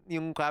ito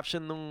yung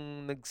caption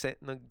nung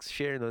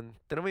nag-share nun.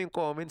 Tignan mo yung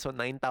comments, so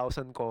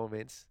 9,000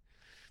 comments.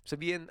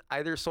 Sabihin,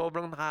 either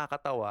sobrang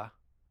nakakatawa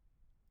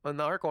on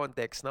our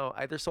context now,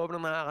 either sobrang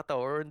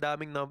nakakatawa or ang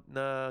daming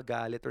na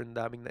galit or ang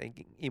daming na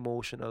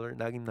emotional or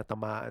naging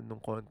natamaan ng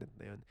content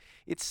na yun.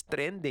 It's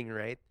trending,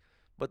 right?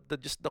 But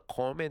just the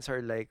comments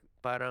are like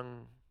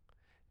parang,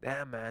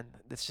 damn, man,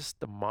 that's just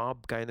the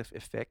mob kind of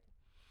effect.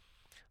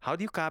 How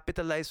do you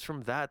capitalize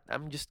from that?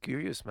 I'm just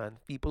curious, man.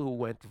 People who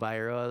went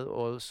viral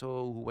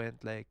also, who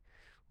went like,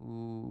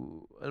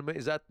 who, alam mo,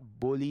 is that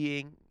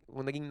bullying?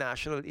 kung naging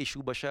national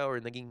issue ba siya or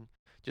naging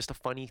just a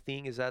funny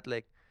thing? Is that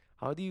like,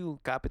 how do you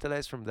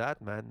capitalize from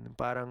that, man?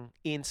 Parang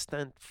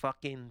instant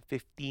fucking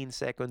 15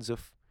 seconds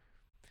of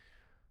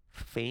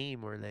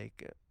fame or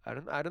like I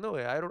don't know.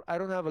 I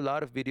don't have a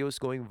lot of videos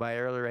going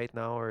viral right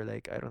now or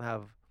like I don't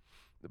have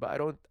but I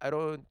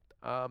don't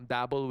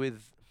dabble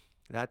with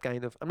that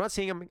kind of. I'm not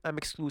saying I'm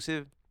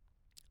exclusive.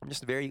 I'm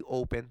just very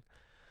open.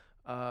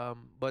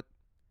 But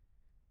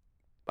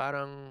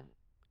parang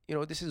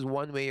this is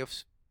one way of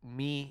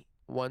me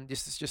one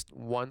this is just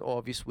one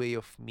obvious way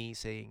of me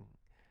saying,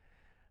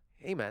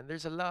 hey man,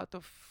 there's a lot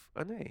of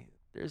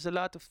there's a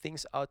lot of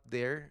things out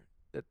there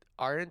that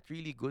aren't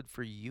really good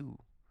for you.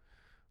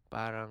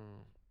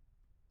 Parang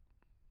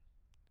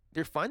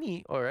they're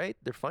funny, all right?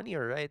 They're funny,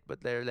 all right,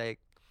 but they're like,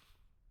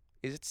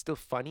 is it still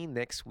funny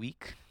next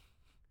week?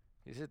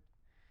 Is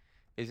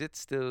it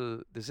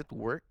still does it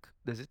work?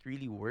 Does it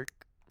really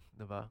work?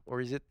 Diba?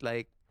 Or is it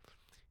like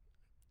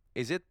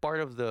is it part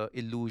of the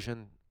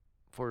illusion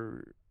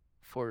for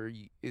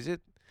is it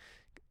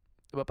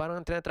diba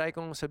parang tinatry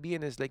kong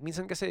sabihin is like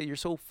minsan kasi you're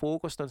so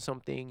focused on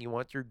something, you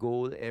want your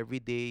goal every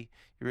day,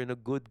 you're in a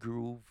good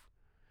groove.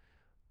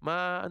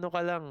 Ano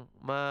ka lang,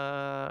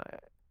 ma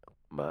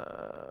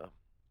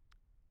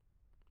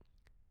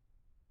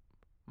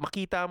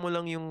makita mo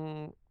lang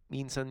yung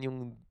minsan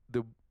yung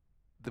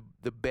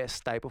the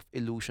best type of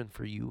illusion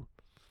for you.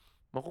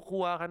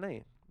 Makukuha ka na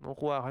eh.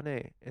 Makukuha ka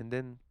na eh. And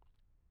then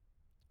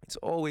it's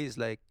always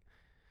like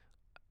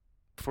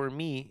for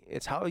me,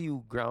 it's how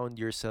you ground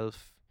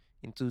yourself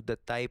into the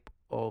type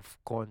of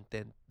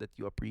content that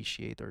you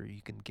appreciate or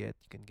you can get,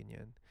 you can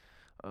ganyan.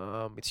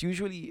 It's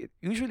usually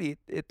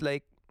it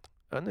like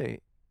ano eh,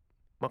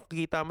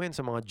 makikita mo yun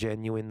sa mga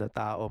genuine na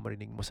tao,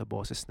 marinig mo sa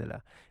boses nila.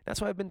 That's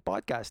why I've been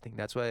podcasting.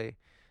 That's why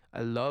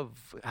I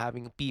love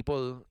having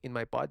people in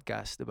my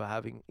podcast, diba?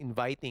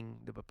 Inviting,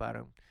 diba?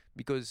 Parang,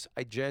 because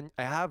I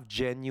have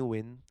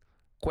genuine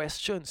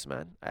questions,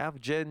 man. I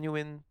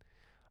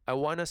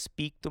wanna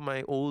speak to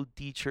my old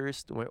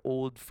teachers, to my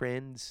old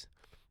friends,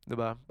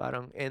 diba?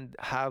 Parang, and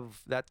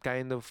have that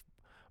kind of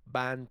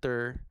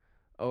banter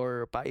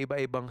or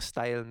paiba-ibang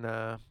style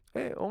na,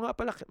 o nga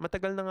pala,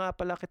 matagal na nga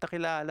pala kita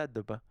kilala,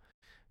 diba?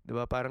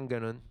 Diba? Parang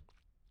ganun.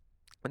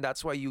 And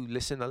that's why you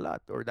listen a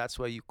lot, or that's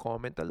why you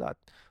comment a lot,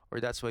 or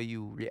that's why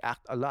you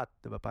react a lot,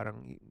 diba?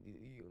 Parang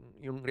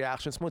yung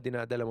reactions mo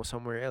dinadala mo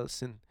somewhere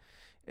else, and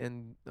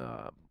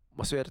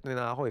maswerte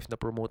na ako if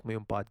na-promote mo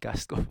yung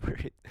podcast ko for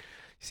it.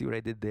 See what I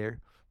did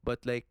there?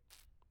 But like,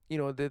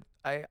 that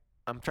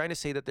I'm trying to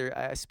say that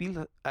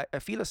I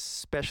feel a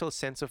special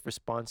sense of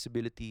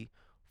responsibility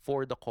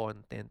for the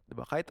content,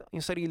 diba? Kahit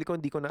yung sarili ko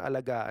hindi ko na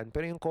alagaan,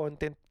 pero yung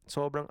content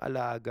sobrang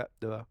alaga,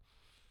 diba?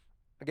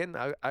 Again,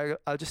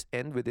 I'll just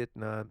end with it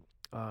na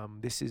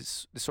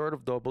this sort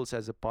of doubles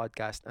as a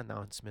podcast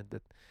announcement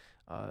that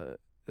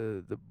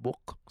the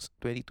book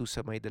 22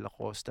 Samay de la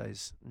Costa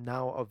is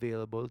now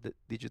available, the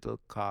digital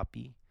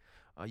copy.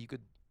 You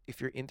could, if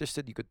you're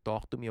interested, you could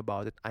talk to me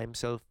about it. I'm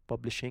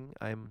self-publishing.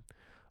 I'm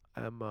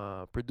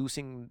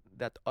producing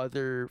that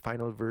other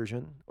final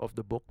version of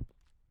the book.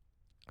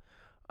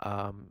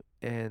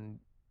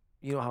 And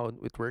you know how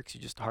it works.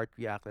 You just heart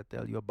react. I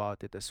tell you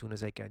about it as soon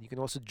as I can. You can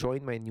also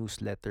join my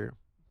newsletter.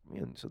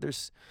 So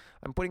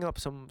I'm putting up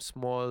some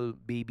small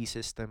baby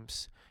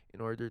systems in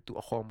order to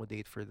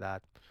accommodate for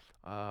that.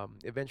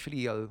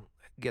 Eventually, I'll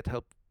get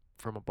help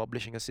from a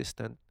publishing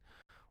assistant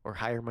or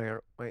hire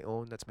my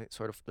own. That's my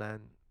sort of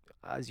plan.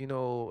 As you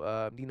know,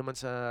 di naman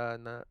sa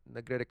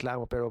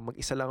nagrereklamo pero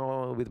mag-isa lang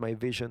ako with my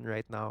vision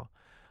right now.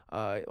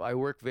 I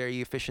work very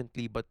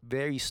efficiently but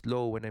very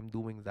slow when I'm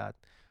doing that.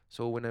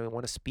 So when I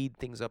want to speed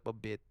things up a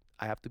bit,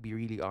 I have to be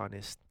really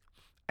honest.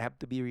 I have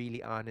to be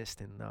really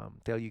honest and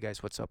tell you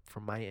guys what's up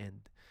from my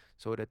end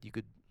so that you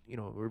could,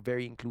 we're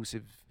very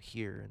inclusive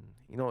here. And,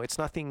 it's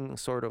nothing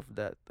sort of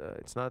that,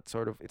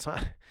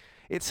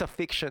 it's a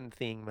fiction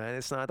thing, man.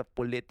 It's not a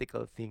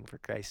political thing, for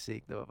Christ's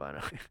sake. Diba?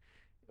 Parang,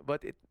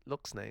 but it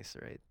looks nice,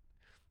 right?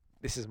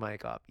 This is my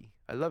copy.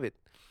 I love it.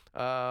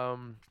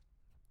 Um,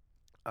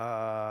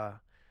 uh,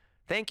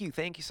 thank you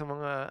sa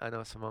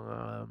mga, sa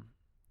mga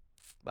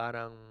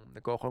parang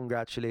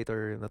nagko-congratulate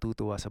or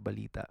natutuwa sa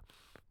balita.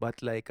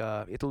 But like,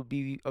 it will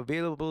be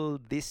available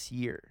this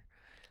year.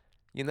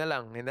 Yun na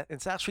lang. And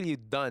it's actually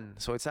done.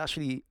 So it's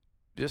actually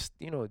just,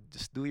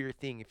 just do your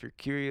thing. If you're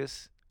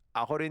curious,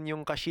 ako rin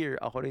yung cashier.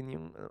 Ako rin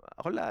yung,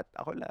 ako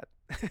lahat.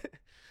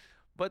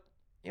 But,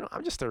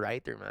 I'm just a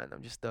writer, man.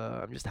 I'm just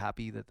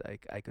happy that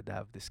I could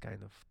have this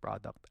kind of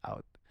product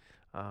out.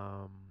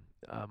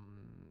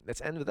 Let's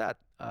end with that.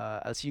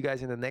 I'll see you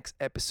guys in the next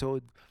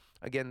episode.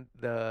 Again,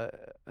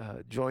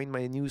 join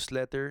my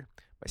newsletter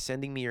by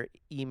sending me your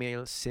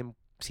email.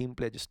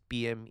 Simple, just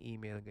PM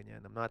email,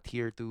 ganyan. I'm not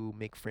here to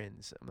make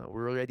friends.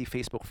 We're already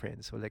Facebook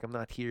friends, so like I'm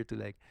not here to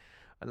like,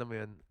 alam mo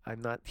yun, I'm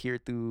not here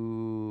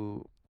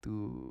to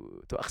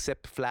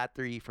accept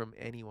flattery from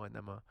anyone.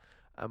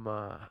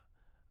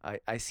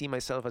 I see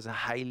myself as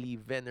a highly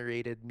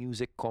venerated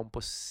music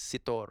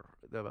compositor,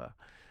 diba?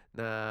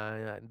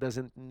 na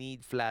doesn't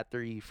need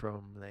flattery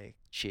from like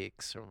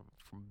chicks or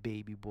from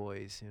baby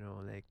boys, you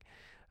know, like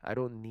I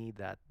don't need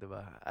that,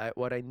 diba?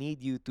 What I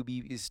need you to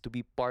be is to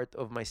be part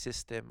of my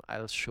system.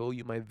 I'll show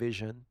you my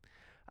vision.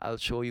 I'll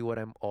show you what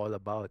I'm all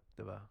about,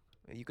 diba?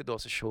 You could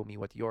also show me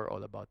what you're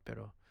all about,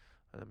 pero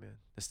alam mo yun,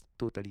 that's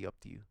totally up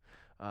to you.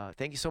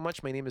 Thank you so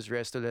much. My name is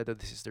Rez Toledo.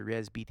 This is the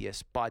Res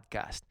BTS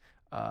podcast.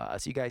 I'll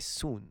see you guys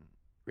soon.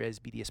 Res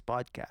BTS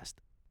podcast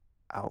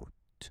out.